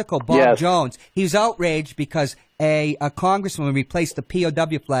an article, Bob Jones. He was outraged because a congresswoman replaced the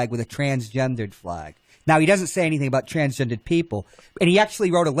POW flag with a transgendered flag. Now, he doesn't say anything about transgendered people, and he actually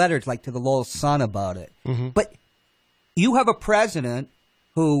wrote a letter to the Lowell Sun about it. Mm-hmm. But you have a president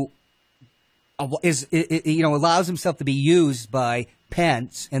who allows himself to be used by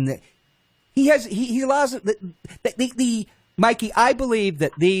Pence, and he allows the Mikey, I believe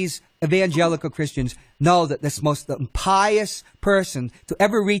that these evangelical Christians know that this most pious person to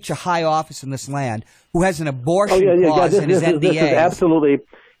ever reach a high office in this land, who has an abortion clause in his NDA. This is absolutely,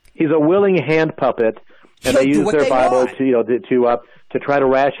 he's a willing hand puppet, and they use their Bible to try to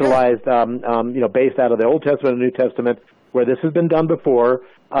rationalize, based out of the Old Testament and New Testament, where this has been done before.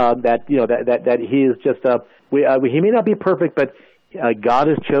 That he is just he may not be perfect, but God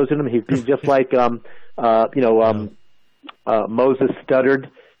has chosen him. He's just like Moses stuttered.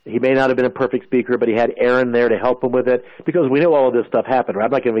 He may not have been a perfect speaker, but he had Aaron there to help him with it, because we know all of this stuff happened. Right?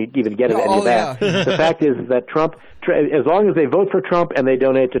 I'm not going to even get into any of that. Yeah. The fact is that Trump, as long as they vote for Trump and they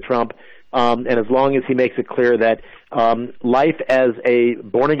donate to Trump, and as long as he makes it clear that life as a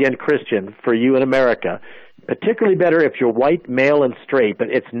born-again Christian for you in America, particularly better if you're white, male, and straight, but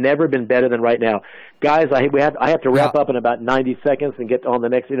it's never been better than right now. Guys, I have to wrap up in about 90 seconds and get on the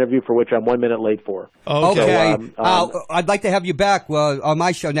next interview, for which I'm 1 minute late for. Okay. So, I'd like to have you back on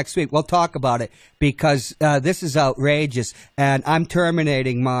my show next week. We'll talk about it, because this is outrageous, and I'm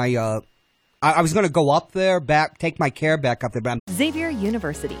terminating my I was going to go up there, take my care back up there. But Xavier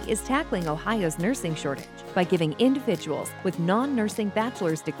University is tackling Ohio's nursing shortage by giving individuals with non-nursing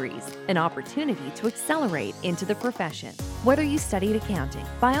bachelor's degrees an opportunity to accelerate into the profession. Whether you studied accounting,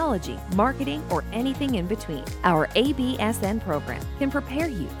 biology, marketing, or anything in between, our ABSN program can prepare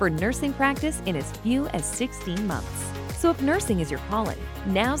you for nursing practice in as few as 16 months. So if nursing is your calling,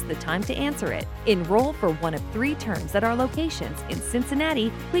 now's the time to answer it. Enroll for one of 3 terms at our locations in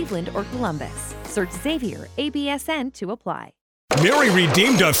Cincinnati, Cleveland, or Columbus. Search Xavier ABSN to apply. Mary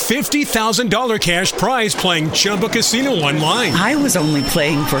redeemed a $50,000 cash prize playing Chumba Casino online. I was only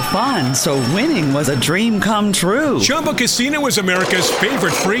playing for fun, so winning was a dream come true. Chumba Casino is America's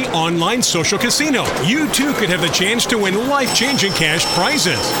favorite free online social casino. You too could have the chance to win life-changing cash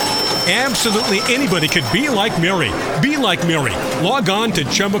prizes. Absolutely anybody could be like Mary. Be like Mary. Log on to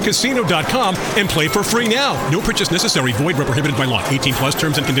ChumbaCasino.com and play for free now. No purchase necessary. Void where prohibited by law. 18 plus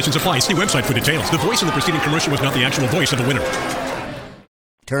terms and conditions apply. See website for details. The voice in the preceding commercial was not the actual voice of the winner.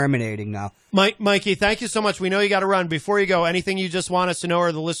 terminating now. Mikey, thank you so much. We know you got to run. Before you go, anything you just want us to know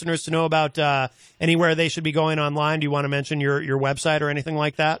or the listeners to know about anywhere they should be going online? Do you want to mention your website or anything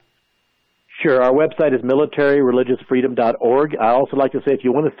like that? Sure. Our website is militaryreligiousfreedom.org. I also like to say, if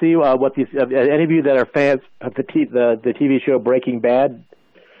you want to see what these, any of you that are fans of the TV show Breaking Bad,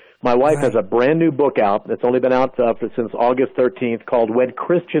 my wife has a brand new book out that's only been out since August 13th called When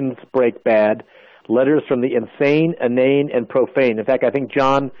Christians Break Bad, Letters from the Insane, Inane, and Profane. In fact, I think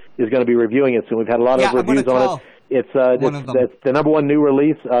John is going to be reviewing it soon. We've had a lot of reviews on it. It's the number one new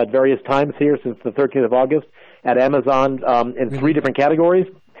release at various times here since the 13th of August at Amazon in 3 different categories.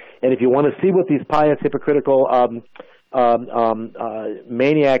 And if you want to see what these pious, hypocritical,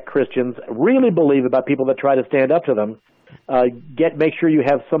 maniac Christians really believe about people that try to stand up to them, make sure you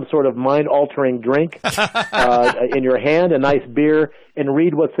have some sort of mind-altering drink in your hand, a nice beer, and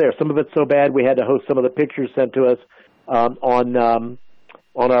read what's there. Some of it's so bad we had to host some of the pictures sent to us on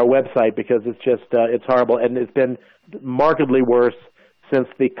our website because it's just it's horrible, and it's been markedly worse since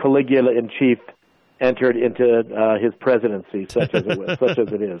the Caligula in chief entered into his presidency, such as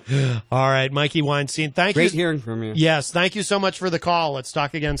it is. All right, Mikey Weinstein, thank you. Great hearing from you. Yes, thank you so much for the call. Let's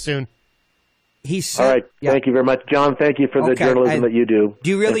talk again soon. All right, thank you very much, John. Thank you for the journalism that you do.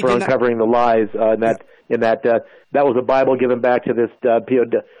 Do you really and for uncovering the lies that was a Bible given back to this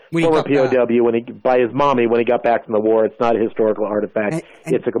former POW by his mommy when he got back from the war. It's not a historical artifact.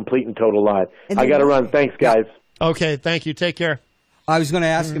 It's a complete and total lie. I got to run. Thanks, guys. Okay, thank you. Take care. I was going to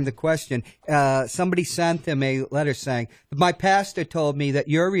ask him the question. Somebody sent him a letter saying, my pastor told me that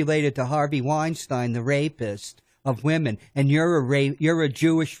you're related to Harvey Weinstein, the rapist of women, and you're a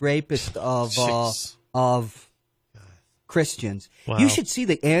Jewish rapist of Christians. Wow. You should see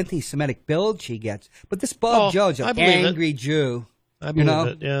the anti-Semitic build she gets. But this Bob Jones, an angry Jew. I believe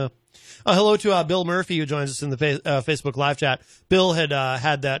it, yeah. Hello to Bill Murphy, who joins us in the Facebook live chat. Bill had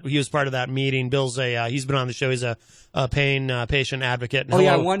that. He was part of that meeting. Bill's he's been on the show. He's a pain patient advocate. And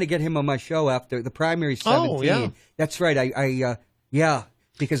I wanted to get him on my show after the primary 17. Oh, yeah. That's right.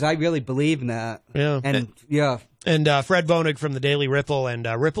 Because I really believe in that. Yeah. And Fred Bonig from the Daily Ripple and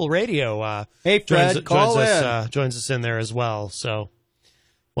Ripple Radio. Hey, Fred, joins us in there as well. So,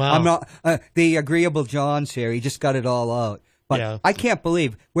 wow. I'm not the agreeable John's here. He just got it all out. But I can't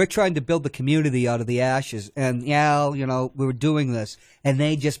believe we're trying to build the community out of the ashes. And, we were doing this. And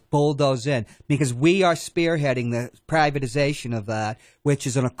they just bulldoze in. Because we are spearheading the privatization of that, which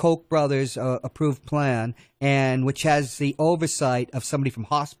is on a Koch brothers approved plan, and which has the oversight of somebody from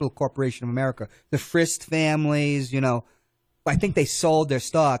Hospital Corporation of America. The Frist families, I think they sold their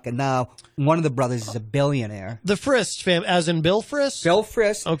stock, and now one of the brothers is a billionaire. The Frist family, as in Bill Frist? Bill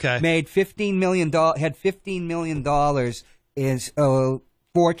Frist made $15 million, had $15 million is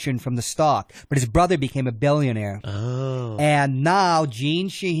fortune from the stock, but his brother became a billionaire. Oh. And now Gene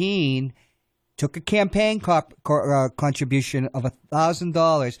Shaheen took a campaign contribution of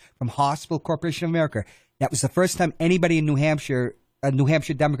 $1,000 from Hospital Corporation of America. That was the first time anybody in New Hampshire, a New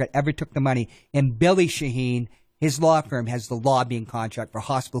Hampshire Democrat, ever took the money. And Billy Shaheen, his law firm, has the lobbying contract for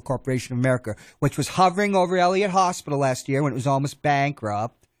Hospital Corporation of America, which was hovering over Elliott Hospital last year when it was almost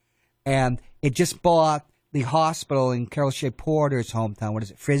bankrupt. And it just bought the hospital in Carol Shea Porter's hometown. What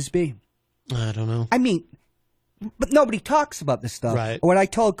is it, Frisbee? I don't know. I mean, but nobody talks about this stuff. Right. When I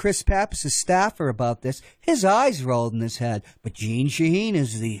told Chris Pappas, his staffer, about this, his eyes rolled in his head. But Gene Shaheen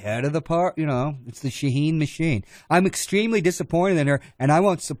is the head of the part, it's the Shaheen machine. I'm extremely disappointed in her, and I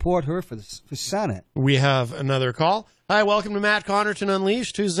won't support her for Senate. We have another call. Hi, welcome to Matt Connarton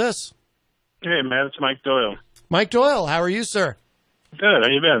Unleashed. Who's this? Hey, Matt, it's Mike Doyle. Mike Doyle, how are you, sir? Good. How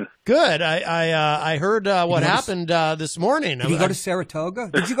you been? Good. I heard what happened this morning. Did you go to Saratoga?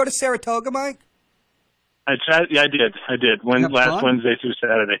 Did you go to Saratoga, Mike? I did. Last Wednesday through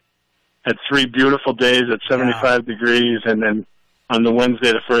Saturday. Had 3 beautiful days at 75 degrees, and then on the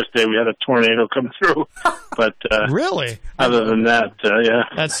Wednesday, the first day, we had a tornado come through. But really, other than that,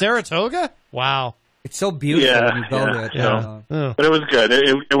 At Saratoga? Wow. It's so beautiful when you go there. Yeah. But it was good.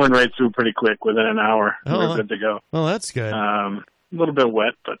 It went right through pretty quick. Within an hour, we were good to go. Well, that's good. A little bit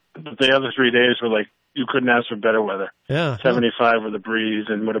wet, but the other 3 days were like, you couldn't ask for better weather. Yeah. 75 with a breeze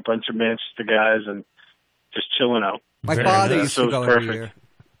and with a bunch of Manchester guys and just chilling out. My father used to go every year.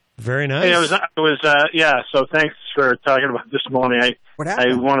 Very nice. Hey, so thanks for talking about this morning. What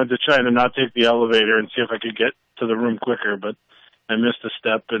happened? I wanted to try to not take the elevator and see if I could get to the room quicker, but I missed a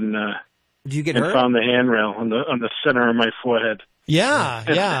step and did you get and hurt? Found the handrail on the center of my forehead. Yeah.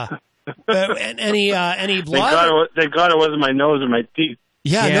 And any blood? Thank God it wasn't my nose or my teeth.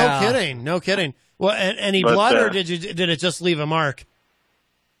 Yeah. No kidding. Well, any blood, or did it just leave a mark?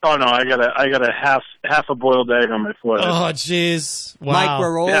 Oh no, I got a half a boiled egg on my foot. Oh jeez, wow. Mike,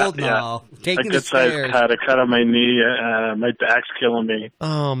 we're old now. Taking a the good sized stairs. cut. A cut on my knee. My back's killing me.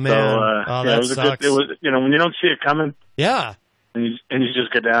 Oh man, So, that it was sucks. it was when you don't see it coming. Yeah. And you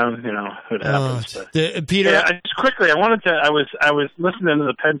just go down. It happens. Peter, just quickly, I was listening to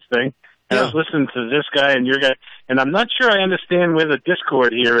the Pence thing, and I was listening to this guy and your guy, and I'm not sure I understand where the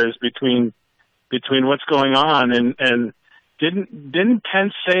discord here is between what's going on and. Didn't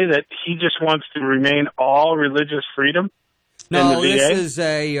Pence say that he just wants to remain all religious freedom? No, this is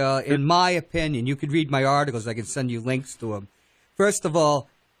in my opinion, you could read my articles. I can send you links to them. First of all,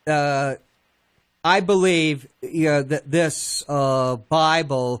 I believe that this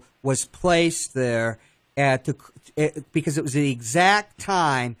Bible was placed there because it was the exact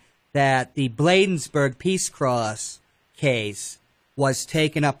time that the Bladensburg Peace Cross case was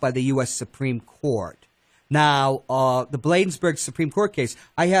taken up by the U.S. Supreme Court. Now, the Bladensburg Supreme Court case,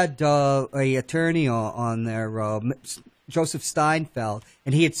 I had a attorney on there, Joseph Steinfeld,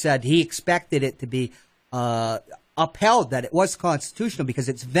 and he had said he expected it to be upheld, that it was constitutional because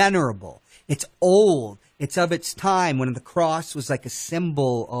it's venerable, it's old, it's of its time when the cross was like a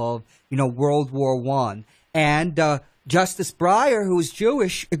symbol of, World War I. And Justice Breyer, who was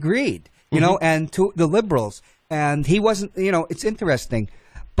Jewish, agreed, and to the liberals. And he wasn't, it's interesting.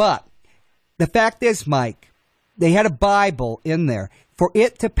 But the fact is, Mike, they had a Bible in there. For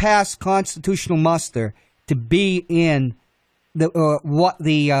it to pass constitutional muster, to be in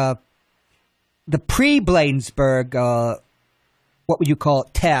the pre-Bladensburg, what would you call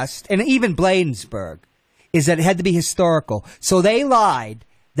it, test, and even Bladensburg, is that it had to be historical. So they lied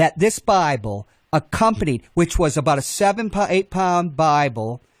that this Bible accompanied, which was about a 8-pound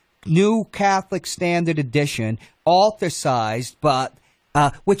Bible, New Catholic Standard Edition, altar-sized, but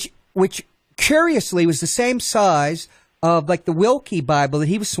which curiously was the same size of like the Wilkie Bible that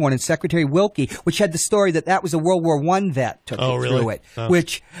he was sworn in, Secretary Wilkie, which had the story that was a World War I vet took through it. Oh.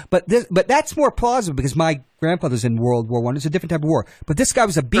 But that's more plausible because my grandfather's in World War I. It's a different type of war. But this guy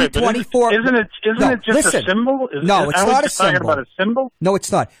was a B-24. Isn't it just a symbol? It's not a symbol. Talking about a symbol? No,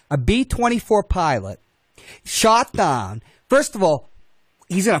 it's not. A B-24 pilot shot down. First of all,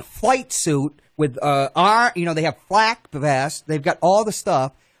 he's in a flight suit with they have flak vests. They've got all the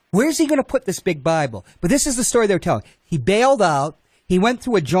stuff. Where's he going to put this big Bible? But this is the story they were telling. He bailed out. He went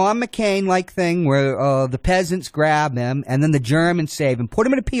through a John McCain-like thing where the peasants grab him and then the Germans save him, put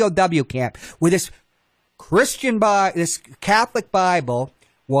him in a POW camp where this this Catholic Bible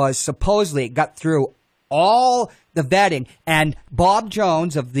was supposedly, it got through all the vetting. And Bob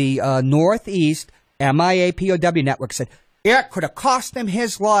Jones of the Northeast MIA POW network said, it could have cost him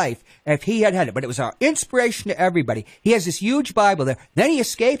his life if he had it. But it was an inspiration to everybody. He has this huge Bible there. Then he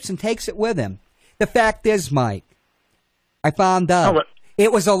escapes and takes it with him. The fact is, Mike, I found out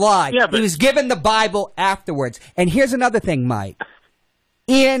it was a lie. Yeah, he was given the Bible afterwards. And here's another thing, Mike.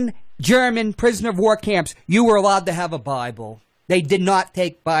 In German prisoner of war camps, you were allowed to have a Bible. They did not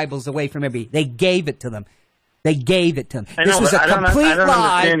take Bibles away from everybody. They gave it to them. This was a complete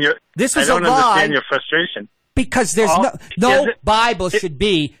lie. This was a lie. I don't understand your frustration. Because there's no Bible should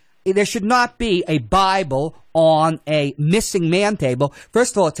be, there should not be a Bible on a missing man table.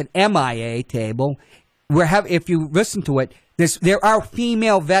 First of all, it's an MIA table. If you listen to it, there are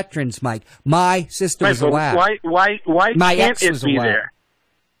female veterans, Mike. My sister was a WAC. Why can't it be there?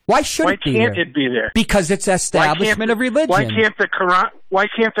 Why should it be there? Why can't it be there? Because it's establishment of religion. Why can't the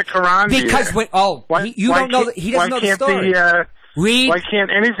Quran be there? Because you don't know. He doesn't know the story. Why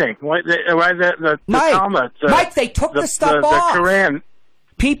can't anything? Why the Talmud? Mike, they took the stuff off. The Quran.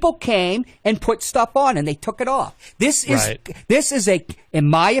 People came and put stuff on, and they took it off. This is in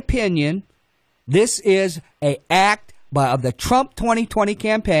my opinion, this is a act of the Trump 2020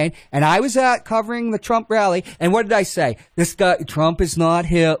 campaign, and I was covering the Trump rally, and what did I say? This guy, Trump is not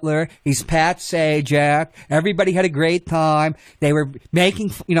Hitler, he's Pat Sajak, everybody had a great time, they were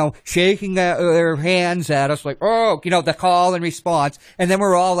making, shaking their hands at us like, the call and response, and then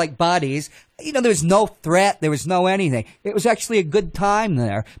we're all like buddies. There was no threat. There was no anything. It was actually a good time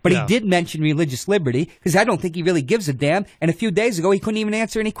there. But he did mention religious liberty because I don't think he really gives a damn. And a few days ago, he couldn't even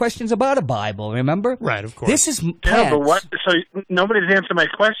answer any questions about a Bible, remember? Right, of course. This is Pence. But so nobody's answered my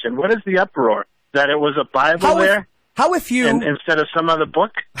question. What is the uproar? That it was a Bible there? How if you... instead of some other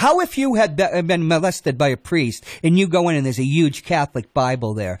book? How if you had been molested by a priest and you go in and there's a huge Catholic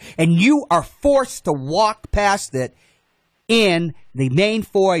Bible there and you are forced to walk past it in the main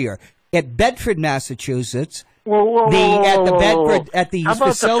foyer at Bedford, Massachusetts, at the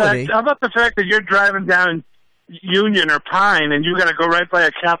facility. How about the fact that you're driving down Union or Pine, and you got to go right by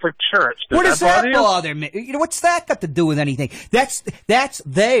a Catholic church. What does that you? bother me? What's that got to do with anything? That's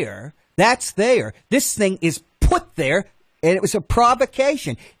there. That's there. This thing is put there, and it was a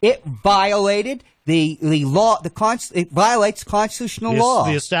provocation. It violated the law. It violates constitutional law.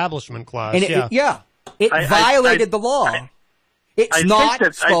 The Establishment Clause. And it violated the law. It's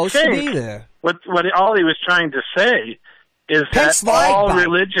not supposed to be there. What all he was trying to say is that all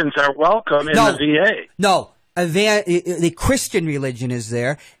religions are welcome in the VA. No. The Christian religion is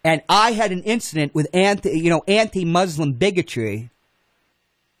there, and I had an incident with anti-Muslim bigotry,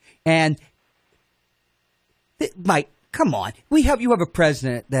 and Mike, come on, you have a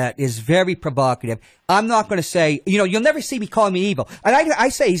president that is very provocative. I'm not going to say, you'll never see me calling me evil, and I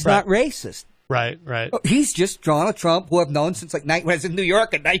say he's not racist. Right. He's just Donald Trump, who I've known since when I was in New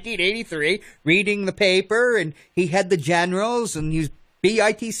York in 1983, reading the paper, and he had the generals, and he was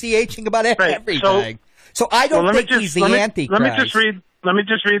bitching about everything. So I don't think he's the Antichrist. Let me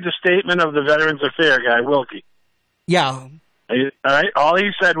just read the statement of the Veterans Affairs guy, Wilkie. Yeah. All right. All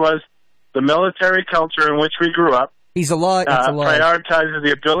he said was the military culture in which we grew up. He's a law. Prioritizes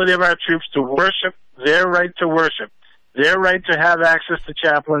the ability of our troops to worship, their right to worship, their right to have access to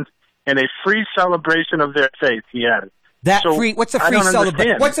chaplains, and a free celebration of their faith. He added. What's a free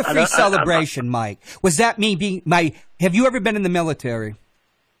celebration? What's a free celebration, Mike? Was that me being Have you ever been in the military?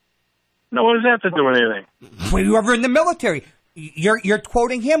 No, what does that have to do with anything? Were you ever in the military? You're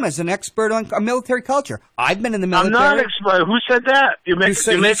quoting him as an expert on military culture. I've been in the military. I'm not expert. Who said that? You're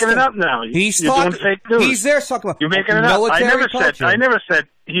making it up now. You're doing fake news. He's there talking about. You're making it up. I never said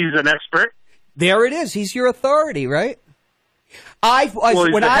he's an expert. There it is. He's your authority, right? I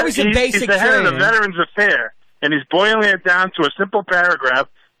was in basic he's the head of the Veterans Affairs, and he's boiling it down to a simple paragraph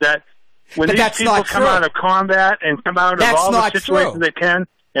that when these people come out of combat and come out of all the situations they can.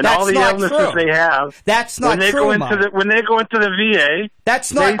 And all the illnesses they have. That's not true, when they go into the VA,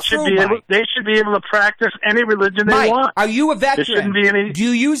 that's not true, they should be able to practice any religion they want. Are you a veteran? There shouldn't be any. Do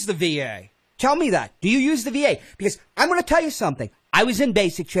you use the VA? Tell me that. Do you use the VA? Because I'm going to tell you something. I was in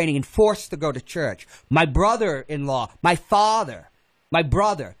basic training and forced to go to church. My brother-in-law, my father, my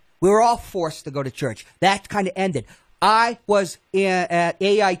brother, we were all forced to go to church. That kind of ended. I was at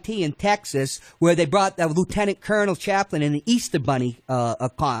AIT in Texas, where they brought the lieutenant colonel chaplain in an Easter bunny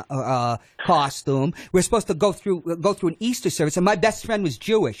costume. We're supposed to go through an Easter service, and my best friend was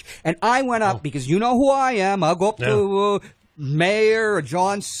Jewish, and I went up because you know who I am. I'll go up to Mayor or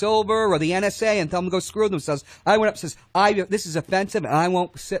John Silver or the NSA and tell them to go screw themselves. I went up and says, "This is offensive, and I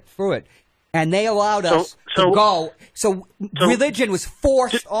won't sit through it." And they allowed us to go. So religion was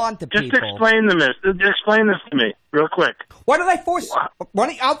forced onto people. Just explain this to me real quick. Why did I force?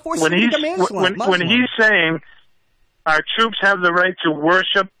 I'll force you to become Muslim. When he's saying our troops have the right to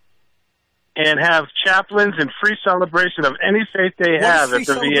worship and have chaplains and free celebration of any faith they have at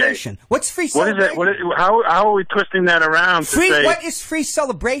the VA. What's free celebration? What is it? How are we twisting that around? What is free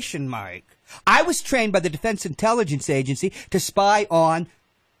celebration, Mike? I was trained by the Defense Intelligence Agency to spy on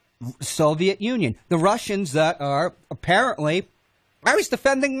Soviet Union, the Russians that are apparently. I was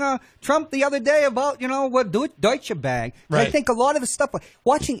defending Trump the other day about what Deutsche Bank. Right. I think a lot of the stuff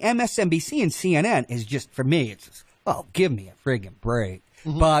watching MSNBC and CNN is just for me. It's just, give me a friggin' break.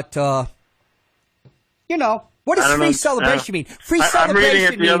 Mm-hmm. But what does free celebration mean? Free celebration. I'm reading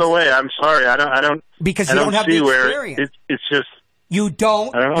it the other way. I'm sorry. I don't because you don't have the experience. It's just you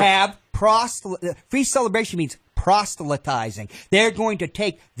don't have free celebration means proselytizing. They're going to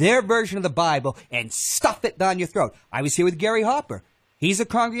take their version of the Bible and stuff it down your throat. I was here with Gary Hopper. He's a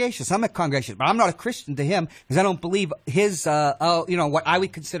Congregationalist. I'm a Congregationalist, but I'm not a Christian to him because I don't believe his, what I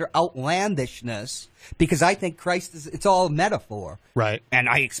would consider outlandishness because I think Christ it's all a metaphor. Right. And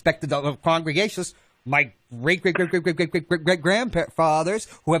I expected a Congregationalist, my great-great-great-great-great-great-grandfathers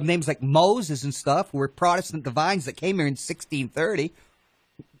who have names like Moses and stuff, who were Protestant divines that came here in 1630.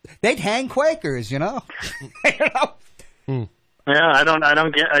 They'd hang Quakers, Yeah, I don't know.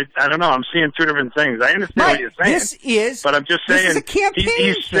 I'm seeing two different things. I understand what you're saying. But I'm just saying, this is a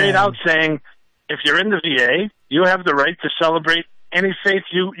campaign he's straight out saying, if you're in the VA, you have the right to celebrate any faith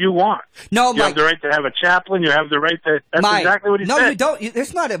you want. No, you have the right to have a chaplain. You have the right to. That's exactly what he said. No, you don't.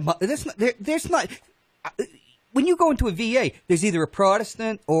 There's not. When you go into a VA, there's either a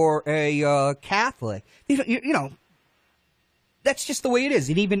Protestant or a Catholic. That's just the way it is,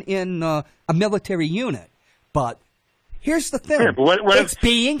 and even in a military unit. But here's the thing: what it's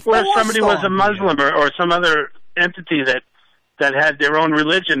being forced. What if somebody was a Muslim or some other entity that had their own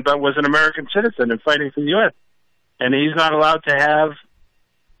religion but was an American citizen and fighting for the U.S. and he's not allowed to have,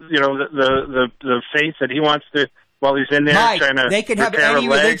 the faith that he wants to while he's in there Mike, trying to they can have repair any a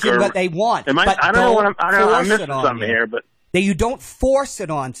leg, religion or, that they want. I but don't know what I'm missing force it on something you. here, but that you don't force it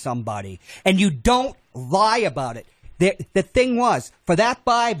on somebody, and you don't lie about it. The thing was, for that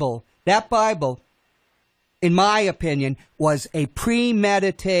Bible, in my opinion, was a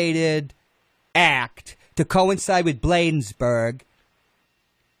premeditated act to coincide with Bladensburg,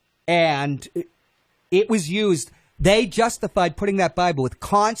 and it was used. They justified putting that Bible with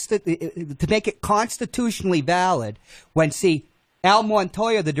to make it constitutionally valid when, Al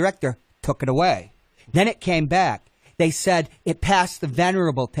Montoya, the director, took it away. Then it came back. They said it passed the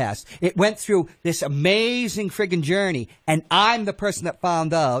venerable test. It went through this amazing friggin' journey, and I'm the person that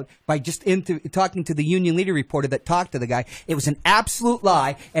found out by just talking to the union leader reporter that talked to the guy. It was an absolute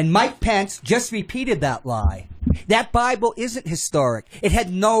lie, and Mike Pence just repeated that lie. That Bible isn't historic. It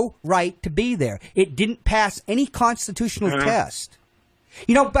had no right to be there. It didn't pass any constitutional test.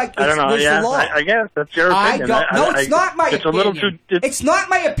 You know, but I don't know. The law. I guess that's your opinion. It's not my it's opinion. A little too. It's not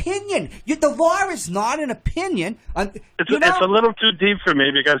my opinion. The law is not an opinion. It's a little too deep for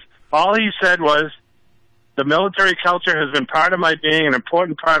me because all he said was the military culture has been part of my being, an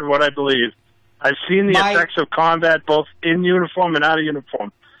important part of what I believe. I've seen the effects of combat both in uniform and out of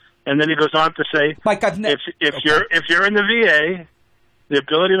uniform. And then he goes on to say, Mike, if you're in the VA, the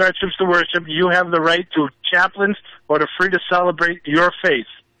ability of our troops to worship, you have the right to chaplains or to free to celebrate your faith.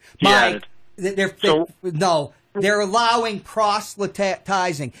 Mike, they're allowing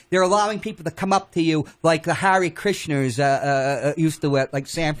proselytizing. They're allowing people to come up to you like the Hare Krishners used to at like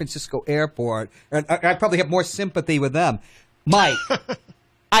San Francisco Airport. I probably have more sympathy with them. Mike,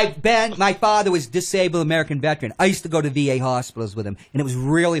 my father was disabled American veteran. I used to go to VA hospitals with him, and it was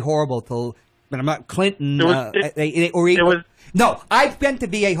really horrible till I'm not Clinton No, I've been to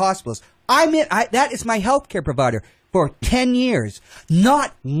VA hospitals. That is my health care provider for 10 years.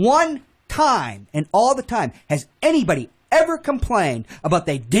 Not one time, and all the time, has anybody ever complained about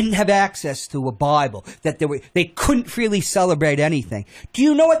they didn't have access to a Bible, that they couldn't freely celebrate anything. Do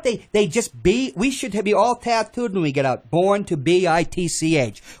you know what we should be all tattooed when we get out, born to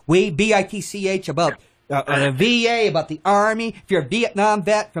BITCH. We BITCH about the VA, about the Army. If you're a Vietnam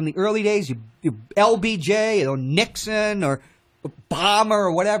vet from the early days, you LBJ or Nixon or Obama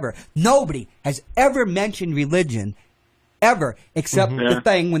or whatever. Nobody has ever mentioned religion ever, except the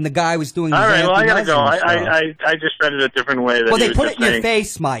thing when the guy was doing. All right, well, I gotta go. I just read it a different way. Well, they put it in your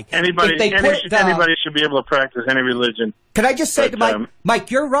face, Mike. Anybody should be able to practice any religion. Can I just say to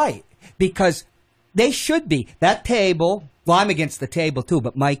Mike, you're right, because they should be. That table, well, I'm against the table too,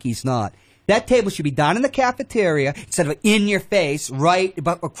 but Mikey's not. That table should be down in the cafeteria instead of in your face, right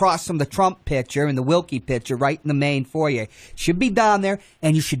across from the Trump picture and the Wilkie picture, right in the main foyer. Should be down there,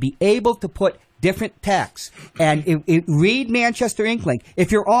 and you should be able to put different texts. And read Manchester Inkling.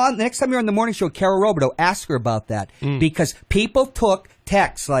 If you're on, the next time you're on the morning show, Carol Robideau, ask her about that. Because people took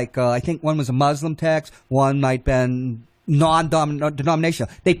texts, like I think one was a Muslim text, one might have been non-denominational.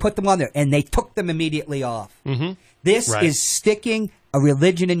 They put them on there, and they took them immediately off. Mm-hmm. This is sticking a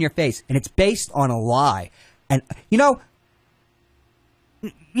religion in your face, and it's based on a lie. And, you know,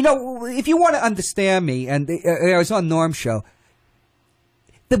 if you want to understand me, and I was on Norm's show,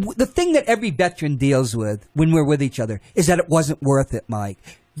 the thing that every veteran deals with when we're with each other is that it wasn't worth it, Mike.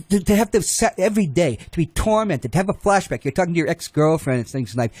 To have to every day to be tormented, to have a flashback. You're talking to your ex-girlfriend and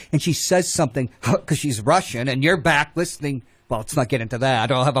things like, and she says something because she's Russian, and you're back listening. Well, let's not get into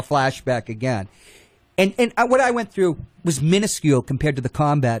that. I'll have a flashback again. And what I went through was minuscule compared to the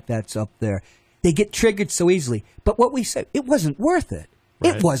combat vets up there. They get triggered so easily. But what we said, it wasn't worth it.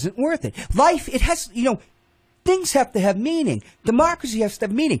 Right. It wasn't worth it. Life, it has, things have to have meaning. Democracy has to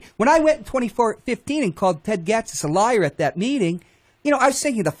have meaning. When I went in 2015 and called Ted Gatsas a liar at that meeting, I was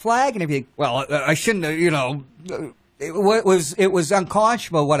thinking the flag and everything. Well, I shouldn't have, it was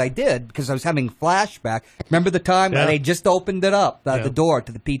unconscionable what I did because I was having a flashback. Remember the time when they just opened it up, the door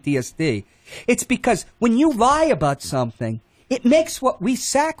to the PTSD? It's because when you lie about something, it makes what we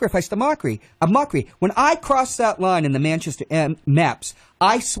sacrificed a mockery. When I crossed that line in the Manchester maps,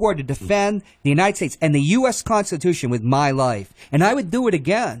 I swore to defend the United States and the U.S. Constitution with my life. And I would do it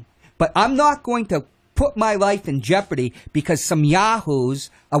again. But I'm not going to put my life in jeopardy because some yahoos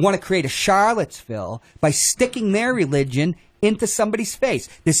want to create a Charlottesville by sticking their religion into somebody's face.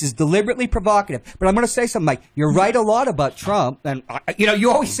 This is deliberately provocative. But I'm going to say something, Mike. You're right a lot about Trump. And, you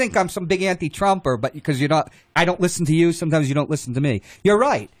always think I'm some big anti-Trumper, but because I don't listen to you. Sometimes you don't listen to me. You're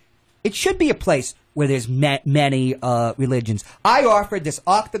right. It should be a place where there's many religions. I offered this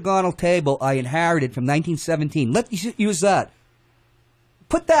octagonal table I inherited from 1917. Let's use that.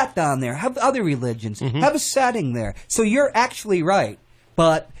 Put that down there. Have other religions. Mm-hmm. Have a setting there. So you're actually right.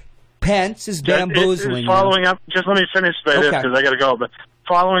 But Pence is bamboozling. Following up, just let me finish by this because I got to go. But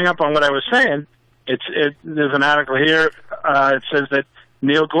following up on what I was saying, there's an article here. It says that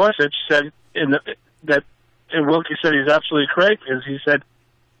Neil Gorsuch said that Wilkie said he's absolutely correct because he said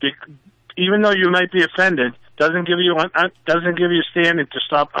even though you might be offended, doesn't give you standing to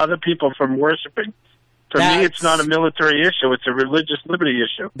stop other people from worshiping. For me, it's not a military issue; it's a religious liberty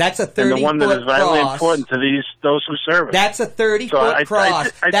issue. That's a 30-foot and the one that is vitally important to those who serve it. That's a 30-foot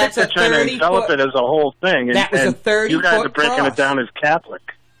cross. I think they're trying to develop it as a whole thing. And, that was a 30-foot you guys are breaking it down as Catholic.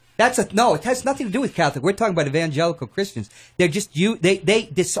 No, it has nothing to do with Catholic. We're talking about evangelical Christians. They're just they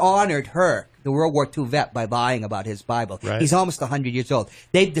dishonored her, the World War II vet, by lying about his Bible. Right. He's almost 100 years old.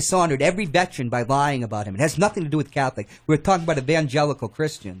 They've dishonored every veteran by lying about him. It has nothing to do with Catholic. We're talking about evangelical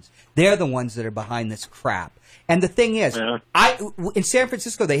Christians. They're the ones that are behind this crap. And the thing is, in San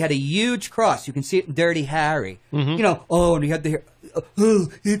Francisco, they had a huge cross. You can see it in Dirty Harry. Mm-hmm. You know, and you had to hear,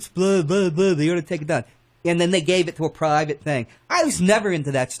 it's blah, blah, blah. They ought to take it down. And then they gave it to a private thing. I was never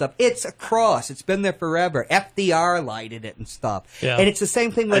into that stuff. It's a cross. It's been there forever. FDR lighted it and stuff. Yeah. And it's the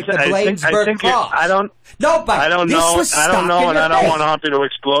same thing like the Bladensburg cross. I don't know, and I don't want Humpy to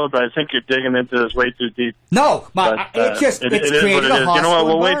explode, but I think you're digging into this way too deep. No, it's created a hostile environment. You know what?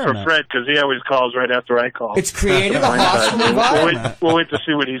 We'll wait for Fred because he always calls right after I call. It's created a hostile environment. We'll wait to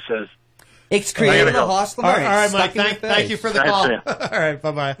see what he says. It's created a hostile environment. All right, Mike. Thank you for the call. All right,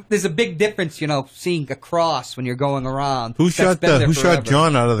 bye-bye. There's a big difference, seeing a cross when you're going around. Who shot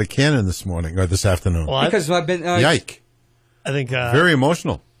John out of the cannon this morning or this afternoon? Well, because I've been yike. I think very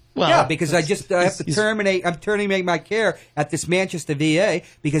emotional. Well, yeah, because I have to terminate. I'm terminating my care at this Manchester VA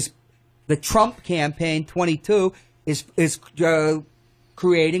because the Trump campaign 22 is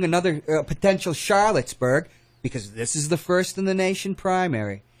creating another potential Charlottesburg because this is the first in the nation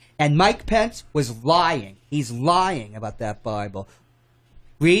primary. And Mike Pence was lying. He's lying about that Bible.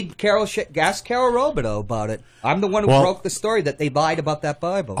 Ask Carol Robideau about it. I'm the one who broke the story that they lied about that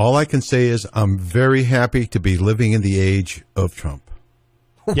Bible. All I can say is I'm very happy to be living in the age of Trump.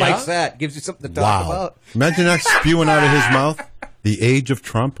 Who likes that? Gives you something to talk about. Imagine that spewing out of his mouth. The age of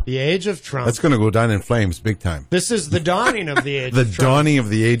Trump? The age of Trump. That's going to go down in flames big time. This is the dawning of the age of Trump. The dawning of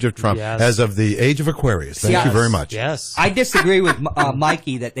the age of Trump. Yes. As of the age of Aquarius. Thank you very much. Yes. I disagree with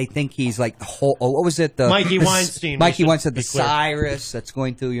Mikey that they think he's like the whole, what was it? Mikey Weinstein. Mikey Weinstein, the Cyrus that's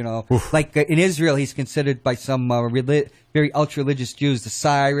going to, like in Israel, he's considered by some very ultra-religious Jews, the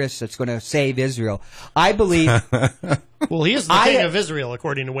Cyrus that's going to save Israel. I believe... Well, he is the king of Israel,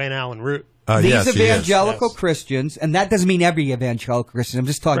 according to Wayne Allen Root. These evangelical Christians, and that doesn't mean every evangelical Christian. I'm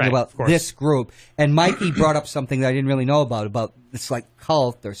just talking about this group. And Mikey brought up something that I didn't really know about this like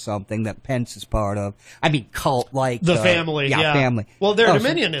cult or something that Pence is part of. I mean, cult like the family. Yeah, family. Well, they're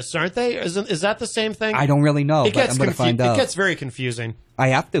Dominionists, aren't they? Is that the same thing? I don't really know. But I'm going to find out. It gets very confusing. I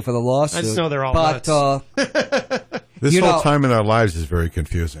have to for the lawsuit. I just know they're all nuts. This whole time in our lives is very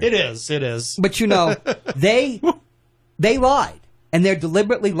confusing. It is. It is. But they lied. And they're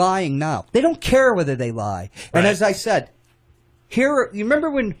deliberately lying now. They don't care whether they lie. Right. And as I said, you remember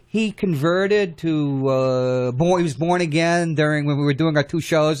when he converted to he was born again when we were doing our 2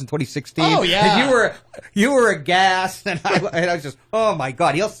 shows in 2016? Oh, yeah. And you were aghast, and I was just, oh, my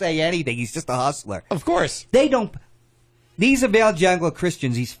God, he'll say anything. He's just a hustler. Of course. These evangelical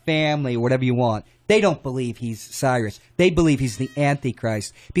Christians, he's family, whatever you want, they don't believe he's Cyrus. They believe he's the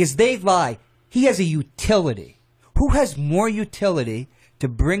Antichrist because they lie. He has a utility. Who has more utility to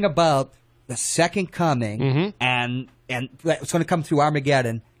bring about the second coming and it's going to come through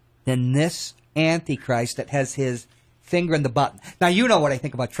Armageddon than this Antichrist that has his finger in the button? Now, you know what I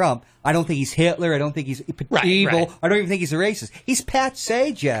think about Trump. I don't think he's Hitler. I don't think he's evil. Right. I don't even think he's a racist. He's Pat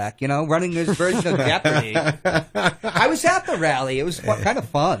Sajak, running his version of Jeopardy. I was at the rally. It was kind of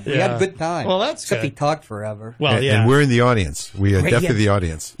fun. We had a good time. Well, that's Except good. he talked forever. Well, and we're in the audience. We are definitely the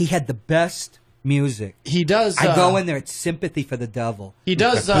audience. He had the best music. He does. I go in there. It's sympathy for the devil. He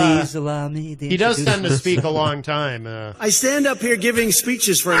does. Please allow me. He does tend to speak a long time. I stand up here giving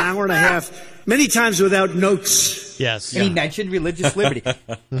speeches for an hour and a half, many times without notes. Yes. And he mentioned religious liberty.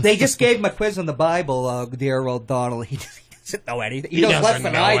 They just gave him a quiz on the Bible, dear old Donald. He doesn't know anything. He knows less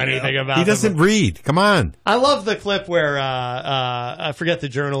than I do. He doesn't read. Come on. I love the clip where I forget the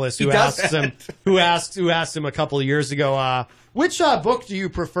journalist who asked him a couple of years ago. Which book do you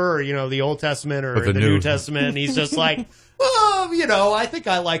prefer, the Old Testament or the New Testament? And he's just like, I think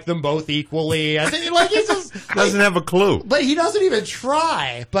I like them both equally. I think he just doesn't have a clue. But he doesn't even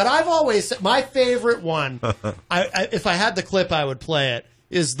try. But I've always said my favorite one, if I had the clip, I would play it,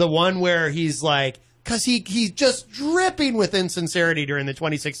 is the one where he's like, because he's just dripping with insincerity during the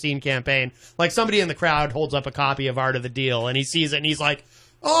 2016 campaign. Like somebody in the crowd holds up a copy of Art of the Deal and he sees it and he's like,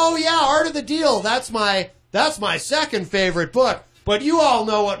 Oh yeah, Art of the Deal. That's my second favorite book. But you all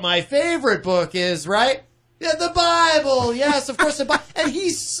know what my favorite book is, right? Yeah, the Bible. Yes, of course, the Bible. And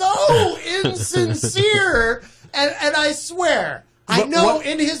he's so insincere. And I swear, I know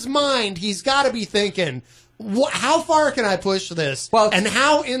in his mind he's got to be thinking, how far can I push this? And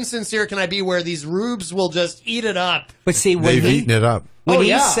how insincere can I be where these rubes will just eat it up? But see, they've eaten it up. When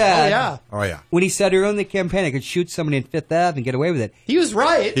he said, oh yeah, when he said early in the campaign, I could shoot somebody in Fifth Ave and get away with it. He was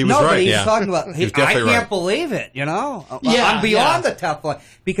right. He was right. But he's yeah. talking about. He was I definitely can't right. believe it. You know, Yeah, I'm beyond yeah. the tough one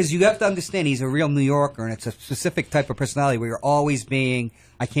because you have to understand he's a real New Yorker, and it's a specific type of personality where you're always being.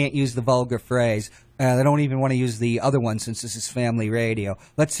 I can't use the vulgar phrase. I don't even want to use the other one since this is family radio.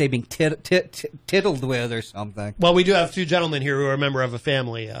 Let's say being tittled with or something. Well, we do have two gentlemen here who are a member of a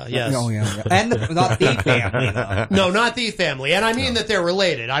family, yes. Oh, yeah. And not the family, though. No, not the family. And I mean that they're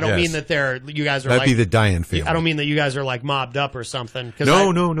related. I don't mean that you guys are That'd be the Diane family. I don't mean that you guys are like mobbed up or something.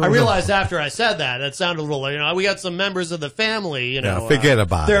 No. I realized after I said that sounded a little, we got some members of the family, Yeah, forget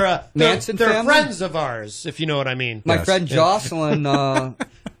about it. Manson they're family? friends of ours, if you know what I mean. My friend Jocelyn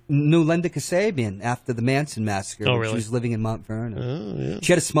knew Linda Kasabian after the Manson massacre. Oh, when really? She was living in Mount Vernon. Oh, yeah.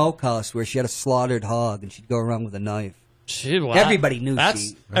 She had a smokehouse where she had a slaughtered hog, and she'd go around with a knife. Well, everybody knew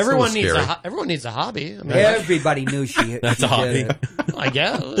everyone needs a hobby. I mean, everybody knew she. That's a hobby. I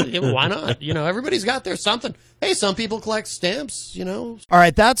guess. Why not? Everybody's got their something. Hey, some people collect stamps. All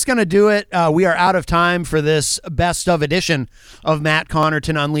right, that's going to do it. We are out of time for this best of edition of Matt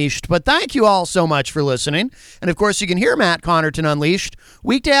Connarton Unleashed. But thank you all so much for listening. And of course, you can hear Matt Connarton Unleashed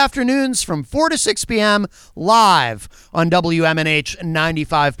weekday afternoons from 4 to 6 p.m. live on WMNH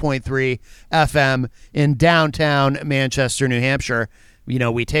 95.3 FM in downtown Manchester, New Hampshire.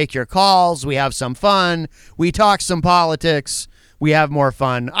 We take your calls. We have some fun. We talk some politics. We have more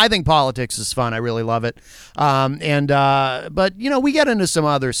fun. I think politics is fun. I really love it. But we get into some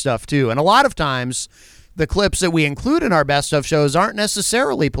other stuff too. And a lot of times the clips that we include in our best of shows aren't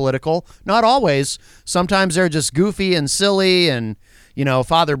necessarily political. Not always. Sometimes they're just goofy and silly. And,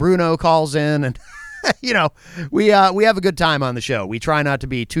 Father Bruno calls in and, we have a good time on the show. We try not to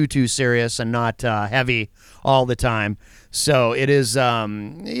be too serious and not heavy all the time. So it is, I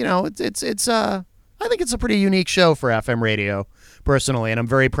think it's a pretty unique show for FM radio, personally, and I'm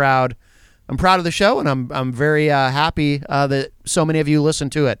very proud. I'm proud of the show, and I'm very happy that so many of you listen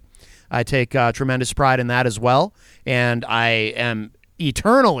to it. I take tremendous pride in that as well, and I am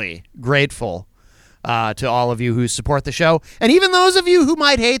eternally grateful to all of you who support the show, and even those of you who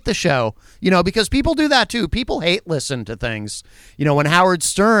might hate the show, because people do that too. People hate listen to things. When Howard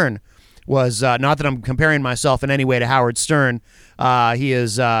Stern was, not that I'm comparing myself in any way to Howard Stern, he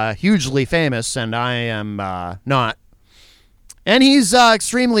is hugely famous, and I am not. And he's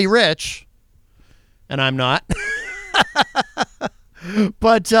extremely rich, and I'm not.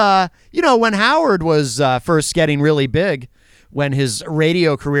 But, when Howard was first getting really big, when his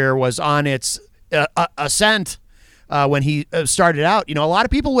radio career was on its ascent, when he started out, a lot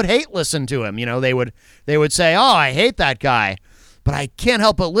of people would hate listen to him. They would say, "Oh, I hate that guy," but I can't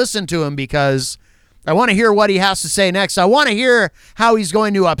help but listen to him because I want to hear what he has to say next. I want to hear how he's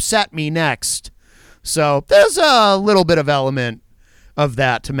going to upset me next. So there's a little bit of element of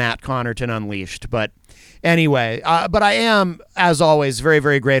that to Matt Connarton Unleashed. But anyway, but I am, as always, very,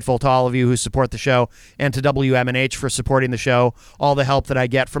 very grateful to all of you who support the show and to WMNH for supporting the show. All the help that I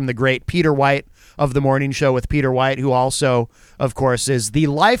get from the great Peter White of The Morning Show with Peter White, who also, of course, is the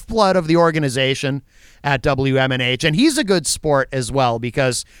lifeblood of the organization at WMNH. And he's a good sport as well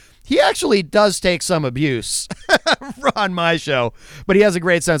because he actually does take some abuse on my show, but he has a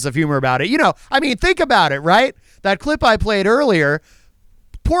great sense of humor about it. Think about it, right? That clip I played earlier,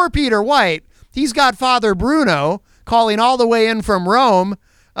 poor Peter White, he's got Father Bruno calling all the way in from Rome,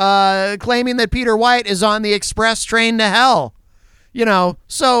 claiming that Peter White is on the express train to hell.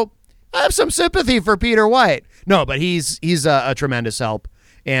 So I have some sympathy for Peter White. No, but he's a tremendous help.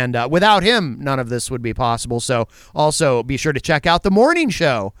 And without him, none of this would be possible. So also be sure to check out The Morning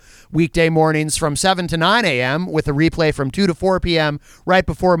Show, weekday mornings from 7 to 9 a.m. with a replay from 2 to 4 p.m. right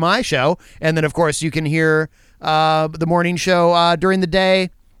before my show. And then, of course, you can hear The Morning Show during the day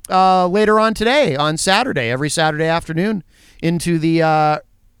later on today, on Saturday, every Saturday afternoon into the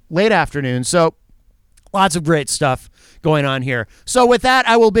late afternoon. So lots of great stuff going on here. So with that,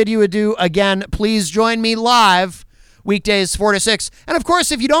 I will bid you adieu again. Please join me live weekdays 4 to 6. And of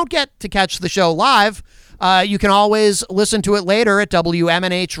course, if you don't get to catch the show live, you can always listen to it later at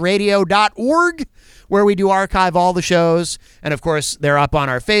WMNHradio.org, where we do archive all the shows. And of course, they're up on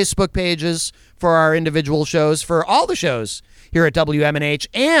our Facebook pages for our individual shows, for all the shows here at WMNH,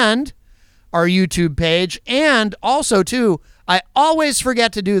 and our YouTube page. And also, too, I always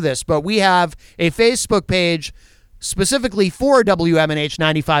forget to do this, but we have a Facebook page specifically for WMNH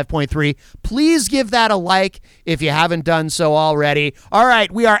 95.3. Please give that a like if you haven't done so already. All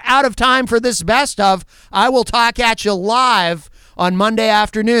right, we are out of time for this best of. I will talk at you live on Monday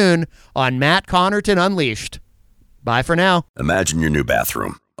afternoon on Matt Connarton Unleashed. Bye for now. Imagine your new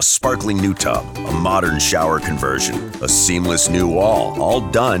bathroom. A sparkling new tub, a modern shower conversion, a seamless new wall, all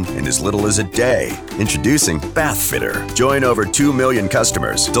done in as little as a day. Introducing Bath Fitter. Join over 2 million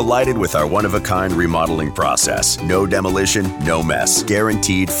customers delighted with our one-of-a-kind remodeling process. No demolition, no mess.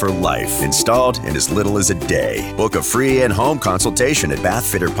 Guaranteed for life. Installed in as little as a day. Book a free in-home consultation at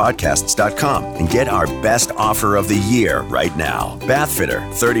bathfitterpodcasts.com and get our best offer of the year right now. Bath Fitter,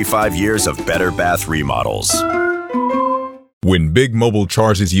 35 years of better bath remodels. When Big Mobile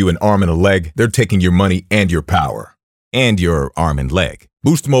charges you an arm and a leg, they're taking your money and your power. And your arm and leg.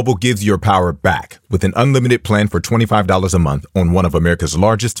 Boost Mobile gives your power back with an unlimited plan for $25 a month on one of America's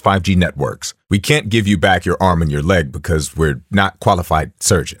largest 5G networks. We can't give you back your arm and your leg because we're not qualified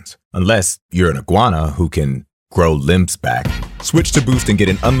surgeons. Unless you're an iguana who can grow limbs back. Switch to Boost and get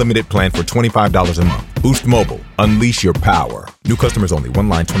an unlimited plan for $25 a month. Boost Mobile. Unleash your power. New customers only. One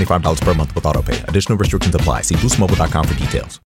line, $25 per month with autopay. Additional restrictions apply. See boostmobile.com for details.